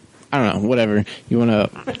 I don't know. Whatever you want to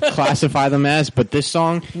classify them as, but this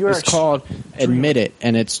song is called "Admit It,"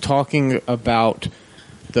 and it's talking about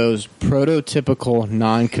those prototypical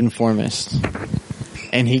nonconformists.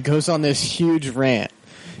 And he goes on this huge rant.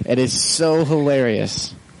 It is so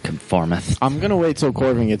hilarious. Conformith. I'm gonna wait till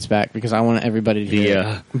Corbin gets back because I want everybody to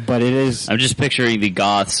hear it. But it is. I'm just picturing the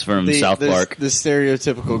goths from South Park. The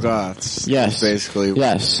stereotypical goths. Yes. Basically.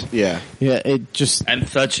 Yes. Yeah. Yeah. It just. I'm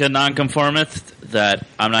such a nonconformist that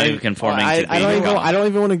I'm not even conforming to I don't being I don't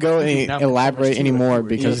even want to go and elaborate anymore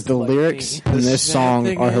because the lyrics in this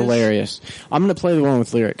song are hilarious. I'm gonna play the one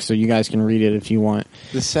with lyrics so you guys can read it if you want.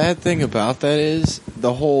 The sad thing about that is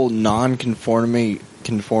the whole conformity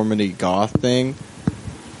goth thing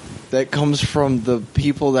that comes from the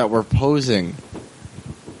people that were posing.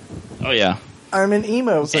 Oh yeah. I'm an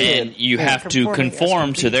emo. And you have to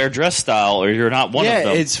conform to their dress style or you're not one of them.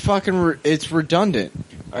 Yeah, it's fucking it's redundant.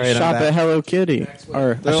 All right, Shop at Hello Kitty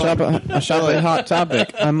or I shop at Hot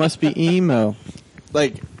Topic. I must be emo.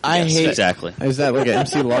 Like I Yes, hate exactly. Is that like an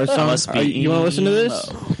MC Lars song? Must be You want to listen to this?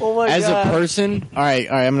 emo. Oh my as God. a person. All right,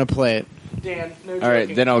 I'm gonna play it. Dan, no All right,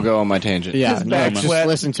 joking. then I'll go on my tangent. Yeah, His no, back's just wet.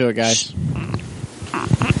 listen to it, guys.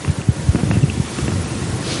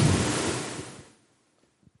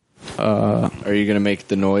 Are you gonna make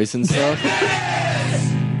the noise and stuff?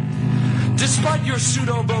 Despite your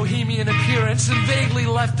pseudo-bohemian appearance and vaguely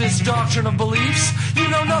leftist doctrine of beliefs, you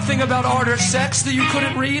know nothing about art or sex that you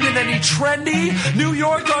couldn't read in any trendy New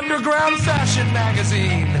York underground fashion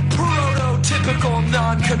magazine. Prototypical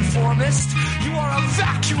nonconformist, you are a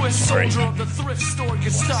vacuous soldier of the thrift store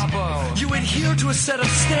Gestapo. You adhere to a set of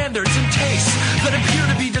standards and tastes that appear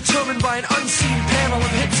to be determined by an unseen panel of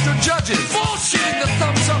hipster judges, bullshitting the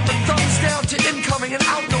thumbs up and thumbs down to incoming and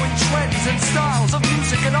outgoing trends and styles of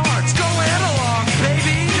music and arts. Go analog,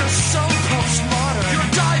 baby. You're so postmodern.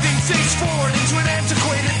 You're diving face forward into an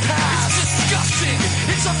antiquated past. It's disgusting.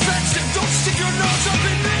 It's offensive. Don't stick your nose up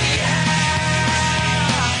in the air.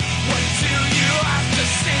 What do you have to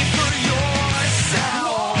say for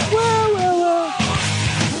yourself? Whoa, whoa, whoa.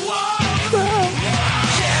 Whoa, whoa.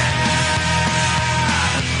 Yeah.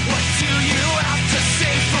 What do you have to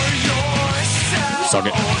say for yourself? Suck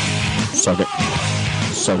it. Suck it.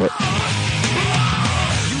 Suck it.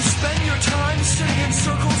 Sitting in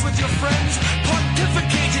circles with your friends,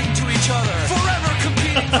 pontificating to each other, forever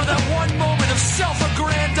competing for that one moment of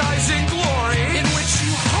self-aggrandizing glory in which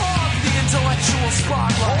you hog the intellectual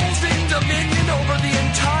spotlight, holding dominion over the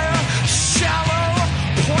entire shallow,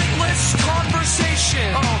 pointless conversation.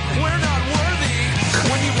 Oh, we're not worthy.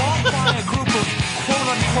 When you walk by a group of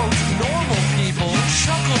quote-unquote normal people, you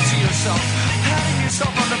chuckle to yourself, patting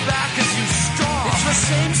yourself on the back as you stalk. It's the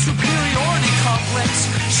same superiority complex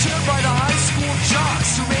shared by the high school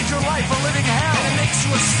jocks who made your life a living hell, and it makes you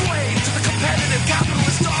a slave to the competitive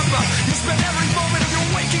capitalist dogma. You spend every moment of your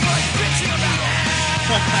waking life bitching about.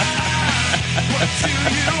 What do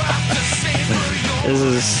you have to say for yourself? This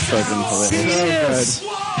is fucking hilarious. Whoa,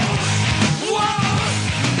 whoa,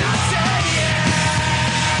 I said yeah.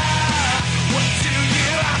 What do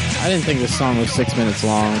you have to I didn't think this song was 6 minutes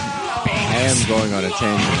long. I am going on a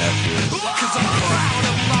tangent after this. 'Cause I'm proud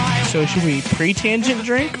of my So should we pre-tangent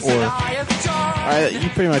drink or? I have done. You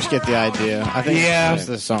pretty much get the idea. I think Yeah. that's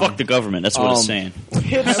the song. Fuck the government. That's what it's saying.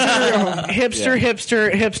 Hipster,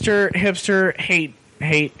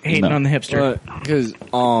 hating No. on the hipster. Because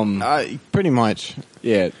Pretty much.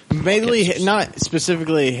 yeah, Mainly, not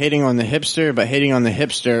specifically hating on the hipster, but hating on the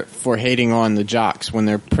hipster for hating on the jocks when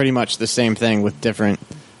they're pretty much the same thing with different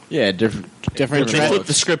different They tra- flipped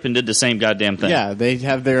the script and did the same goddamn thing. Yeah, they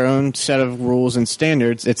have their own set of rules and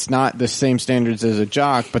standards. It's not the same standards as a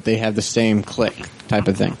jock, but they have the same clique type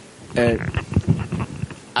of thing.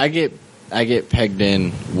 I get pegged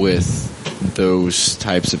in with those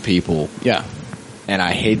types of people, Yeah. and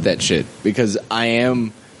I hate that shit because I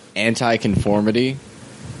am anti-conformity,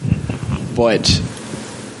 but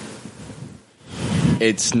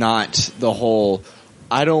it's not the whole.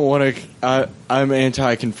 I don't want to. I'm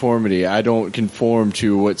anti-conformity. I don't conform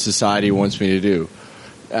to what society wants me to do.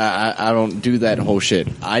 I don't do that whole shit.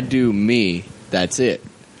 I do me. That's it.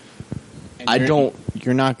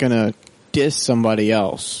 You're not gonna diss somebody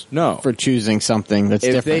else. No. For choosing something that's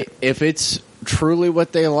different. If it's truly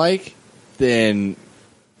what they like, then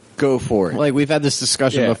go for it. Like we've had this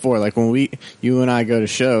discussion Yeah. before. Like when you and I go to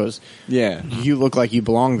shows, Yeah. you look like you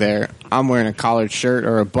belong there. I'm wearing a collared shirt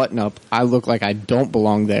or a button up. I look like I don't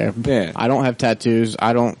belong there. Yeah. I don't have tattoos.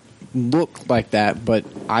 I don't look like that, but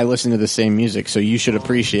I listen to the same music, so you should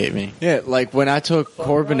appreciate me. Yeah, like when I took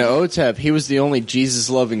Corbin to OTEP, he was the only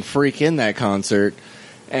Jesus-loving freak in that concert.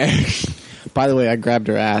 And By the way, I grabbed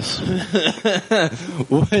her ass. I'd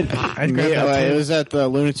grab that It too. was at the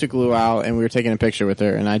Lunatic Luau, and we were taking a picture with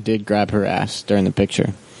her, and I did grab her ass during the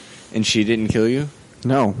picture. and she didn't kill you?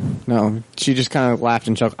 No. She just kind of laughed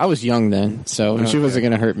and chuckled. I was young then, so she wasn't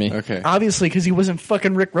going to hurt me. Okay. Obviously, because he wasn't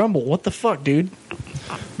fucking Rick Rumble. What the fuck, dude?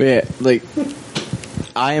 But yeah, like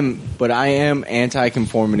I am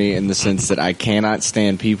anti-conformity in the sense that I cannot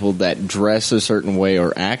stand people that dress a certain way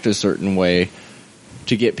or act a certain way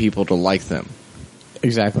to get people to like them.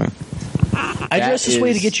 Exactly. I dress this way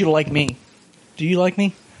to is- get you to like me. Do you like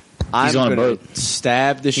me? I'm on a gonna boat.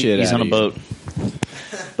 stab the shit He's out on a of boat.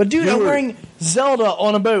 But dude, I'm wearing Zelda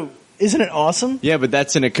on a boat. Isn't it awesome? Yeah, but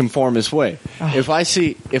that's in a conformist way. If I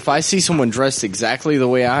see someone dressed exactly the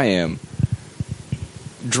way I am,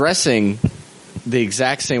 dressing the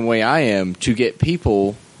exact same way I am to get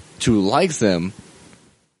people to like them,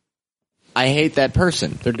 I hate that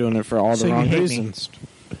person. They're doing it for all So the you wrong hate me. reasons.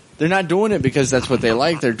 They're not doing it because that's what they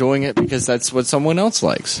like. They're doing it because that's what someone else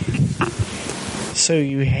likes. So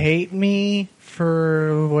you hate me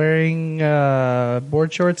for wearing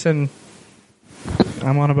board shorts and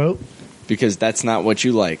I'm on a boat? Because that's not what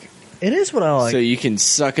you like. It is what I like. So you can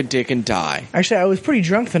suck a dick and die. Actually, I was pretty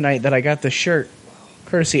drunk the night that I got this shirt.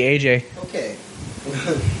 Courtesy AJ. Okay.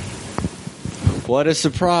 What a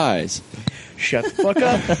surprise. Shut the fuck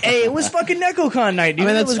up. Hey, it was fucking NecoCon night, dude.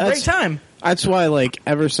 I mean, It was a great time. That's why, like,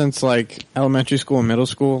 ever since, like, elementary school and middle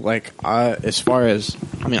school, like, as far as,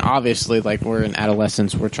 I mean, obviously, like, we're in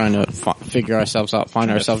adolescence, we're trying to figure ourselves out,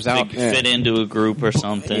 find ourselves out. Fit into a group or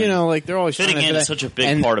something. You know, like, they're always Fitting trying to in fit is such a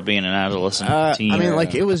big part of being an adolescent teen. I mean,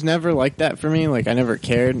 like, it was never like that for me. Like, I never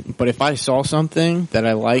cared. But if I saw something that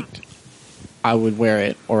I liked, I would wear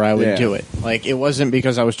it or I would do it. Like, it wasn't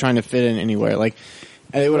because I was trying to fit in anywhere. Like,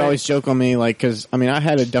 they would always joke on me, like, because, I mean, I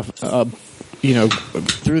had you know,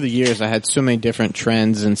 through the years, I had so many different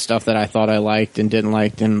trends and stuff that I thought I liked and didn't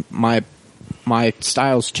like, and my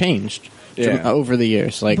styles changed over the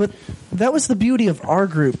years. Like, but that was the beauty of our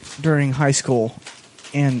group during high school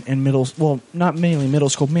and middle. Well, not mainly middle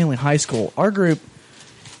school, mainly high school. Our group,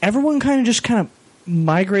 everyone kind of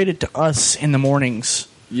migrated to us in the mornings.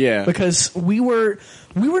 Yeah, because we were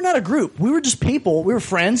not a group. We were just people. We were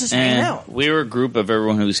friends just hanging out. We were a group of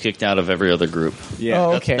everyone who was kicked out of every other group. Yeah.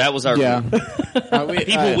 Oh, okay. That was our group.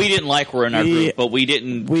 People we didn't like were in our group, but we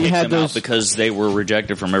didn't kick them out because they were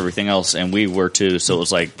rejected from everything else, and we were too. So it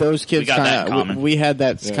was like those kids. We got that in common. We had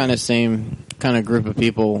that kind of same kind of group of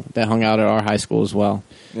people that hung out at our high school as well.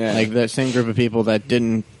 Yeah. Like that same group of people that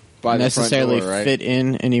didn't necessarily fit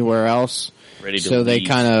in anywhere else. So they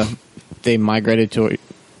they migrated towards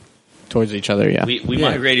each other. Yeah, we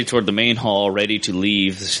migrated toward the main hall, ready to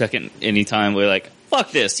leave the second anytime we're like,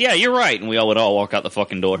 fuck this, yeah, you're right, and we all would walk out the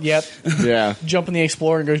fucking door. Yep. Yeah. Jump in the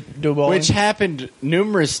Explorer and go do bowling. Which happened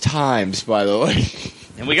numerous times, by the way.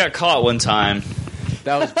 And we got caught one time.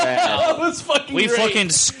 That was bad. That was fucking We great. fucking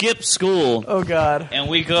skipped school. Oh god. And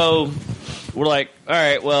we're like, all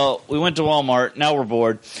right, well, we went to Walmart. Now we're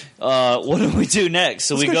bored. What do we do next?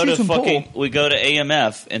 So Let's we go go shoot to some we go to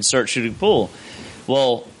AMF and start shooting pool.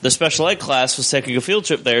 Well, the special ed class was taking a field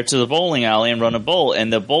trip there to the bowling alley and run a bowl.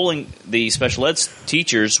 And the special ed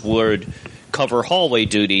teachers would cover hallway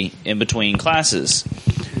duty in between classes.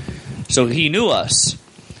 So he knew us.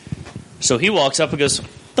 So he walks up and goes,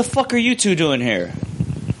 "The fuck are you two doing here?"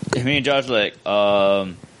 And me and Josh were like,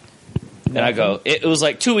 and I go, it was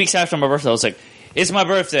like 2 weeks after my birthday. I was like, "It's my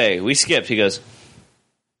birthday. We skipped." He goes,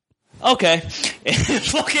 "Okay." And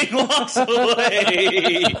fucking walks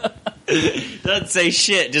away. Doesn't say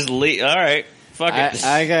shit. Just leave. All right. Fuck it.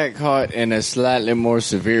 I got caught in a slightly more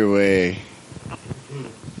severe way.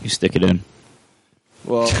 You stick it in.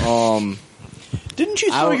 Well, Didn't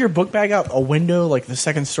you throw your book bag out a window, like the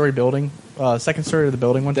second story of the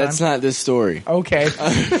building one time? That's not this story. Okay.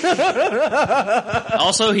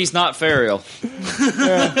 Also, he's not Ferial.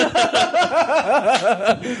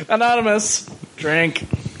 Anonymous. Drink.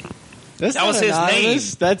 That was his name.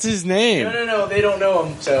 That's his name. No. They don't know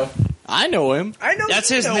him, so. I know him. I know That's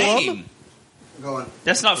you his know name. him. Go on.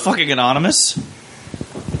 That's not fucking anonymous.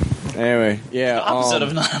 Anyway, yeah. Opposite of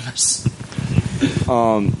anonymous.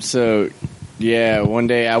 So, yeah, one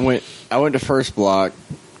day I went to First Block,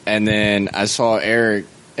 and then I saw Eric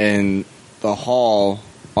in the hall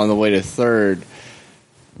on the way to Third,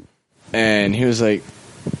 and he was like,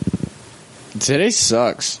 "Today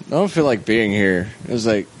sucks. I don't feel like being here." I was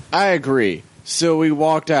like, "I agree." So we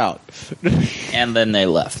walked out. And then they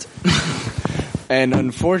left. And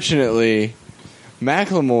unfortunately,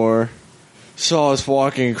 Macklemore saw us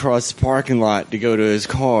walking across the parking lot to go to his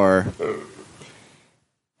car.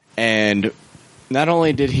 And not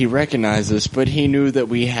only did he recognize us, but he knew that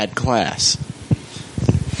we had class.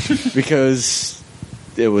 Because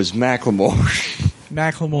it was Macklemore.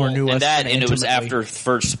 Macklemore knew us. And it was intimately. after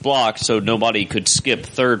First Block, so nobody could skip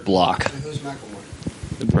Third Block. Who's Macklemore?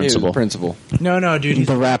 The principal. Principal. No, dude. He's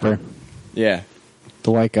the rapper, Yeah.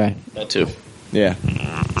 the white guy. That too. Yeah.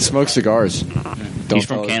 Smoke cigars. Don't He's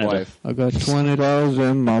from tell his Canada. wife. I got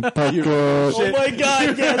 $20 in my pocket. Oh my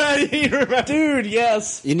god, yes. Dude,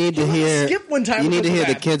 yes. You need to hear. Skip one time. You need to hear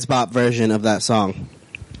the Bad. Kids Bop version of that song.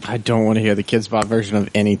 I don't want to hear the Kids Bop version of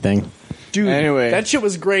anything. Dude, Anyway. that shit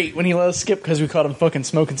was great when he let us skip because we caught him fucking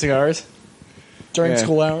smoking cigars during Yeah.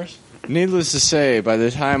 school hours. Needless to say, by the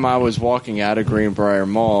time I was walking out of Greenbrier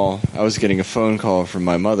Mall, I was getting a phone call from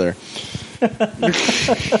my mother.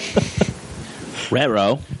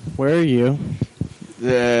 Retro. Where are you?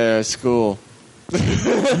 School. No.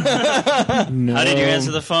 How did you answer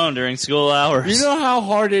the phone during school hours? You know how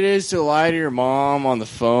hard it is to lie to your mom on the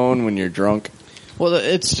phone when you're drunk? Well,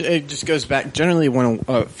 it just goes back. Generally, when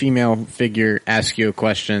a female figure asks you a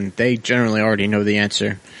question, they generally already know the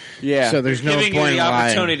answer. Yeah. So there's no giving point you the in lying.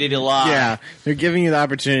 opportunity to lie. Yeah, they're giving you the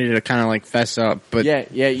opportunity to kind of like fess up. But yeah.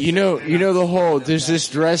 You know the whole, does this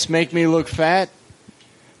dress make me look fat?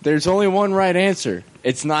 There's only one right answer.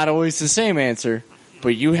 It's not always the same answer,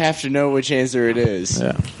 but you have to know which answer it is.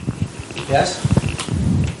 yeah. Yes.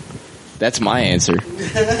 That's my answer.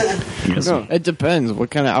 No, it depends.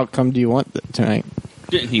 What kind of outcome do you want tonight?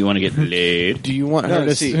 You want to get laid? Do you want her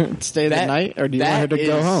to stay the night, or do you want her to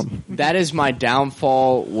go home? That is my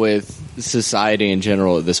downfall with society in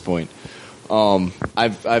general at this point.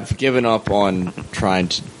 I've given up on trying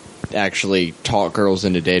to actually talk girls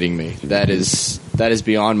into dating me. That is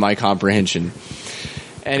beyond my comprehension.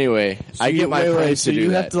 Anyway, So I get my friends to do you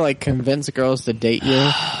that. have to like convince girls to date you.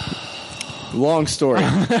 Long story.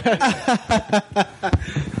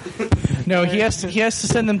 No, he has to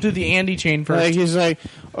send them through the Andy chain first. Like he's like,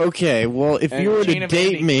 okay, well, if And you were chain to of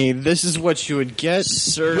date Andy. me, this is what you would get.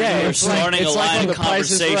 Sir, Yeah, you're it's like- starting it's a like line when of The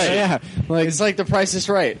Price is conversation. Right. Yeah, like It's like The Price is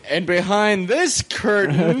Right. And behind this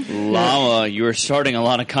curtain... Llama, you are starting a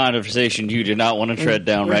lot of conversation you do not want to tread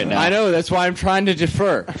down right now. I know, that's why I'm trying to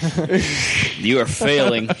defer. You are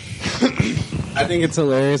failing. I think it's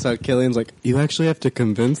hilarious how Killian's like, you actually have to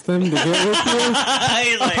convince them to get with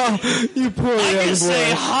He's like, you? You poor I young can say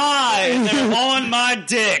boy. hi. They're on my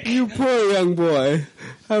dick. You poor young boy.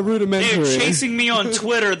 How rudimentary. They're chasing me on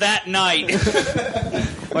Twitter that night.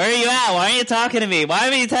 Where are you at? Why aren't you talking to me? Why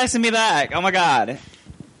haven't you texting me back? Oh my god.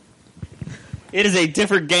 It is a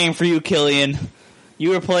different game for you, Killian.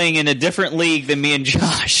 You are playing in a different league than me and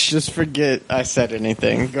Josh. just forget I said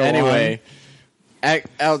anything. Go Anyway,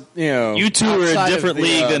 You two are a outside of different the,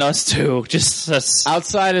 league than us two. Just us.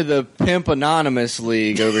 outside of the Pimp Anonymous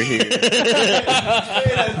League over here.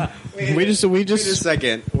 on. We just Wait a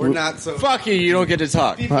second. We're not so... Fuck you, you don't get to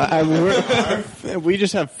talk. we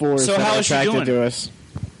just have fours So that how are is she attracted doing? to us.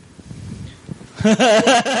 so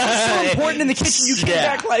important in the kitchen. You came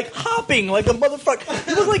Yeah. back like hopping like a motherfucker.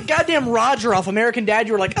 You look like goddamn Roger off American Dad.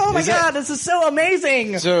 You were like, oh my god, this is so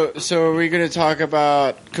amazing. So are we going to talk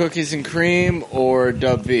about cookies and cream or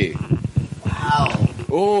Dub V? Wow.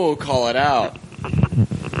 Oh, call it out.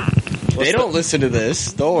 They don't listen to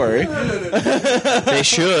this. Don't worry. They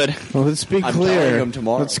should. Well, let's be I'm clear. telling them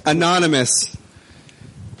tomorrow. Anonymous.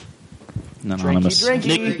 Anonymous.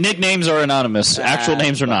 Drinky. Nicknames are anonymous. Actual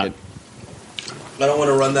names are fuck not. it. I don't want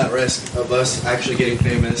to run that risk of us actually getting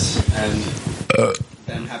famous and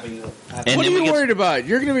them having to... And What are then we you get- worried about?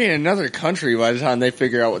 You're going to be in another country by the time they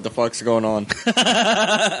figure out what the fuck's going on.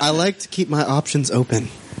 I like to keep my options open.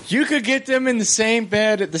 You could get them in the same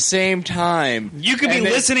bed at the same time. You could be And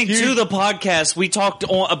then listening to the podcast we talked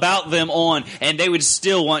about them on, and they would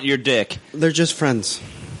still want your dick. They're just friends.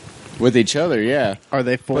 With each other, yeah. Are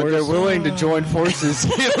they But they're fours? willing to join forces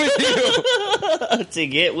with you. To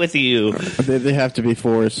get with you. They have to be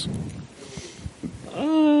fours.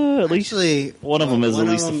 At least Actually, one of them is one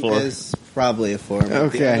at least of a them four. is probably a 4. but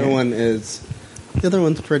Okay. The other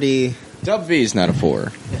one's pretty... Dub V is not a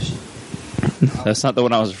 4. That's not the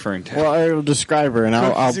one I was referring to. Well, I will describe her, and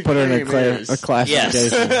I'll Cookies put her in and cream is- a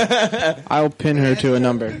classification. Yes. I'll pin her to a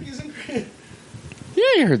number. Yeah,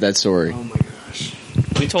 you heard that story. Oh my gosh.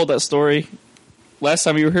 We told that story last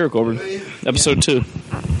time you were here, Corbin. Episode 2.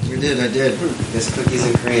 I did. It's cookies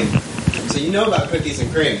and cream. So you know about cookies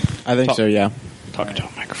and cream. I think so, yeah. Talking to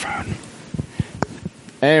a microphone.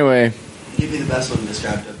 Anyway, You'd be the best one to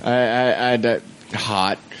describe it. I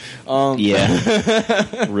hot.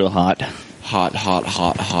 Yeah. Real hot.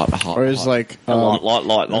 Hot. Or is like A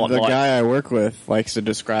lot. the guy I work with likes to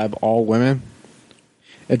describe all women.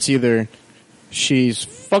 It's either she's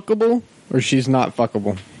fuckable or she's not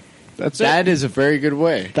fuckable. That's it. That is a very good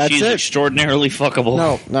way. That's She's it. extraordinarily fuckable.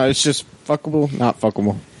 No, it's just fuckable, not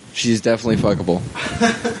fuckable. She's definitely fuckable.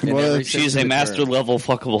 In Well, every She's sense a of the master term. level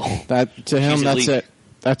fuckable. That to him, She's that's elite. it.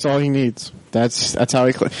 That's all he needs. That's how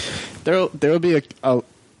he. There will be a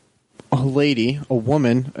lady, a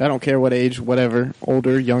woman. I don't care what age, whatever,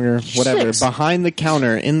 older, younger, whatever. Behind the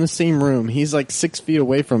counter in the same room, he's like 6 feet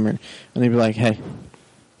away from her, and he'd be like, "Hey,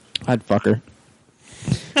 I'd fuck her."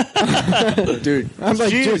 Dude, I'm like,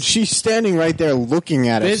 dude, she's standing right there looking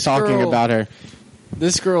at us, This talking girl- about her.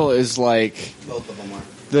 this girl is like Both of them are.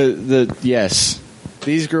 the yes.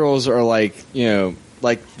 These girls are like, you know,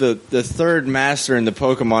 like the third master in the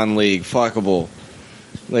Pokemon League, fuckable.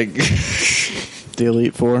 Like The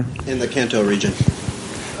Elite Four. In the Kanto region.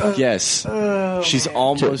 yes. She's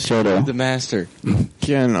almost Toto. the master.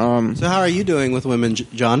 Again, So how are you doing with women,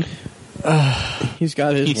 John? he's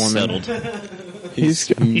got his He's woman. settled. He's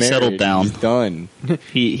He settled married. down. He's done.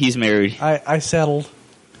 He's married. I settled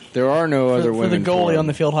There are no for, other for the women goalie him. on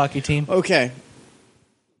the field hockey team. Okay.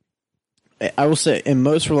 I will say, in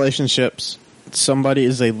most relationships, somebody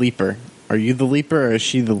is a leaper. Are you the leaper or is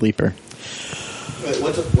she the leaper? Wait,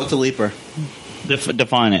 what's a leaper?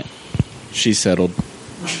 Define it. She's settled.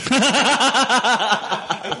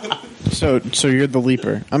 So you're the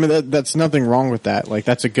leaper. I mean, that's nothing wrong with that. Like,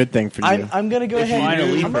 that's a good thing for you. I'm going to go ahead. Define a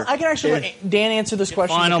and leaper. I can actually let Dan answer this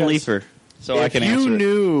question. Final because- leaper. So I If can you answer it.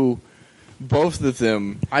 knew both of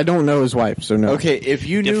them, I don't know his wife, so no. okay, if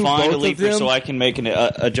you knew Define both a of leaper them, so I can make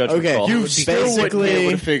a judgment Okay, call. you still wouldn't be basically-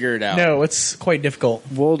 able to figure it out. No, it's quite difficult.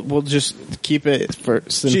 We'll just keep it for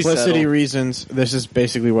simplicity settled. reasons. This is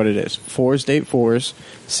basically what it is. 4s date 4s,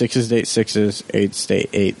 6s date 6s, 8s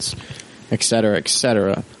date 8s, etc.,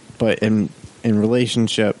 etc. But in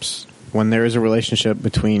relationships, when there is a relationship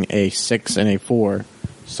between a 6 and a 4,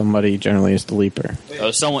 somebody generally is the leaper.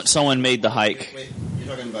 Oh, someone made the hike. Wait, you're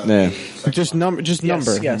talking about Yeah. Just number.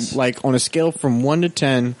 yes. Like on a scale from 1 to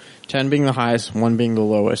 10, 10 being the highest, 1 being the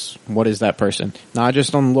lowest. What is that person? Not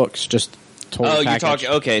just on looks, just total Oh, you're package. talking.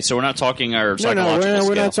 Okay, so we're not talking our No, psychological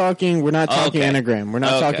we're not scale. talking. We're not talking Okay. Enneagram. We're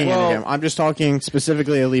not Okay. talking Well- Enneagram. I'm just talking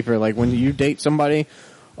specifically a leaper. Like when you date somebody,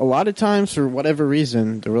 a lot of times for whatever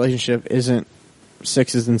reason, the relationship isn't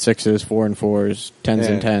 6s and 6s, 4 and 4s, 10s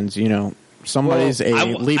and Yeah. 10s. You know, somebody's a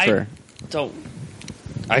leaper.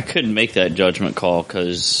 I couldn't make that judgment call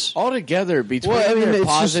because Altogether, between Well, I mean, their it's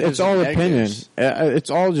positives all and opinion. negatives, It's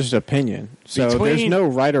all just opinion. So there's Between- no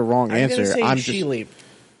right or wrong I'm going answer. to say I'm she just. leap.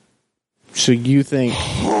 So you think?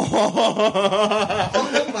 Oh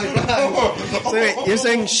my god! So wait, you're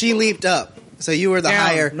saying she leaped up, so you were the Down.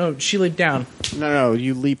 higher. No, she leaped down. No,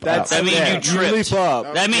 you leap up. that means you tripped. leap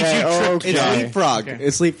up. That means Okay, you tripped. okay. It's leapfrog.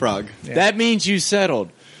 It's leapfrog. That means you settled.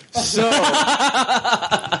 So,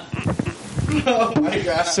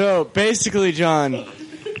 so basically, John,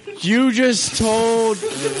 you just told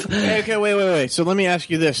Okay, wait. So let me ask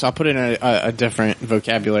you this. I'll put in a different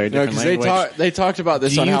vocabulary, no, different because language. they talked about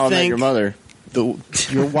this Do on you How I Met think- Your Mother.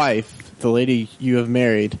 Your wife, the lady you have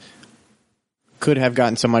married, could have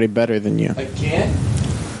gotten somebody better than you. Again?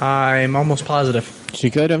 I'm almost positive. She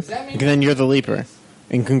could have. Then you're the leaper,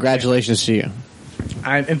 and congratulations to you.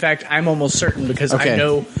 In fact, I'm almost certain because Okay.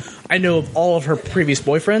 I know of all of her previous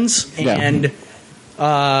boyfriends, Yeah. and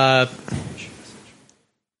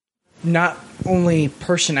not only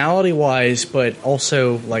personality wise, but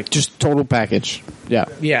also like Just total package. Yeah,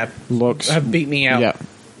 yeah, looks. have beat me out Yeah.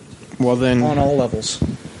 Well then, on all levels.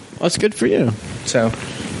 that's good for you. So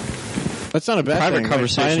That's not a bad Private thing.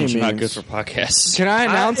 conversations are by any not good means. for podcasts. Can I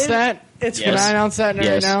announce it- that? it's Yes. Can I announce that right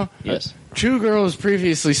Yes. now? Yes. True Girls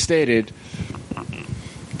previously stated,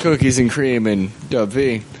 Cookies and Cream and Dub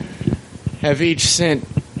V have each sent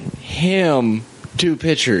him 2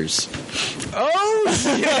 pictures.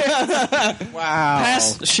 Wow.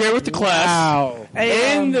 Share with the class. Wow.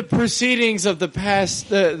 In the proceedings of the past,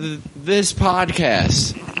 this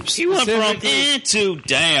podcast, She went from Specifically- to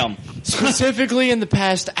damn. specifically in the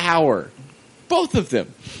past hour, both of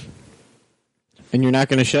them. And you're not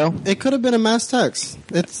going to show? It could have been a mass text.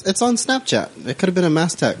 It's on Snapchat. It could have been a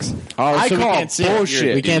mass text. Oh, I so we call can't see bullshit,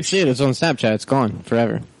 it. We can't dude. see it. It's on Snapchat. It's gone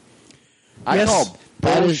forever. I Yes. call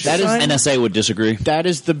That is Son, NSA would disagree. that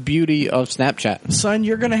is the beauty of Snapchat. son,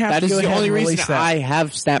 you're gonna have That to is go the ahead only and reason release that. I have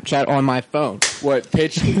Snapchat on my phone. what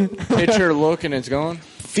picture look and it's gone.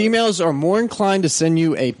 Females are more inclined to send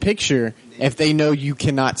you a picture if they know you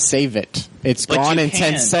cannot save it. It's But gone you in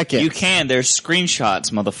can. 10 seconds. You can. There's screenshots,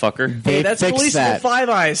 motherfucker. They Hey, that's fixed releasable that. Five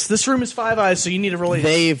Eyes. This room is Five Eyes, so you need to release.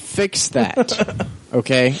 They fixed that.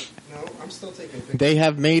 Okay? No, I'm still taking pictures. They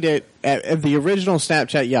have made it at the original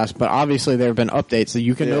Snapchat, yes, but obviously there have been updates so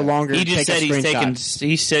you can no longer He just take said a he's screenshot.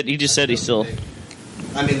 taking. He just said he's still.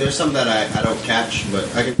 I mean, there's some that I don't catch, but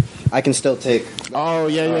I can still take. Oh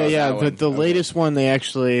yeah. that one. But the latest one, the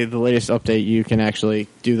latest update, you can actually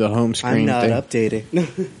do the home screen thing.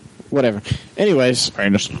 updating. Whatever. Anyways,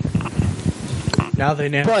 now they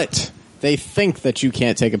know. but they think that you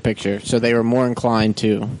can't take a picture, so they were more inclined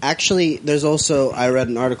to. Actually, there's also I read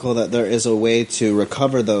an article that there is a way to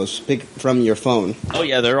recover those from your phone. Oh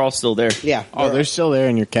yeah, they're all still there. Yeah. Oh, they're still there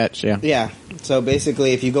in your catch. Yeah. Yeah. So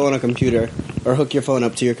basically, if you go on a computer or hook your phone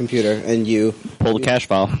up to your computer and you Pull the cache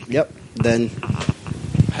file. yep, then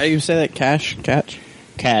How do you say that? Catch.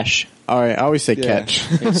 Cache. All right. I always say Yeah. catch.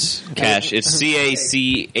 It's cache. It's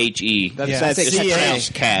CACHE. That's Yeah. that's I say CA.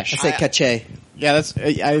 Cache. I say cache. Yeah, that's I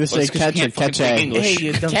either say Well, it's 'cause you catch or can't fucking catch. speak English. Hey,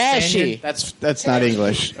 you dumb Cashy. Spaniard. That's not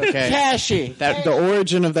English. Okay. Cashy. That the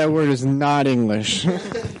origin of that word is not English.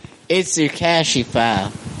 It's your cashy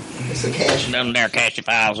file. It's a cache. Them there cache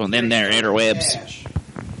files on them there interwebs.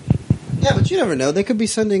 Yeah, but you never know. They could be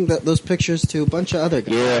sending those pictures to a bunch of other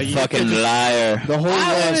guys. You're a fucking liar. The whole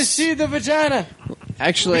I want to West. see the vagina.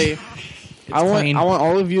 Actually, I want clean.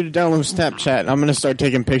 all of you to download Snapchat. And I'm going to start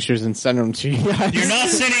taking pictures and send them to you guys. You're not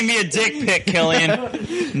sending me a dick pic,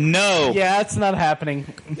 Killian. No. Yeah, it's not happening.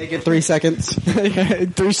 Make it 3 seconds.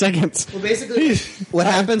 3 seconds. Well, basically, what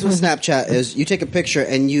happens with Snapchat is you take a picture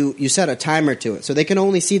and you set a timer to it, so they can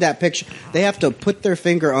only see that picture. They have to put their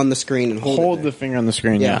finger on the screen and hold it the finger on the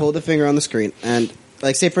screen. there. Hold the finger on the screen, and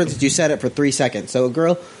like say for instance, you set it for 3 seconds. So a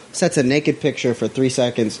girl sets a naked picture for 3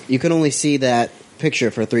 seconds. You can only see that picture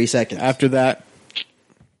for 3 seconds. After that,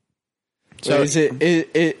 So is it?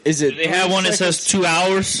 Is it? They have one that says 2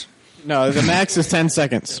 hours. no, the max is 10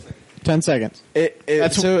 seconds. 10 seconds.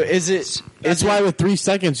 So is it? That's why with 3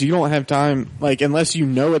 seconds you don't have time. Like unless you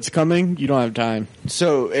know it's coming, you don't have time.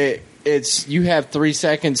 So it's you have 3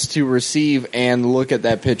 seconds to receive and look at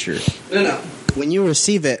that picture. No. When you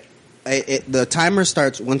receive it, the timer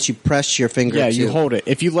starts once you press your finger. Yeah, to you hold it.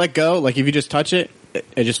 If you let go, like if you just touch it,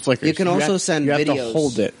 it just flickers. You can also send you videos. have to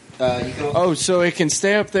hold it. Oh, so it can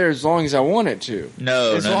stay up there as long as I want it to.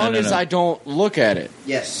 No, as long as I don't look at it.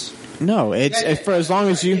 Yes. No, it's for as long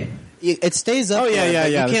as you. It stays up. Oh, yeah, there, yeah,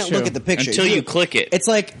 but yeah, You that's can't look true. at the picture Until you click it. It's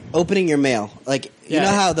like opening your mail. Like you Yeah. know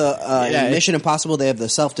how the Yeah, in Mission Impossible they have the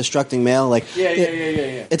self-destructing mail. Like Yeah.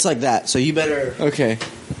 It's like that. So you better. Okay.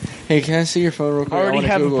 Hey, can I see your phone real quick? I already wanna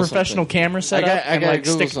have a Google professional something. camera set I got- up I and gotta like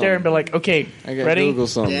Google stick there something. and be like, okay, I got ready? Google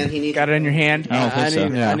something. Dan, he needs. Got it in your hand. I don't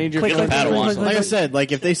think so. I need your Click, phone. click, click, Padawan. click, click, Like I click. said,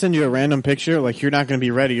 like if they send you a random picture, like you're not going to be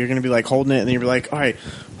ready. You're going to be like holding it, and then you're like, all right,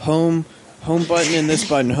 home button and this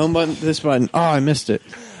button, home button, this button. Oh, I missed it.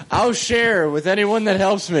 I'll share with anyone that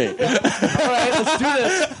helps me. All right, let's do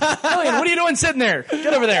this. Killian, what are you doing sitting there?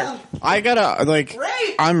 Get over there. I gotta like.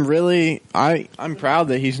 I'm proud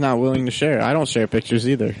that he's not willing to share. I don't share pictures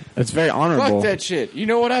either. It's very honorable. Fuck that shit. You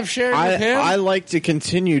know what I've shared with him? I like to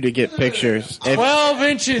continue to get pictures. If, 12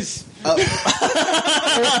 inches.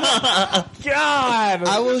 God.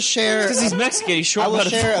 I will share. Because he's Mexican. He's short. I will about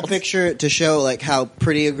share a picture to show like how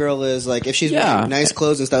pretty a girl is, like if she's Yeah. wearing nice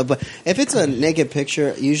clothes and stuff. But if it's a naked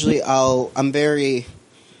picture, usually I'm very.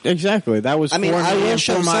 exactly. That was. I mean, for I me will and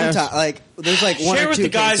show for my- sometimes. Like there's like one Share or with two the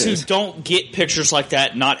guys cases. who don't get pictures like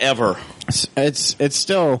that. Not ever. It's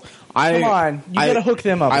still. Come on. You gotta hook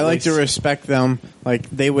them up. I at like to least. respect them. Like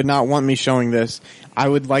they would not want me showing this. I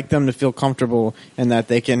would like them to feel comfortable and that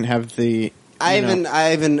they can have the. I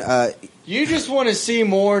even. You just want to see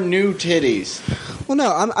more new titties. Well, no,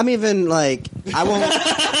 I'm even like I won't.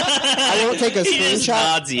 I won't take a He just screenshot.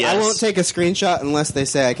 nods yes. I won't take a screenshot unless they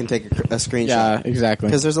say I can take a screenshot. Yeah, exactly.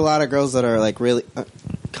 Because there's a lot of girls that are like really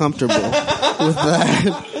comfortable with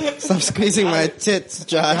that. Stop squeezing my tits,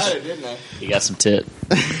 Josh. Didn't I? You got some tit.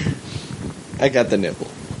 I got the nipple.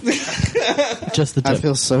 Just the I tip.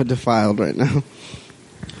 feel so defiled right now.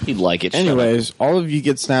 He'd like it. Anyways, all of you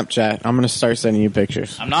get Snapchat. I'm going to start sending you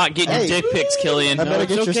pictures. I'm not getting Hey. your dick pics, Killian. I better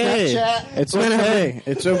It's get your okay. Snapchat. It's okay.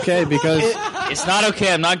 It's okay because It's not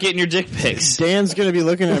okay. I'm not getting your dick pics. Dan's going to be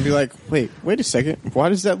looking at it and be like, wait a second. Why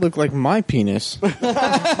does that look like my penis?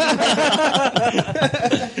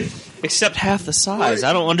 Except half the size.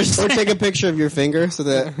 I don't Or understand. take a picture of your finger so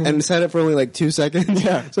that and set it for only like 2 seconds.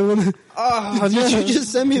 Yeah. Someone, did you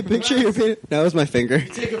just send me a picture of your penis? No, it was my finger.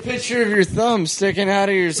 Take a picture of your thumb sticking out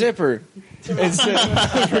of your zipper.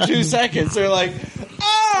 Instead, for 2 seconds, they're like,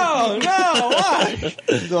 "Oh no, why?"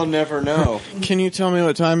 They'll never know. Can you tell me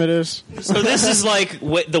what time it is? So this is like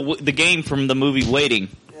the game from the movie Waiting.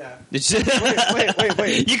 Yeah.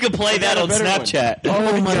 Wait. You can play that got a on better one. Snapchat.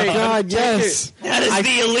 Oh my Take- god, take yes. That is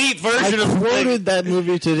the elite version I of quoted that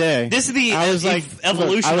movie today. This is the I was like,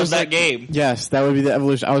 evolution I of was that like- game. Yes, that would be the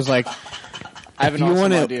evolution. I was like, I have if an you awesome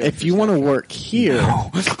want idea to, if for you want to Snapchat. work here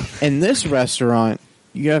in this restaurant,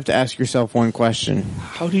 you have to ask yourself one question: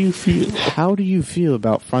 How do you feel? how do you feel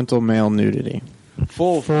about frontal male nudity?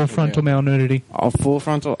 full frontal male nudity. Oh, full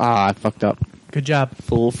frontal? Ah, I fucked up. Good job.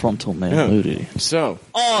 Full frontal male Yeah. nudity. So,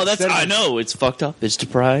 Oh, that's Instead of- I know. It's fucked up. It's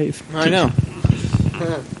deprived. I know.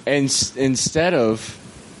 and instead of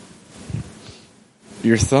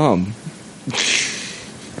your thumb,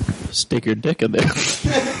 Stick your dick in there.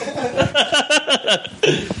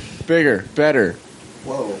 bigger, better.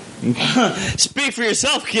 Whoa. Speak for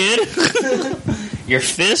yourself, kid. Your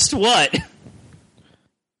fist? What?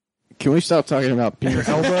 Can we stop talking about penis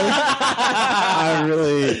elbow? I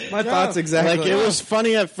really My thoughts exactly. like. It was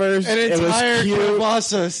funny at first. An it was entire cute.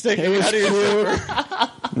 kielbasa sticking It was out of your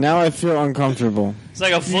zipper. Now I feel uncomfortable. It's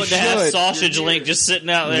like a foot and a half should. sausage link just sitting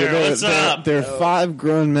out there. What's up? There are 5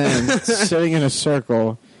 grown men sitting in a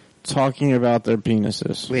circle talking about their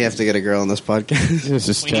penises. We have to get a girl on this podcast. This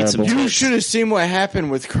is We need some terrible. You should have seen what happened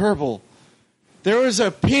with Kerbal. there was a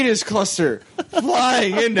penis cluster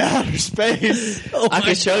flying into outer space. I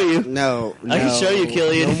can show you. No, I can show you,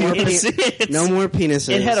 Killian, if you want to see it. No more penises.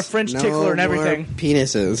 It had a French tickler and everything.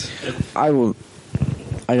 Penises.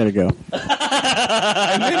 I gotta go.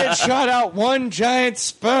 And then it shot out one giant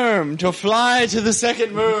sperm to fly to the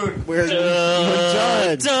second moon. We're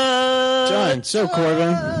done. Done. So,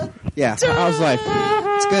 Corbin, Yeah. how's life?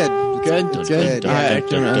 It's good. Good? It's good. All right,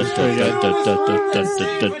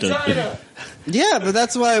 Yeah, but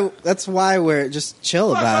that's why we're just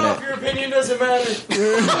chill about it. Your opinion doesn't matter.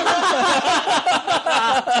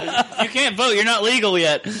 You can't vote. You're not legal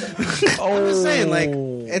yet. I'm just saying, like,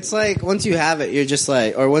 it's like once you have it, you're just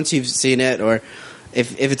like, or once you've seen it, or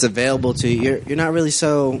if it's available to you, you're not really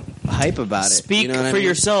so hype about it. Speak you know what for I mean?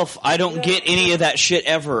 yourself. I don't get any of that shit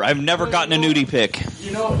ever. I've never gotten a nudie pic.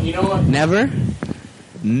 You know what? Never.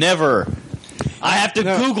 Never. I have to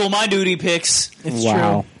Google my nudie pics.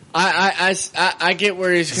 Wow. I get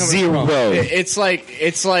where he's coming Zero. from. It's like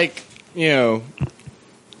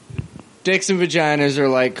dicks and vaginas are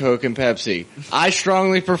like Coke and Pepsi. I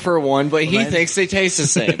strongly prefer one, but he thinks they taste the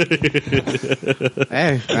same.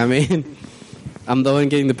 Hey, I mean, I'm the one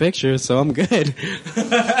getting the picture, so I'm good.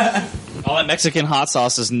 All that Mexican hot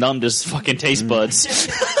sauce has numbed his fucking taste buds.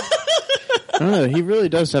 I don't know. He really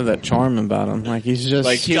does have that charm about him. Like he's just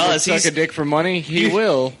Like he would suck a dick for money. He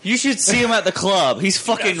will. You should see him at the club. He's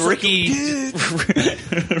fucking Ricky.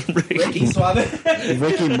 Ricky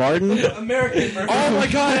Martin. American version. Oh my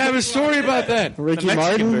god, I have a story about that. Ricky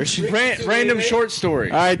Martin. Random short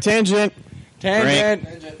story. All right, tangent.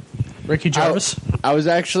 Ricky Jarvis. I was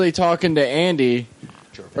actually talking to Andy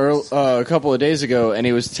a couple of days ago, and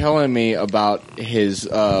he was telling me about his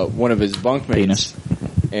one of his bunkmates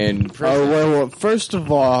in prison. Oh well. First of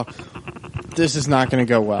all, this is not going to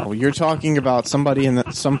go well. You're talking about somebody in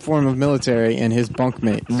some form of military and his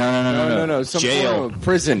bunkmate. No. Some Jail. form of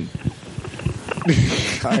prison.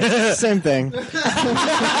 Same thing.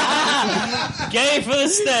 Gay for the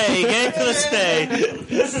stay. Gay for the stay.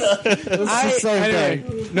 Same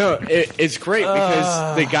thing. No, it's great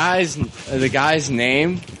because the guy's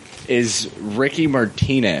name is Ricky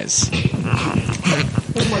Martinez.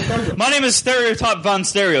 My name is Stereotype Von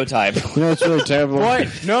Stereotype. You know, it's really terrible.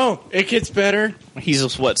 What? No, it gets better.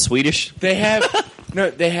 He's what, Swedish? They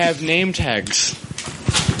have name tags,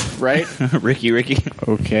 right? Ricky.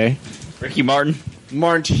 Okay. Ricky Martin.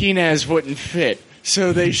 Martinez wouldn't fit,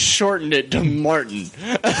 so they shortened it to Martin.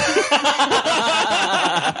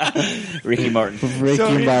 Ricky Martin.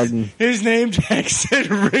 Ricky Martin. His name tag said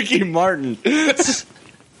Ricky Martin.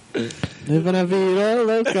 Living a vida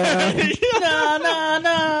loca.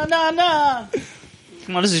 No.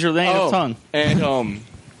 Come on, this is your native tongue. And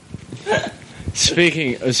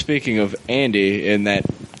speaking of Andy and that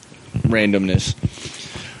randomness,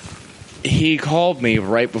 he called me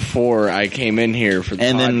right before I came in here for the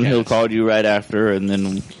And then podcast. he'll call you right after, and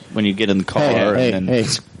then when you get in the car, and then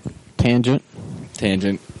Tangent.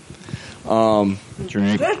 Tangent.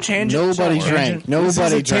 drink. That tangent. Nobody drank. This is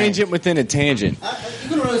Nobody a drank. tangent within a tangent. You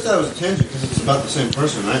couldn't really say it was a tangent because it's about the same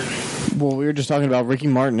person, right? Well, we were just talking about Ricky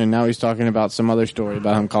Martin, and now he's talking about some other story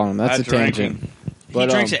about him calling him. That's a tangent. He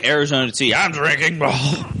drinks at Arizona tea. I'm drinking.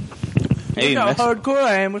 Hey, how hardcore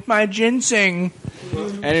I am with my ginseng.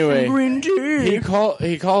 Anyway, Green tea.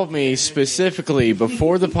 he called me specifically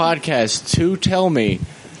before the podcast to tell me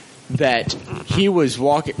that he was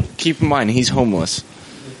walking. Keep in mind, he's homeless.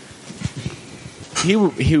 He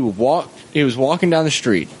was walking down the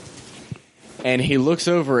street, and he looks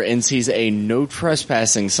over and sees a no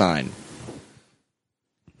trespassing sign.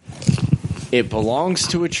 It belongs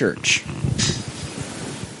to a church.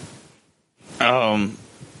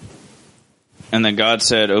 And then God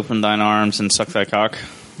said, "Open thine arms and suck thy cock."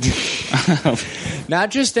 Not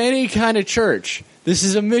just any kind of church. This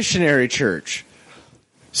is a missionary church.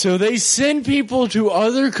 So they send people to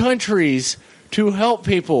other countries to help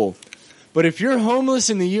people. But if you're homeless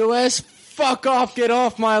in the U.S., fuck off, get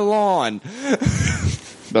off my lawn.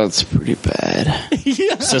 That's pretty bad.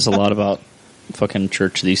 Yeah. It says a lot about fucking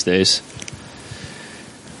church these days.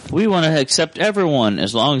 We want to accept everyone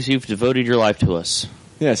as long as you've devoted your life to us.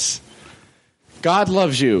 Yes. God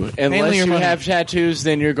loves you. Unless your you money. have tattoos,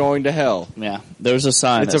 then you're going to hell. Yeah, there's a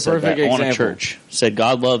sign It's that a said perfect that on a example. church. Said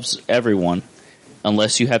God loves everyone.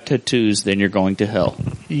 Unless you have tattoos, then you're going to hell.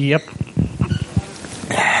 Yep.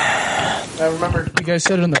 I remember you guys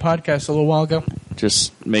said it on the podcast a little while ago.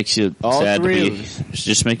 Just makes you All sad to three be. of us.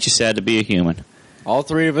 Just makes you sad to be a human. All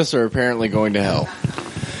three of us are apparently going to hell.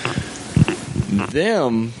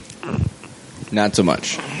 Them, not so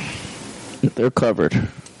much. They're covered.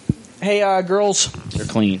 Hey, girls. They're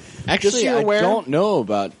clean. Actually, so you're I aware- don't know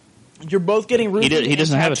about You're both getting roofed. He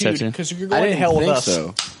doesn't have a tattoo. because you're I going to didn't hell with think us.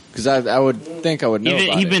 so. Because I would think I would know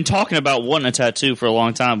about He's it. been talking about wanting a tattoo for a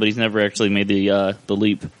long time, but he's never actually made the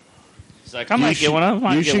leap. He's like, I might get one. I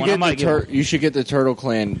might get one. I might get one. You should get the Turtle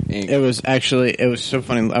Clan ink. It was so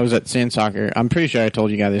funny. I was at Sand Soccer. I'm pretty sure I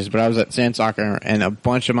told you guys this, but I was at Sand Soccer, and a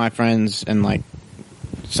bunch of my friends, and like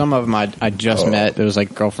some of them I just met. There was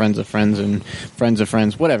like girlfriends of friends and friends of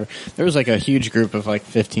friends, whatever. There was like a huge group of like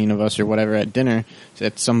 15 of us or whatever at dinner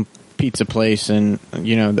at some pizza place and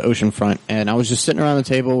the oceanfront, and I was just sitting around the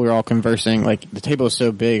table. We were all conversing. Like the table was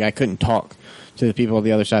so big I couldn't talk to the people on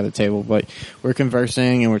the other side of the table, but we're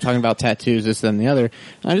conversing and we're talking about tattoos, this, that, and the other.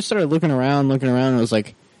 And I just started looking around, and I was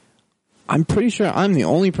like, I'm pretty sure I'm the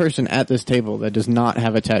only person at this table that does not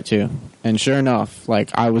have a tattoo. And sure enough, like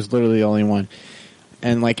I was literally the only one.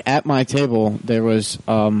 And like at my table there was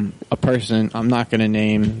a person I'm not going to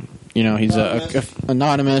name. He's a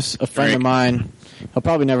anonymous, a friend of mine. He'll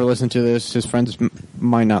probably never listen to this. His friends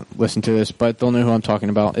might not listen to this, but they'll know who I'm talking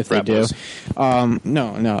about if they do.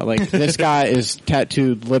 No. Like, this guy is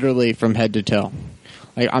tattooed literally from head to toe.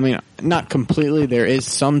 Like, I mean, not completely. There is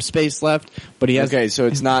some space left, but he has... Okay, so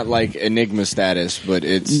it's not like Enigma status, but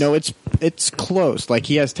it's... No, it's close. Like,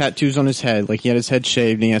 he has tattoos on his head. Like, he had his head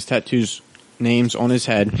shaved, and he has names on his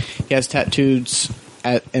head. He has tattoos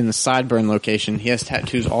in the sideburn location. He has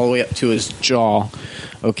tattoos all the way up to his jaw.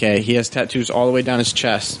 Okay, he has tattoos all the way down his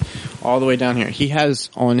chest, all the way down here. He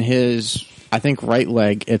has on his, I think, right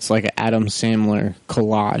leg, it's like an Adam Sandler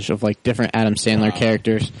collage of like different Adam Sandler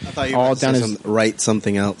characters. I thought you all were down his write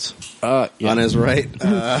something else. yeah. On his right.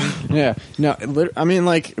 Yeah, no, I mean,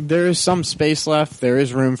 like, there is some space left. There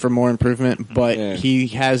is room for more improvement, but he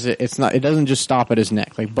has it. It doesn't just stop at his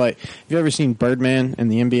neck. Like, but have you ever seen Birdman in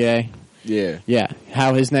the NBA? Yeah. Yeah,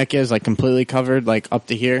 how his neck is, like, completely covered, like, up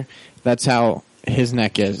to here. That's how his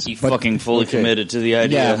neck is. He fucking fully committed to the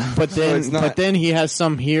idea. Yeah, but then he has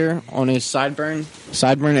some here on his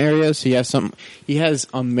sideburn areas. He has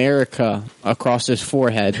America across his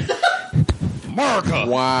forehead. America!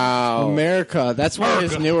 Wow. America. That's one of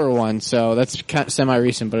his newer ones, so that's kind of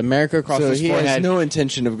semi-recent. But America across So his he forehead. has no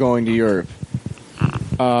intention of going to Europe.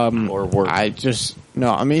 Or work. I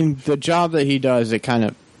mean, the job that he does, it kind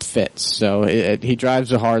of fits. So he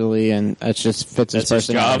drives a Harley, and it just fits his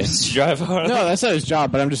personality. His job. Drive hard. No, that's not his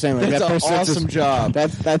job, but I'm just saying, like, That's that an awesome job.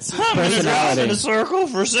 That's his I'm gonna drive in personality. a circle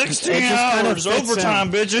for 16 It just kind of hours. fits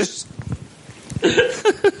Overtime, bitches.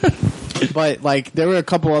 But like, there were a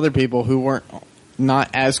couple other people who weren't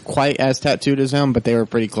not quite as tattooed as him, but they were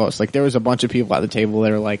pretty close. Like, there was a bunch of people at the table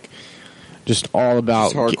that were like just all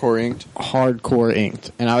about hardcore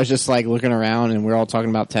inked. And I was just like looking around, and we're all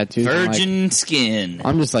talking about tattoos. Virgin skin.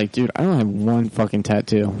 I'm just like, dude, I don't have one fucking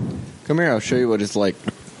tattoo. Come here, I'll show you what it's like.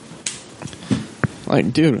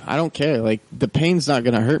 Like, dude, I don't care. Like, the pain's not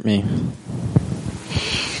gonna hurt me.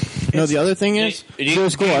 No, the other thing is, it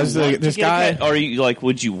was cool. This guy, are you like?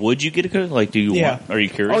 Would you get a cut? Like, do you want? Are you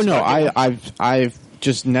curious? Oh no, I've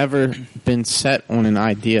just never been set on an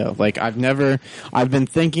idea. Like, I've been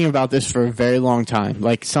thinking about this for a very long time.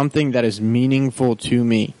 Like, something that is meaningful to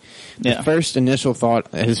me. The first initial thought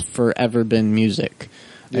has forever been music.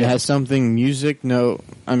 It has something music. No,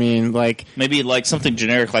 I mean, like, maybe like something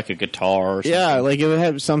generic, like a guitar. Or something. Yeah, like it would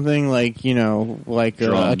have something like, like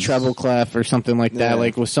a treble clef or something like that,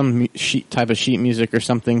 like with some type of sheet music or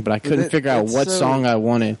something. But I couldn't figure out what song I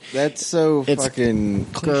wanted. That's so fucking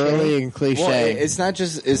girly and cliche. Well, it's not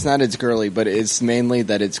it's girly, but it's mainly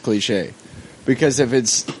that it's cliche. Because if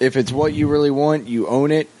it's what you really want, you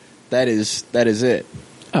own it. That is it.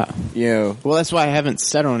 Oh. Well, that's why I haven't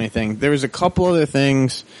said on anything. There was a couple other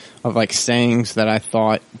things of like sayings that I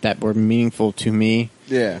thought that were meaningful to me.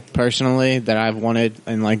 Yeah. Personally, that I've wanted,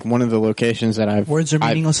 and like one of the locations that I've... Words are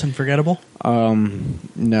meaningless and forgettable?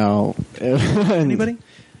 No. Anybody?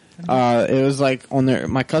 It was like on there,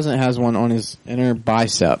 my cousin has one on his inner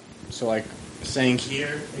bicep. So like saying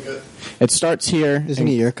here, it starts here. Isn't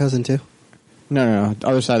he your cousin too? No,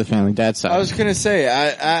 other side of the family, dad's side. I was gonna say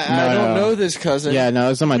I don't know this cousin. Yeah, no,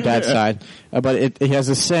 it's on my dad's side, but it has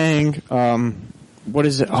a saying. What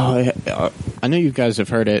is it? Oh, I know you guys have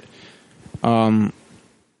heard it. It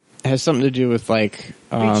has something to do with like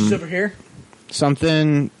Beaches over here.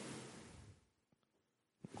 Something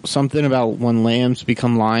about when lambs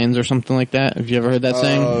become lions or something like that. Have you ever heard that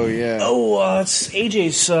saying? Oh yeah. Oh, it's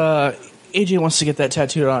AJ's. AJ wants to get that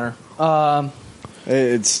tattooed on her.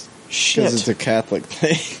 It's because it's a Catholic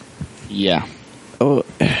thing. Yeah. Oh,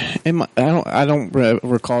 I don't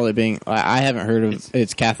recall it being. I haven't heard of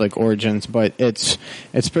its Catholic origins, but it's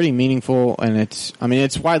pretty meaningful, and it's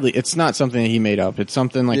widely. It's not something that he made up. It's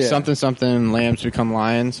something like something. Lambs become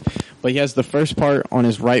lions, but he has the first part on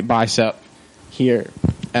his right bicep here,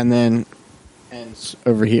 and then ends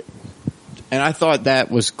over here. And I thought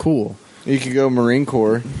that was cool. You could go Marine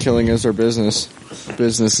Corps. Killing is our business.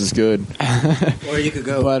 Business is good. Or you could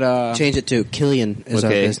go change it to Killian is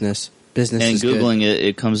our business. Business and is Googling good.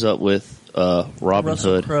 it comes up with Robin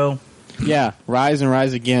Russell Hood. Crowe. Yeah, rise and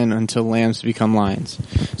rise again until lambs become lions.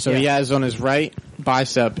 So he has on his right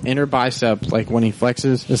bicep, inner bicep, like when he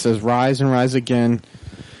flexes, it says rise and rise again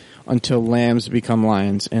until lambs become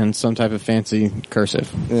lions in some type of fancy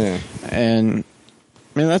cursive. Yeah. And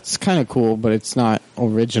that's kind of cool, but it's not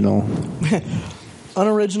original.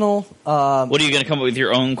 Unoriginal. What are you going to come up with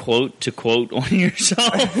your own quote to quote on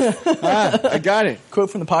yourself? I got it. Quote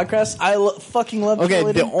from the podcast. I fucking love. Okay,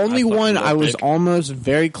 the Killian. only one I was almost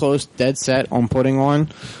very close, dead set on putting on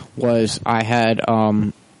was I had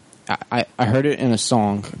I heard it in a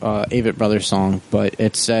song, Avett Brothers song, but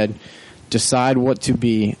it said, "Decide what to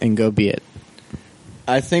be and go be it."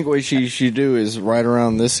 I think what she should do is right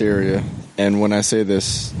around this area, and when I say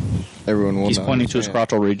this, everyone will He's know. pointing to his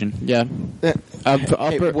crotchal region. Yeah,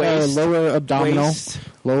 upper, waist, lower abdominal, waist,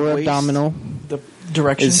 lower waist. abdominal. The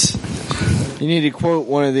directions. You need to quote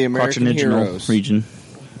one of the American heroes. region.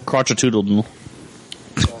 Crotchatudinal.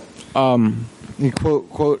 You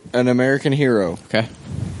quote an American hero. Okay.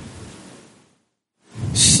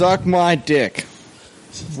 Suck my dick,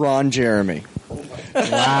 Ron Jeremy.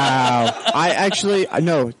 Wow.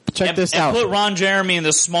 No. Check this out. Put Ron Jeremy in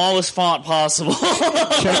the smallest font possible.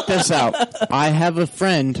 Check this out. I have a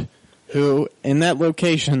friend who, in that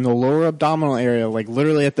location, the lower abdominal area, like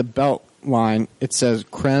literally at the belt line, it says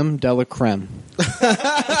creme de la creme.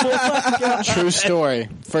 True story.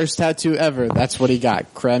 First tattoo ever. That's what he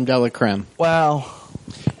got. Creme de la creme. Wow.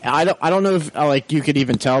 I don't know if you could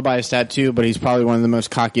even tell by his tattoo, but he's probably one of the most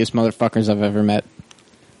cockiest motherfuckers I've ever met.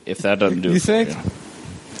 If that doesn't do it. You think?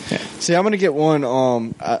 Yeah. See, I'm gonna get one.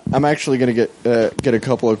 I'm actually gonna get a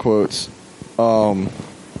couple of quotes.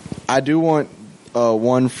 I do want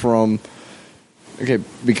one from. Okay,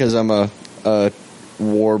 because I'm a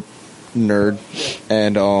war nerd,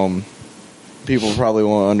 and people probably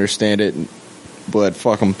won't understand it, but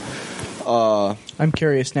fuck them. I'm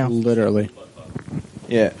curious now. Literally.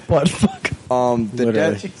 Yeah. What? Fuck.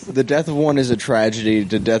 The death of one is a tragedy.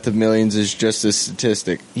 The death of millions is just a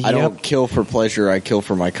statistic. Yep. I don't kill for pleasure. I kill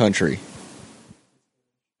for my country.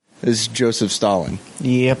 This is Joseph Stalin.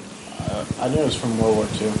 Yep. I knew it was from World War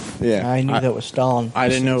II. Yeah. I knew that was Stalin. I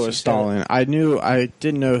didn't know it was Stalin. I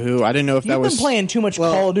didn't know who. I didn't know if that You've was. been playing too much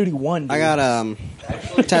Call of Duty 1, dude. I got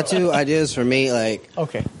tattoo ideas for me. Like,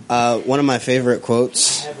 Okay. one of my favorite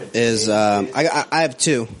quotes is I have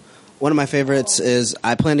two. One of my favorites is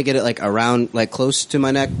I plan to get it like around, like close to my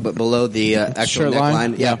neck, but below the actual Shirt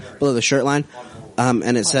line? neckline. Yeah, below the shirt line.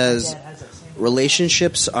 And it says,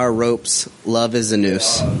 "Relationships are ropes. Love is a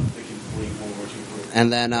noose."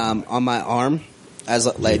 And then on my arm, as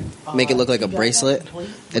like make it look like a bracelet,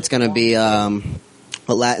 it's gonna be a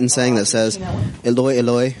Latin saying that says, "Eloi,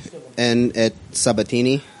 Eloi, en et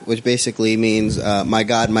sabatini," which basically means, my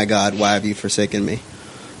God, why have you forsaken me?"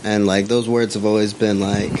 And like those words have always been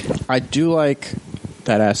like I do like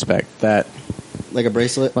that aspect. That a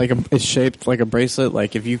bracelet. it's shaped like a bracelet.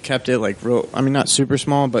 Like if you kept it like real, I mean not super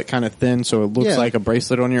small, but kind of thin, so it looks like a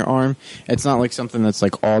bracelet on your arm. It's not like something that's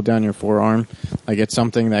like all down your forearm. Like it's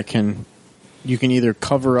something that you can either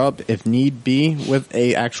cover up if need be with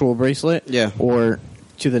a actual bracelet, or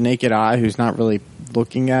to the naked eye who's not really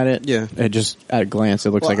looking at it, it just at a glance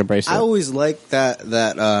it looks like a bracelet. I always like that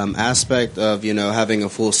aspect of having a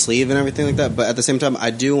full sleeve and everything like that. But at the same time, I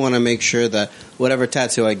do want to make sure that whatever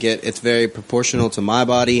tattoo I get, it's very proportional to my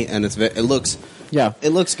body, and it looks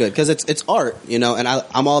good because it's art, and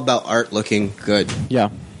I'm all about art looking good.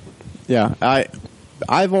 Yeah.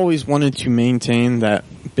 I've always wanted to maintain that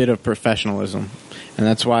bit of professionalism, and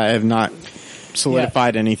that's why I have not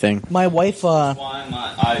solidified anything. My wife. That's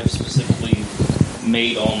why I've specifically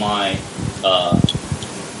made all my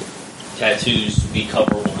tattoos be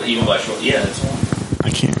coverable, even by short. Yeah, that's one. I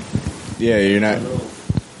can't. Yeah,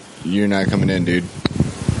 you're not coming in, dude.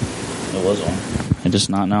 There was one. I just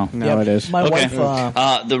not know. No, it is. My Okay.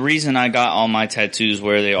 wife. The reason I got all my tattoos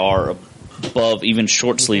where they are above even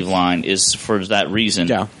short sleeve line is for that reason.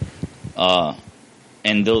 Yeah.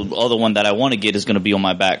 And the other one that I want to get is going to be on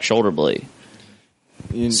my back shoulder blade.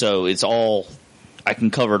 So it's all, I can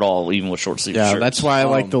cover it all even with short sleeve shirts. That's why I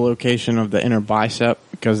like the location of the inner bicep,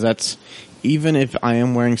 because that's even if I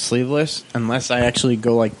am wearing sleeveless, unless I actually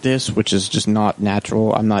go like this, which is just not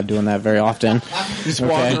natural. I'm not doing that very often. Just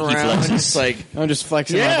walking around, just like I'm just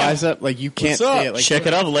flexing my bicep. Like you can't see up? it. Like, Check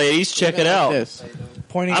it out, ladies. Check it out. This.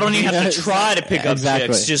 Pointing. I don't even have to try to pick up Exactly.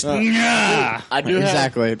 chicks. Just nah. I do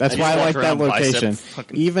Exactly. That's why I like that location.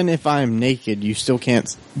 Even if I'm naked, you still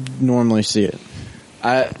can't normally see it.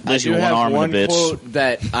 I Unless do you're one have arm and a one bitch. quote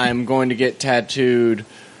that I'm going to get tattooed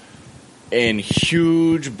in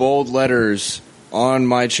huge bold letters on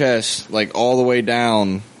my chest, like all the way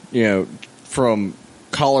down, from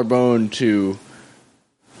collarbone to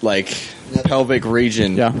like pelvic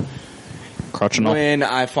region. Yeah. Crotch and all. When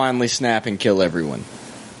I finally snap and kill everyone.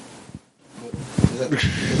 Is that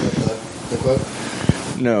the quote?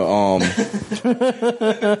 No,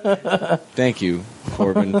 thank you,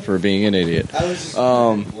 Corbin, for being an idiot. I was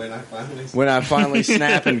just When I finally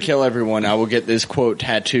snap and kill everyone, I will get this quote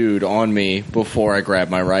tattooed on me before I grab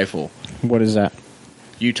my rifle. What is that?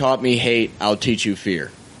 You taught me hate, I'll teach you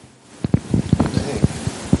fear.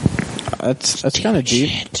 That's kind of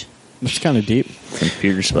deep. That's kind of deep.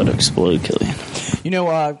 Computer's about to explode, Killian.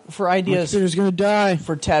 For ideas Computer's gonna die.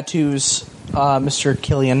 for tattoos, Mr.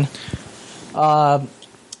 Killian,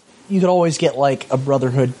 you could always get like a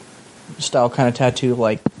brotherhood style kind of tattoo,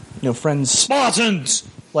 like friends. Spartans!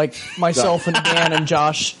 Like myself and Dan and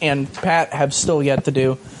Josh and Pat have still yet to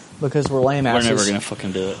do because we're lame We're asses. never gonna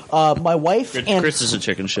fucking do it. My wife and Chris is a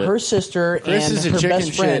chicken shit. her sister Chris and is a her chicken best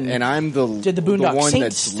shit, friend and I'm did the Boondock one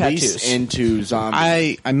Saints that's least tattoos. into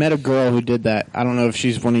zombies. I met a girl who did that. I don't know if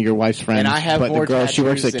she's one of your wife's friends, And I have but more the girl, she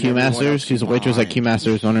works at tattoos than Q everyone Masters. else She's a waitress at Q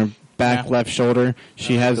Masters. On her back left shoulder,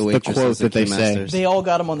 she has The the waitress quote is at that they Q say. Masters. They all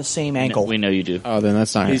got them on the same ankle. We know you do. Oh, then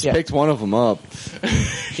that's not her. He's picked one of them up.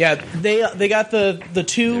 Yeah, they got the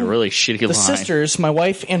two They're really shitty the line. sisters. My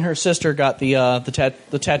wife and her sister got the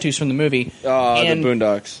tattoos from the movie. The And,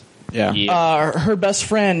 Boondocks. Yeah. her best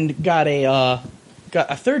friend got a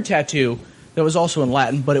third tattoo that was also in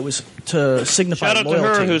Latin, but it was to signify Shout out loyalty. to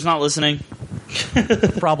her who's not listening.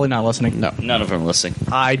 Probably not listening. No. None of them listening.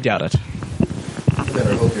 I doubt it. You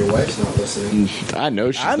better hope your wife's not listening. I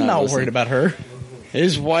know she's I'm not listening. word about her.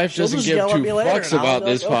 His wife She'll doesn't just give yell at two me later, fucks and I'll about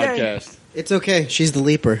be this like, okay. podcast. It's okay. She's the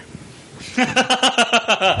leaper.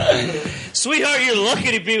 Sweetheart, you're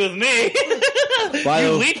lucky to be with me. By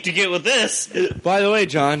You the- leap to get with this. By the way,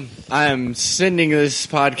 John, I am sending this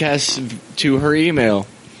podcast to her email.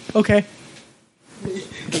 Okay.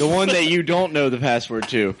 The one that you don't know the password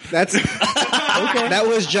to. That's okay. That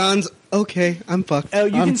was John's. Okay, I'm fucked.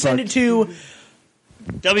 You can send it to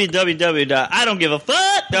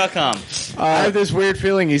www.idon'tgiveafuck.com. I have this weird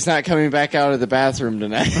feeling he's not coming back out of the bathroom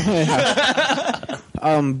tonight.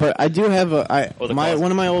 But I do have Or the closet.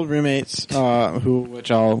 one of my old roommates,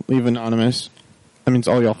 which I'll leave anonymous. That means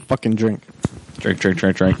all y'all fucking drink.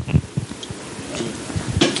 Drink.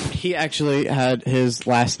 He actually had his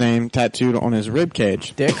last name tattooed on his rib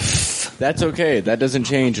cage. Dick. That's okay. That doesn't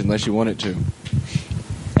change unless you want it to.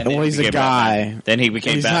 And then Well, he he's a became guy. Batman. Then he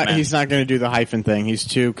became He's Batman. not. He's not going to do the hyphen thing. He's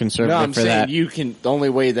too conservative No, I'm for saying that. you can. The only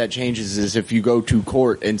way that changes is if you go to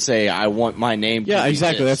court and say, "I want my name." Yeah, to be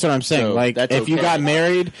exactly. this." That's what I'm saying. So like, that's if you okay. got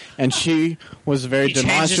married and she was very He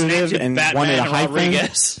changed his name demonstrative to and Batman wanted a hyphen,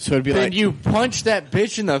 Rodriguez. so it'd be then like, you punch that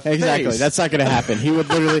bitch in the face. exactly. That's not going to happen. He would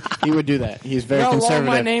literally. He would do that. He's very You know how long conservative.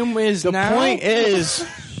 my name is The now? point is,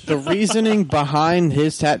 the reasoning behind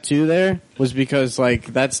his tattoo there was because, like,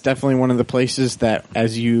 that's definitely one of the places that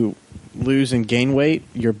as you lose and gain weight,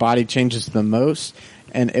 your body changes the most,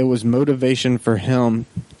 and it was motivation for him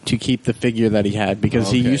to keep the figure that he had because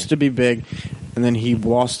he Okay. used to be big, and then he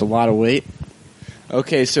lost a lot of weight.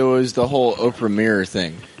 Okay, so it was the whole Oprah mirror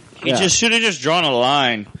thing. He just should have just drawn a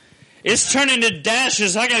line. It's turning to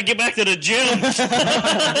dashes. I gotta get back to the gym.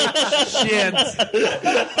 Shit.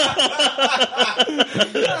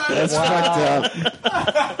 That's fucked up.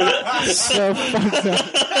 So fucked up.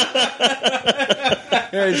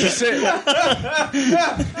 Yeah, just sit.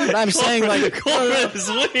 But I'm saying, like, Corbin is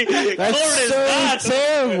weak. that's Corbin is so not.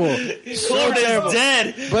 terrible. Corbin is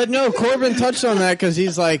dead. But no, Corbin touched on that because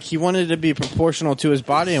he's like, he wanted to be proportional to his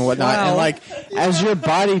body and whatnot. Wow. And like, as your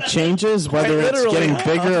body changes, whether it's literally. getting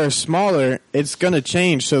bigger or smaller, it's going to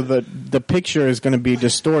change. So the picture is going to be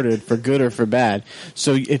distorted for good or for bad.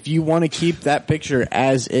 So if you want to keep that picture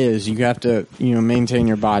as is, you have to, maintain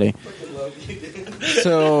your body.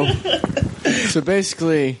 So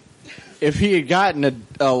basically, if he had gotten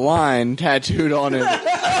a line tattooed on him,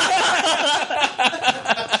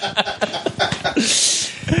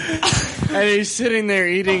 and he's sitting there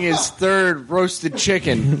eating his third roasted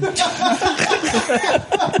chicken,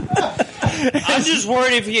 I was just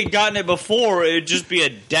worried if he had gotten it before, it would just be a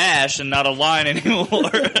dash and not a line anymore.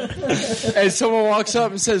 And someone walks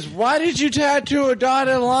up and says, "Why did you tattoo a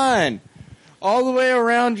dotted line all the way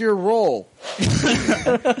around your roll?"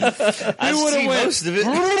 I see most of it.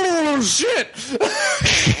 Oh, shit!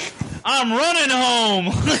 I'm running home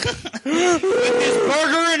with his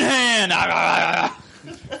burger in hand.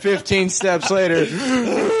 15 steps later.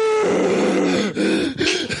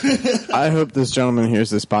 I hope this gentleman hears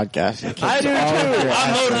this podcast. I do too.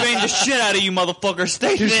 I'm motivating the shit out of you, motherfucker.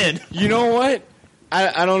 Stay in. You know what?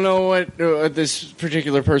 I don't know what this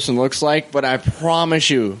particular person looks like, but I promise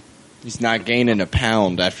you, he's not gaining a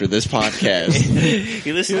pound after this podcast.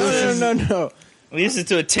 He listens No. Listen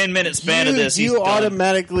to a 10-minute span of this. You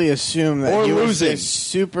automatically assume that Or he was losing. a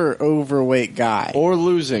super overweight guy. Or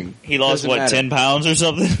losing. He lost, Doesn't what, matter. 10 pounds or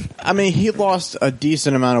something? I mean, he lost a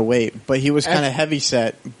decent amount of weight, but he was kind of heavy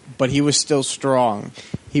set, but he was still strong.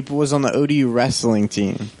 He was on the ODU wrestling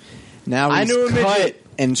team. Now I he's knew a cut midget.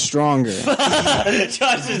 and stronger.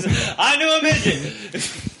 I knew a midget.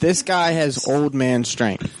 This guy has old man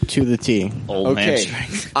strength to the T. Old man Okay,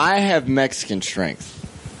 strength. I have Mexican strength.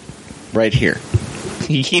 Right here.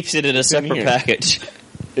 He keeps it in a separate here. package.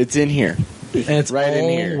 It's in here. And it's Right in all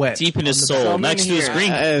here. wet. Deep in his soul. Some Next in to his here. green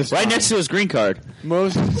That is right fine. next to his green card.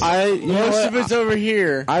 Most of it's over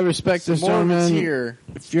here. I respect this More of it's gentleman. here.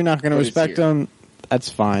 If you're not going to But it's respect here. him, that's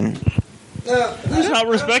fine. Who's not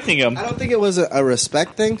respecting him? I don't think it was a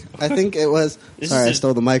respect thing. I think it was. This Sorry, I is a-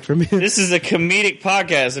 stole the mic from you. This is a comedic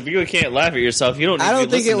podcast. If you can't laugh at yourself, you don't need I don't to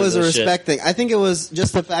think it listen was to a this shit. respect thing. I think it was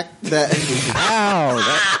just the fact that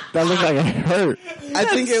Ow! That looked like it hurt. I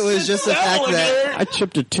think it was just the fact that I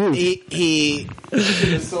chipped a tooth. he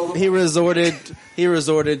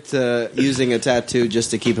resorted to using a tattoo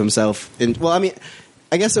just to keep himself in. Well, I mean,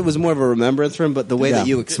 I guess it was more of a remembrance for him, but the way Yeah, that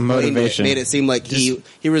you explained it motivation. made it seem like he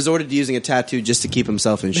resorted to using a tattoo just to keep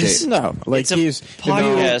himself in shape. No, like It's a he's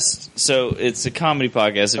podcast, so it's a comedy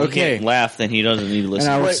podcast. If Okay. he can't laugh, then he doesn't need to listen.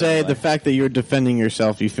 And I to would it. say the fact that you're defending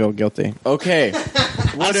yourself, you feel guilty. Okay.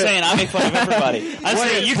 I'm saying I make fun of everybody. I'm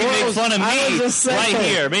saying you can make fun of I was me just saying- right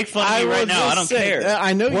here. Make fun of me right now. I don't care.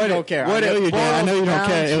 I know you don't care. I know you don't. I know you don't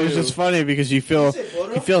care. It was just funny because you feel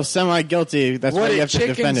semi guilty. That's why What you it have to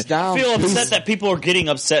defend chickens it. down. I feel upset that people are getting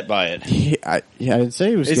upset by it. I'd say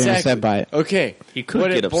he was getting upset by it. Okay. He could what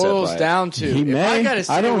get it upset boils by it. down to. He if may. I gotta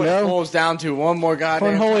say I don't what know. it boils down to one more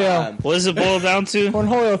goddamn Cornholio. time. What does it boil down to?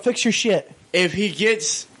 Cornholio, fix your shit. If he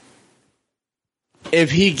gets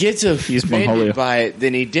offended Cornholio. by it,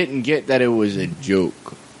 then he didn't get that it was a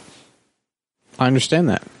joke. I understand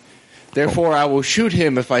that. Therefore, I will shoot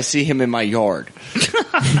him if I see him in my yard.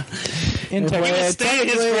 In He Texas. will stay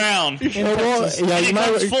his ground. Yeah, And it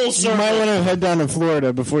comes full you circle. might want to head down to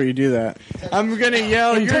Florida before you do that. I'm gonna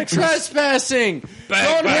yell, In "You're Texas. trespassing! Bang,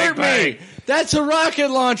 Don't bang, hurt bang." me! That's a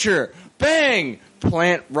rocket launcher! Bang!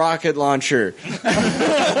 Plant rocket launcher.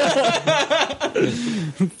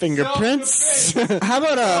 Fingerprints. How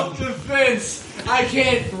about Self-defense! I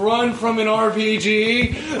can't run from an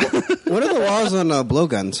RPG. what are the laws on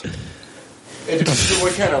blowguns? It depends on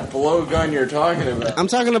what kind of blowgun you're talking about. I'm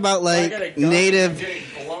talking about like native.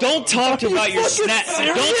 Don't talk about your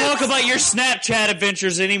Don't talk about your Snapchat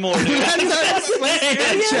adventures anymore, dude.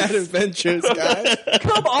 Snapchat adventures, guys.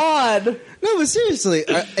 Come on. No, but seriously,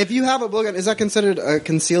 if you have a blowgun, is that considered a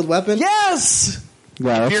concealed weapon? Yes.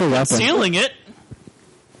 Yeah, that's a You're weapon. concealing it.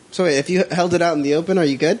 So wait, if you held it out in the open, are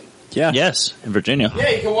you good? Yeah. Yes, in Virginia. Yeah,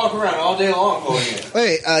 you can walk around all day long holding it.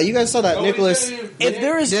 Wait, you guys saw that Nicholas? If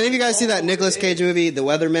there is Did any of you guys see that Nicolas Cage movie, The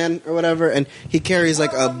Weatherman or whatever? And he carries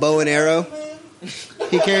like a bow and arrow.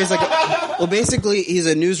 He carries like well, basically he's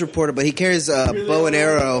a news reporter, but he carries a bow and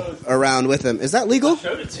arrow around with him. Is that legal?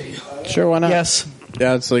 Sure, why not? yes.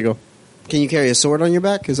 Yeah, it's legal. Can you carry a sword on your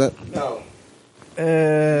back? Is that? No.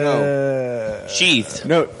 Sheathed.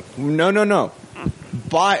 No.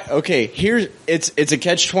 Here's it's a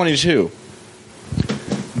catch-22.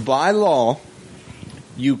 By law,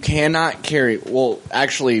 you cannot carry. Well,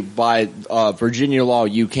 actually, by Virginia law,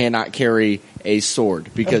 you cannot carry a sword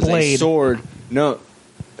because a blade. sword. No,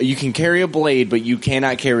 you can carry a blade, but you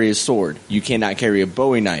cannot carry a sword. You cannot carry a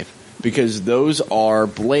Bowie knife because those are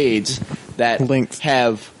blades that Length.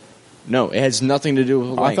 have. No, it has nothing to do with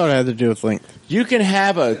length. I thought it had to do with length. You can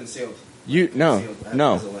have a. Concealed. No.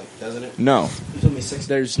 Doesn't it? No. You told me 6.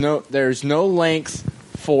 There's no length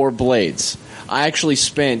for blades. I actually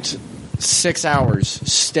spent 6 hours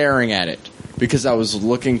staring at it because I was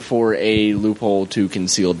looking for a loophole to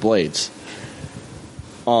concealed blades.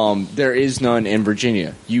 There is none in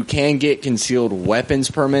Virginia. You can get concealed weapons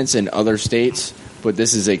permits in other states, but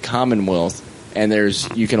this is a Commonwealth, and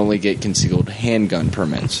you can only get concealed handgun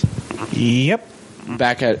permits. Yep.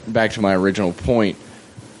 back to my original point.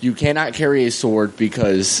 You cannot carry a sword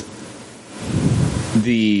because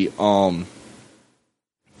the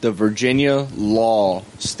Virginia law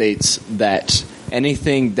states that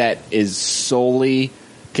anything that is solely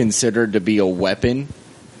considered to be a weapon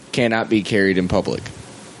cannot be carried in public.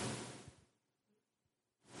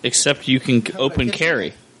 Except you can open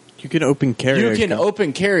carry. You can open carry. You can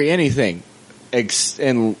open carry anything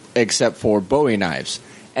except for Bowie knives.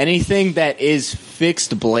 Anything that is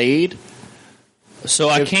fixed blade. So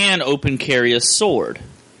I can open carry a sword.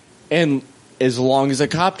 And as long as a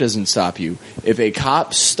cop doesn't stop you. If a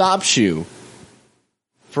cop stops you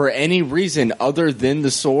for any reason other than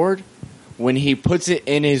the sword, when he puts it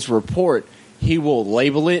in his report, he will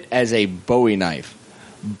label it as a Bowie knife.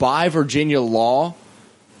 By Virginia law,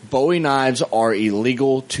 Bowie knives are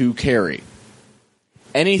illegal to carry.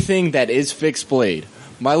 Anything that is fixed blade.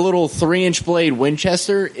 My little 3-inch blade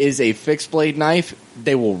Winchester is a fixed blade knife.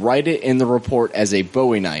 They will write it in the report as a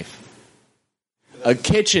Bowie knife. A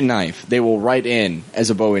kitchen knife, they will write in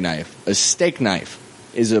as a Bowie knife. A steak knife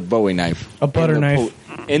is a Bowie knife. A butter knife.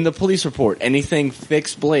 In the police report, anything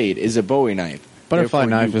fixed blade is a Bowie knife. Butterfly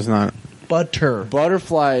knife is not.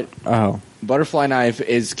 Butterfly knife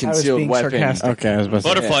is concealed weapon. Sarcastic. Okay, I was about to say.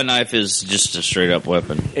 Butterfly knife is just a straight up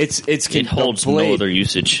weapon. It holds no other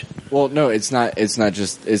usage. Well, no, it's not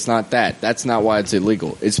that. That's not why it's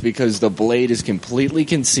illegal. It's because the blade is completely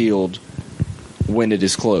concealed when it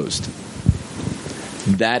is closed.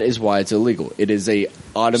 That is why it's illegal. It is a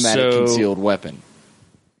automatic concealed weapon.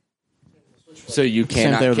 So you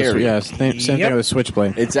cannot carry. Same thing with a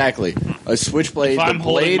switchblade. Exactly. A switchblade. If I'm the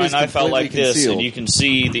holding blade my is knife out like completely this, concealed. and you can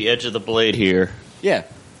see the edge of the blade here. Yeah.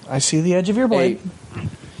 I see the edge of your blade.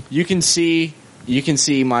 You can see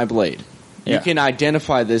my blade. Yeah. You can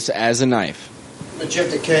identify this as a knife. But you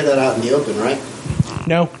have to carry that out in the open, right?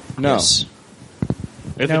 No. Yes.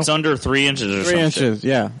 If No. it's under 3 inches or 3 something. inches,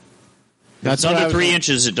 yeah. If it's under 3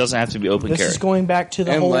 inches, it doesn't have to be open This carry. is going back to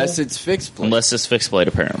the Unless whole... it's fixed blade. Unless it's fixed blade,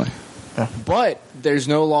 apparently. But there's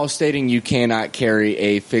no law stating you cannot carry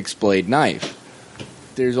a fixed blade knife.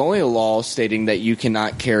 There's only a law stating that you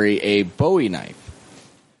cannot carry a Bowie knife.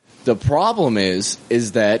 The problem is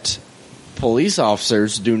that police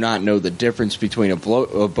officers do not know the difference between a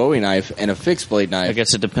Bowie knife and a fixed blade knife. I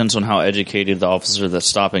guess it depends on how educated the officer that's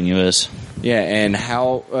stopping you is. Yeah, and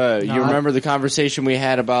how you remember the conversation we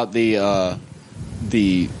had about the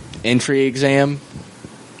entry exam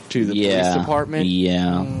to the police department?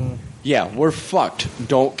 Yeah. Yeah, we're fucked.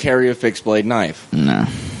 Don't carry a fixed blade knife. No.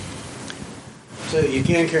 So you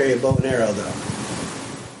can carry a bow and arrow, though.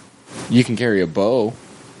 You can carry a bow.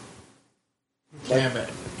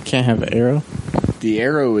 Can't have an arrow. The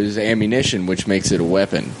arrow is ammunition, which makes it a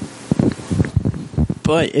weapon.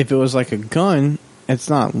 But if it was like a gun, it's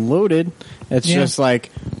not loaded. It's just like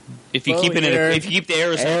If you keep it in, if you keep the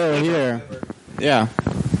arrows, arrow here. Yeah,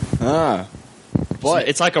 But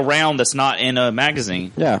it's like a round that's not in a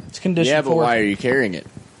magazine. yeah. It's conditioned yeah, but for... why are you carrying it?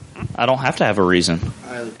 I don't have to have a reason.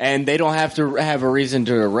 And they don't have to have a reason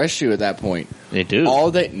to arrest you at that point. They do.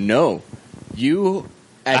 You.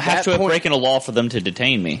 I have to have breaking a law for them to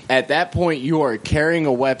detain me. At that point, you are carrying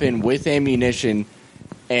a weapon with ammunition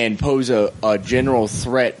and pose a general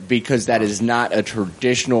threat because that is not a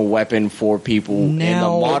traditional weapon for people in the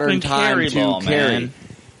Now, modern open time carry to law, carry. man.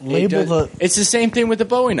 It's the same thing with the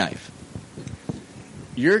Bowie knife.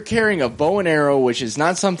 You're carrying a bow and arrow, which is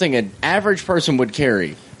not something an average person would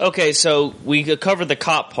carry. Okay, so we covered the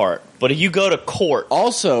cop part, but if you go to court,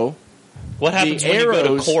 Also, what happens when you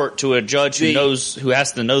go to court to a judge who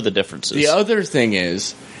has to know the differences? the other thing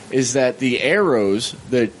is that the arrows,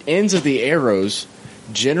 the ends of the arrows,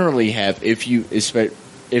 generally have, if you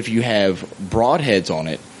have broadheads on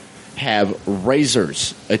it, have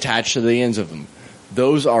razors attached to the ends of them.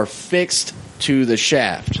 Those are fixed to the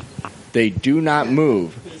shaft. They do not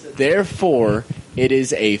move. Therefore, it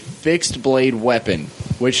is a fixed blade weapon,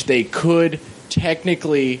 which they could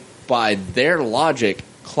technically, by their logic,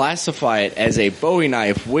 classify it as a Bowie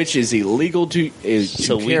knife, which is illegal to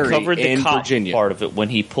so we carry covered the in cop Virginia. part of it when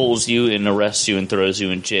he pulls you and arrests you and throws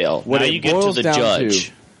you in jail. What now it you get to boils the down judge.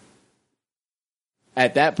 to-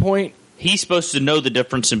 At that point, He's supposed to know the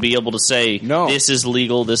difference and be able to say, No. this is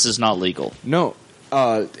legal, this is not legal. no.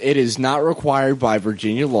 It is not required by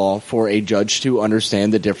Virginia law for a judge to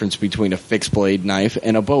understand the difference between a fixed blade knife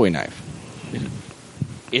and a Bowie knife.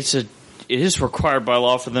 It is required by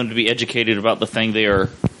law for them to be educated about the thing they are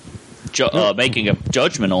making a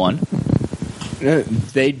judgment on.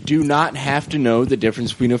 They do not have to know the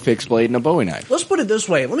difference between a fixed blade and a Bowie knife. Let's put it this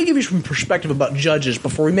way. Let me give you some perspective about judges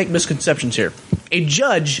before we make misconceptions here. A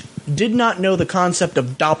judge did not know the concept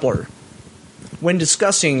of Doppler when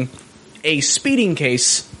discussing a speeding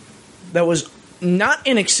case that was not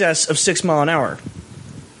in excess of 6 miles an hour.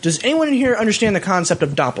 Does anyone in here understand the concept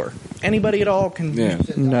of Doppler? Anybody at all can? Yeah.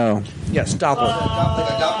 No. Yes, Doppler. Like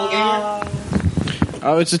a doppelganger?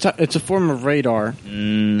 Oh, it's a form of radar.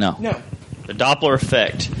 No. No. The Doppler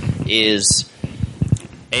effect is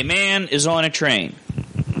a man is on a train.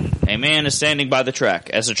 A man is standing by the track.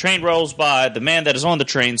 As the train rolls by, the man that is on the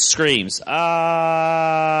train screams,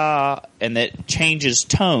 "Ah!" and that changes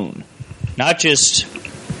tone. Not just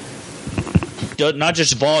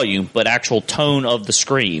volume, but actual tone of the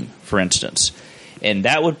scream, for instance. And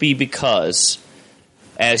that would be because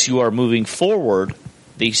as you are moving forward,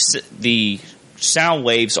 the sound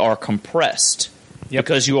waves are compressed. Yep.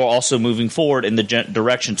 Because you are also moving forward in the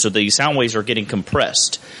direction, so the sound waves are getting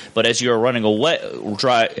compressed. But as you are running away,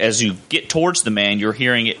 as you get towards the man, you're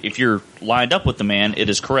hearing it. If you're lined up with the man, it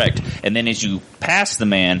is correct. And then as you pass the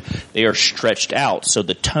man, they are stretched out, so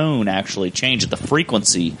the tone actually changes. The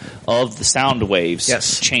frequency of the sound waves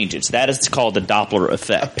changes. That is called the Doppler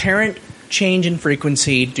effect. Apparent change in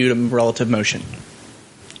frequency due to relative motion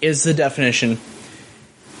is the definition.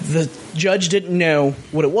 The judge didn't know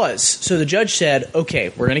what it was. So the judge said,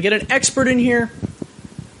 okay, we're going to get an expert in here,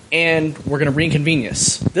 and we're going to reconvene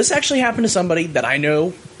this. This actually happened to somebody that I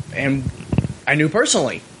know, and I knew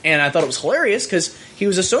personally. And I thought it was hilarious because he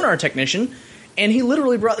was a sonar technician, and he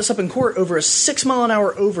literally brought this up in court over a 6 mile an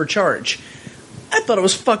hour overcharge. I thought it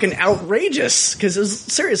was fucking outrageous because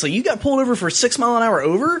seriously, you got pulled over for 6 mile an hour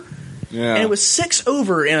over? Yeah. And it was 6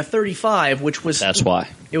 over in a 35, which was... That's why.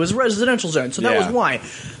 It was a residential zone, so that was why.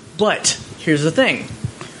 But here's the thing.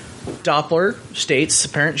 Doppler states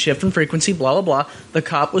apparent shift in frequency, blah, blah, blah. The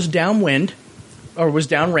cop was downwind, or was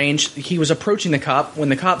downrange. He was approaching the cop when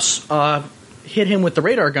the cops hit him with the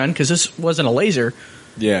radar gun, because this wasn't a laser.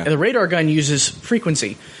 Yeah. The radar gun uses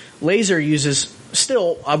frequency. Laser uses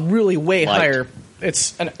still a really way Light. higher...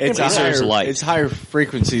 It's higher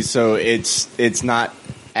frequency, so it's not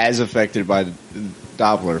as affected by the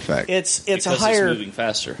Doppler effect. It's because a higher... it's moving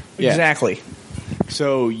faster. Exactly.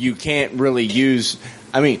 So you can't really use...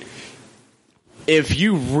 I mean, if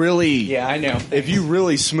you really... Yeah, I know. If you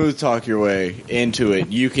really smooth talk your way into it,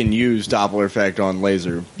 you can use Doppler effect on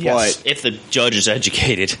laser. Yes. But, If the judge is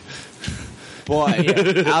educated.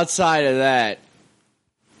 Outside of that,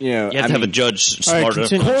 You have to have a judge smart enough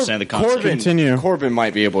to understand the concept. Corbin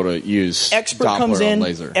might be able to use Expert Doppler comes on in.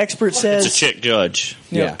 laser. Expert says... It's a chick judge.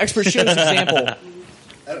 Yeah. Expert shows example.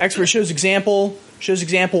 Expert shows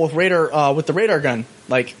example with radar with the radar gun.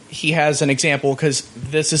 Like he has an example because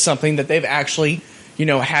this is something that they've actually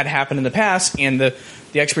had happen in the past, and the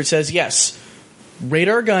expert says yes,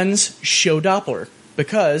 radar guns show Doppler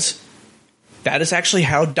because that is actually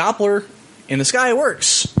how Doppler in the sky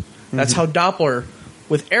works. That's how Doppler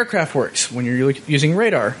with aircraft works when you're using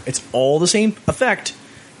radar. It's all the same effect,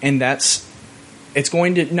 and it's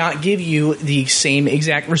going to not give you the same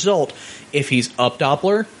exact result if he's up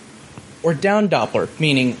Doppler or down Doppler,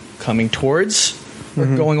 meaning coming towards or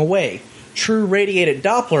going away. True radiated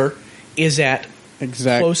Doppler is at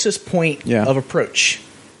closest point of approach,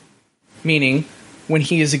 meaning when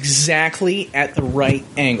he is exactly at the right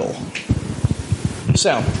angle.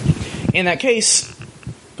 So, in that case,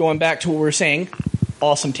 going back to what we were saying,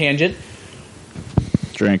 awesome tangent.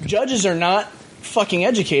 Drink. Judges are not fucking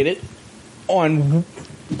educated on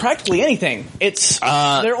practically anything.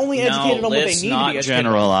 They're only educated on what they need to be educated on.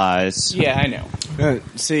 Generalize. Yeah, I know.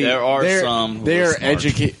 See, There are some who They are are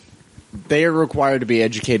smart. They are required to be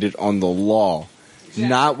educated on the law,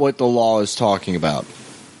 not what the law is talking about.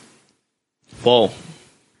 Well,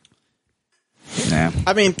 nah.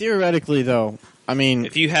 I mean, theoretically, though,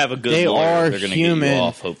 If you have a good they lawyer, are they're going to get human. you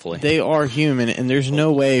off, hopefully. They are human, and there's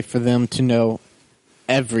no way for them to know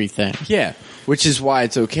everything. Yeah, which is why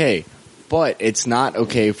it's okay. But it's not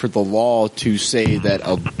okay for the law to say that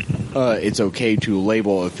it's okay to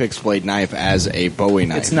label a fixed blade knife as a Bowie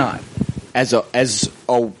knife. It's not.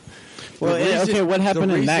 Well, okay, what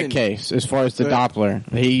happened in that case as far as the Doppler?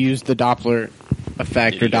 He used the Doppler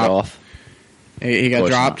effect Did he get off? He got course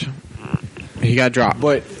dropped. He got dropped.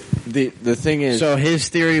 But the thing is, So his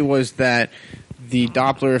theory was that the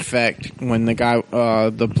Doppler effect, when the guy,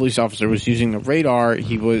 the police officer, was using the radar,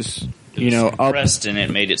 he was, up. Compressed, and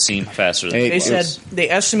it made it seem faster than They it said was. they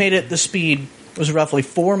estimated the speed was roughly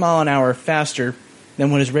 4 mile an hour faster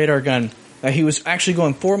than what his radar gun. That he was actually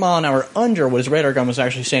going 4 mile an hour under what his radar gun was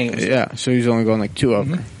actually saying. It was. Yeah, so he's only going like 2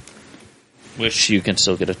 over. Which you can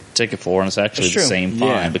still get a ticket for, and it's actually That's the true. same fine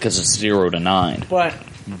Yeah. because it's 0 to 9. But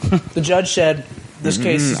the judge said this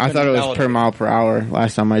case. Has I been thought it was per validated. mile per hour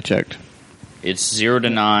last time I checked. It's 0 to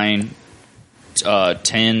 9,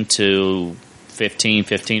 10 to 15,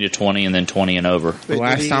 15 to 20, and then 20 and over. The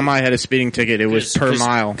last time I had a speeding ticket, it was per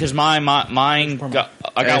mile. Because mine got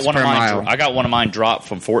one of mine. I got one of mine dropped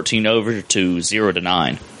from 14 over to 0 to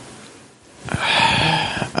 9.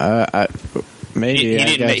 Maybe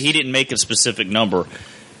he didn't make a specific number.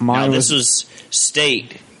 Mine this was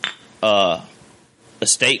state, a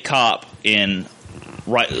state cop in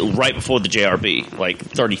right before the JRB, like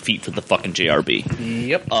 30 feet from the fucking JRB.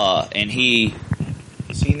 Yep. And he.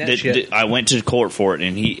 Seen that shit. I went to court for it,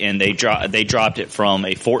 and they dropped it from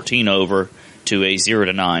a 14 over to a 0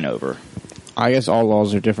 to 9 over. I guess all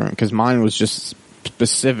laws are different because mine was just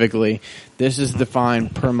specifically this is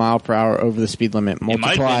defined per mile per hour over the speed limit.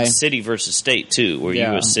 Multiply. It might have been city versus state too. Were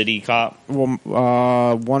you a city cop?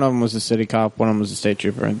 Well, one of them was a city cop. One of them was a state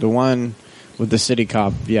trooper. The one with the city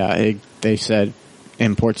cop, they said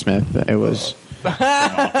in Portsmouth that it was.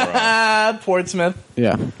 Portsmouth.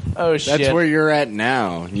 Yeah. Oh shit. That's where you're at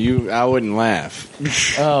now. I wouldn't laugh.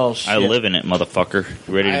 Oh shit. I live in it, motherfucker.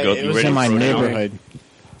 You ready to go? It was in my neighborhood.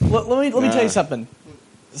 Let me tell you something.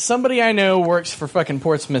 Somebody I know works for fucking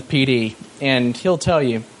Portsmouth PD, and he'll tell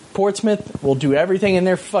you Portsmouth will do everything in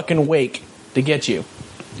their fucking wake to get you.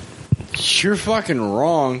 You're fucking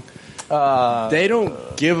wrong. They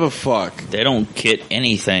don't give a fuck. They don't get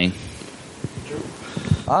anything.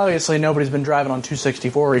 Obviously, nobody's been driving on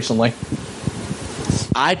 264 recently.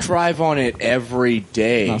 I drive on it every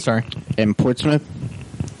day. Oh, sorry. In Portsmouth?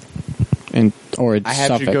 Or I have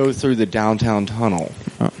Suffolk? to go through the downtown tunnel.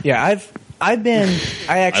 Yeah, I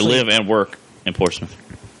live and work in Portsmouth.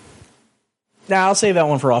 Now I'll save that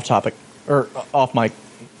one for off topic or off mic.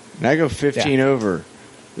 And I go 15 over.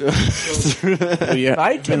 Well,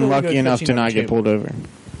 I've been lucky enough to not get pulled over.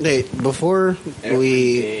 Hey, before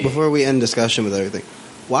we end discussion with everything,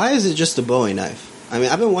 why is it just a Bowie knife? I mean,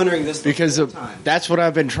 I've been wondering this because that's what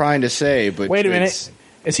I've been trying to say. But wait a minute,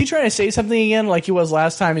 is he trying to say something again like he was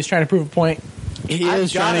last time? He's trying to prove a point. He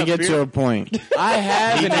is trying to get to a point. I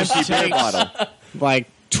have an empty beer bottle. Like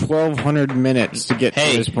 1,200 minutes to get to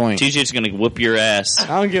this point. TJ's going to whip your ass.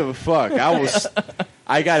 I don't give a fuck.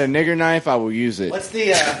 I got a nigger knife. I will use it. What's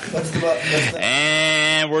the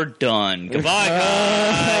And we're done. Goodbye,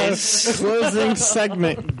 guys. Closing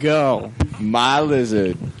segment. Go. My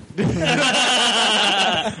lizard. All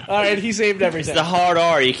right, he saved everything. It's the hard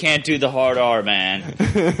R. You can't do the hard R, man.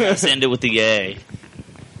 Let's end it with the A.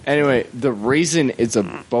 Anyway, the reason it's a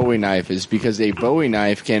Bowie knife is because a Bowie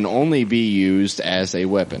knife can only be used as a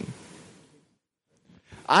weapon.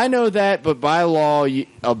 I know that, but by law,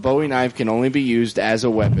 a Bowie knife can only be used as a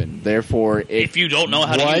weapon. Therefore, if you don't know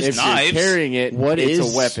how to use knives, if you're carrying it,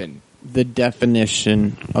 it's a weapon. The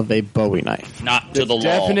definition of a Bowie knife? Not to the law. The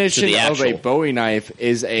definition of a Bowie knife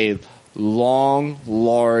is a long,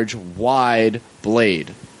 large, wide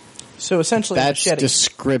blade. So essentially, that's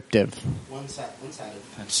descriptive. One-sided.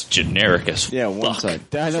 That's generic as fuck. Yeah, one side.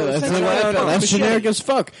 That's generic as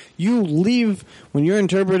fuck. You leave when you're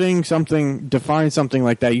interpreting something, define something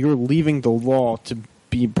like that. You're leaving the law to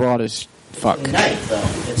be broad as fuck. Knife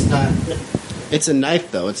though, it's not. It's a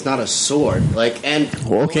knife though. It's not a sword.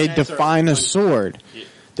 Okay, define a sword.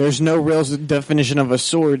 There's no real definition of a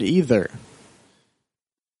sword either.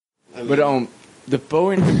 But the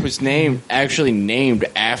Bowie knife was actually named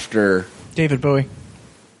after David Bowie.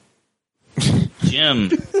 Jim.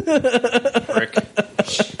 Frick.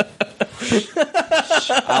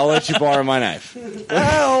 I'll let you borrow my knife.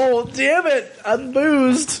 Oh, damn it. I'm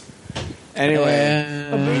boozed. Anyway,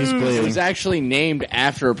 it was actually named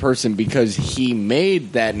after a person because he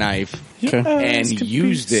made that knife and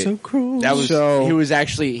used it. So cruel. That was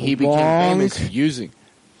he became famous using.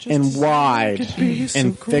 And wide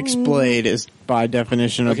and fixed blade is by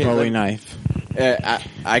definition a Bowie knife.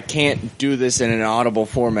 I can't do this in an audible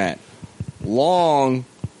format. Long,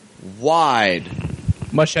 wide,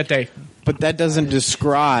 machete. But that doesn't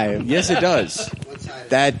describe. Yes, it does.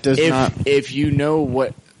 That does not. If you know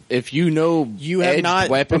what. If you know you have not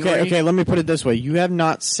weaponry, okay, let me put it this way. You have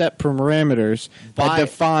not set parameters that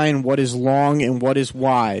define what is long and what is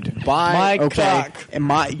wide. Cock.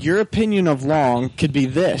 And your opinion of long could be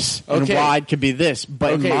this, and wide could be this.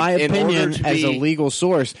 But in my opinion, as a legal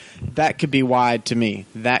source, that could be wide to me.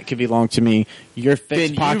 That could be long to me. Your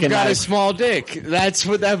fixed pocket you've got knife. a small dick. That's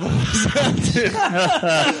what that boils down to.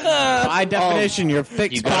 By definition, your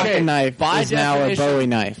fixed pocket knife is now a Bowie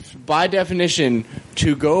knife. By definition,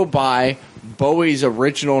 to go by Bowie's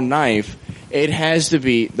original knife,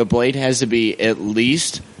 the blade has to be at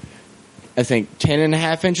least, I think,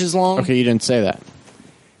 10.5 inches long. Okay, you didn't say that.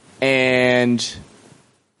 And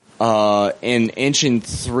an 1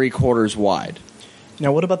 3/4 wide.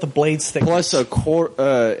 Now, what about the blade's thickness? Plus a quarter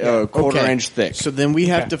Okay. inch thick. So then we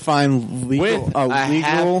have to find legal, With a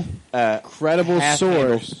legal, credible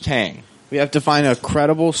half-handle source. tang. We have to find a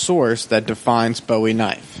credible source that defines Bowie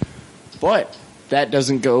knife. But that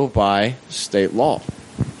doesn't go by state law.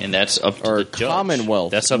 And that's up to Or the judge.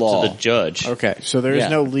 Commonwealth That's up law. to the judge. Okay, so there is Yeah.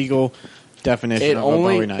 no legal definition It of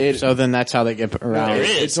only- a Bowie knife. it- So then that's how they get around There it.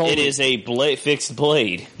 is. It's only- It is a fixed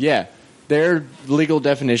blade. Yeah. Their legal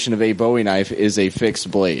definition of a Bowie knife is a fixed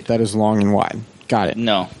blade. That is long and wide. Got it.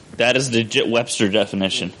 No, that is the Webster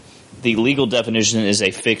definition. The legal definition is a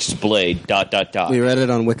fixed blade. ... We read it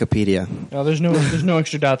on Wikipedia. No, there's no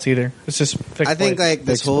extra dots either. It's just fixed I think blade. like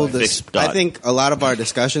this whole Fixed dot. I think a lot of our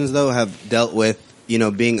discussions though have dealt with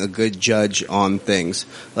being a good judge on things.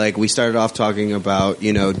 Like we started off talking about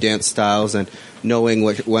dance styles and knowing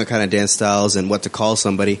what kind of dance styles and what to call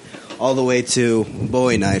somebody, all the way to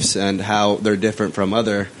Bowie knives and how they're different from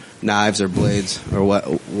other knives or blades or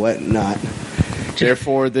what not.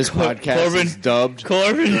 Therefore, this podcast Corbin- is dubbed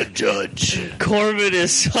Corbin, judge. Corbin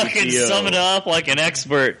is fucking GTO. summing up like an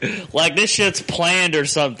expert. Like this shit's planned or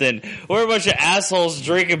something. We're a bunch of assholes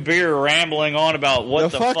drinking beer, rambling on about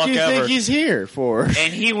what the fuck you ever. think he's here for?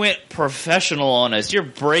 And he went professional on us. You're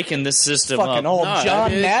breaking the system fucking up. old No,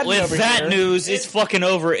 John it is- Madden With over that here. news, it's fucking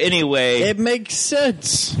over anyway. It makes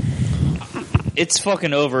sense. It's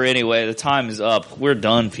fucking over anyway. The time is up. We're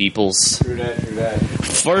done, peoples. True that.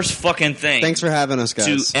 First fucking thing. Thanks for having us,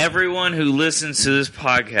 guys. To everyone who listens to this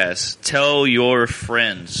podcast, tell your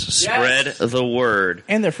friends. Spread the word.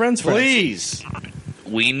 And their friends. Please.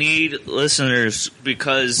 We need listeners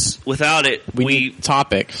because without it, We need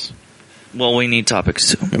topics. we need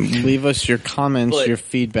topics too. And leave us your comments, But- your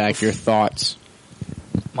feedback, your thoughts.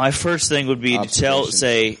 My first thing would be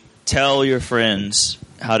to tell your friends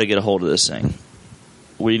how to get a hold of this thing.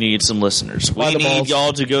 We need some listeners. We By the need balls.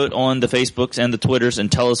 y'all to go on the Facebooks and the Twitters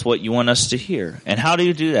and tell us what you want us to hear. And how do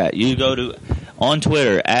you do that? You go to on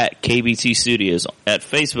Twitter at KBT Studios. At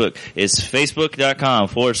Facebook, it's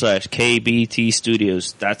facebook.com/KBT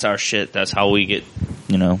Studios. That's our shit. That's how we get,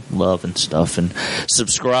 love and stuff. And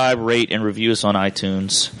subscribe, rate, and review us on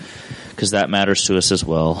iTunes, because that matters to us as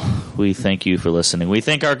well. We thank you for listening. We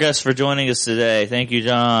thank our guests for joining us today. Thank you,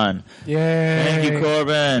 John. Yeah. Thank you,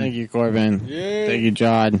 Corbin. Thank you, Corbin. Thank you,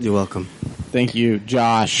 John. You're welcome. Thank you,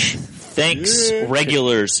 Josh. Thanks,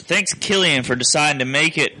 regulars. Thanks, Killian, for deciding to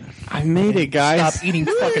make it I made it, guys. Stop eating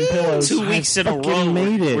fucking pillows. 2 weeks in a fucking row.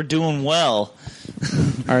 made it. We're doing well.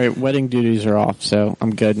 All right, wedding duties are off, so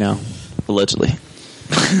I'm good now. Allegedly.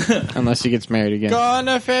 Unless he gets married again. Go on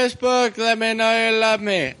to Facebook. Let me know you love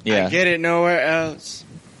me. Yeah. I get it nowhere else.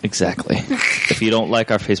 Exactly. If you don't like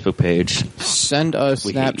our Facebook page, Send us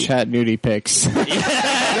We hate you. Snapchat nudie pics.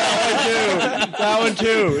 That one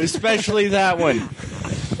too. Especially that one.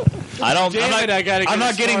 I don't. Damn it, I gotta get I'm a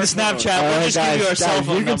not getting the smartphone. Snapchat. All We'll right, just give you our cell guys,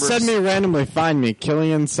 phone you can numbers. send me randomly. Find me, All right,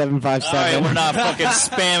 Killian757. we're not fucking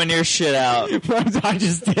spamming your shit out. I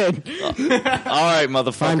just did. All right, Find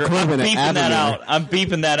motherfucker. I'm Corbin at beeping that Avenue. out. I'm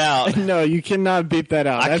beeping that out. No, you cannot beat that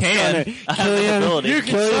out. I That's can. funny. I have the ability. You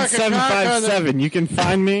can suck a cock on Killian757. You can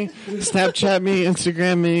find me, Snapchat me,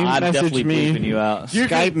 Instagram me, I'm message definitely me, beeping you out.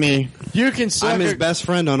 Skype me. You can suck I'm his a, best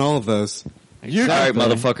friend on all of those. you, All right, can,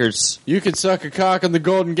 motherfuckers. you can suck a cock on the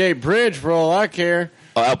Golden Gate Bridge for all I care.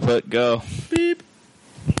 Output, go. Beep.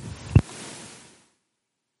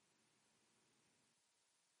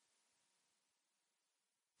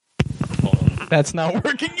 That's not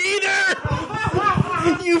working either.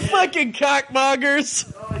 You fucking cockmongers.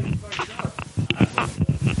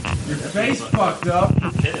 Your face fucked up.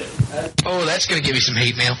 Oh, that's going to give you some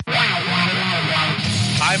hate mail.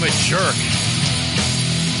 I'm a jerk.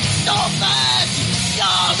 Stupid!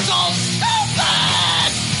 You're so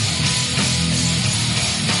stupid!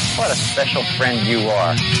 What a special friend you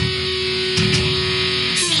are.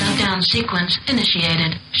 Shutdown sequence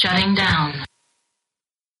initiated. Shutting down.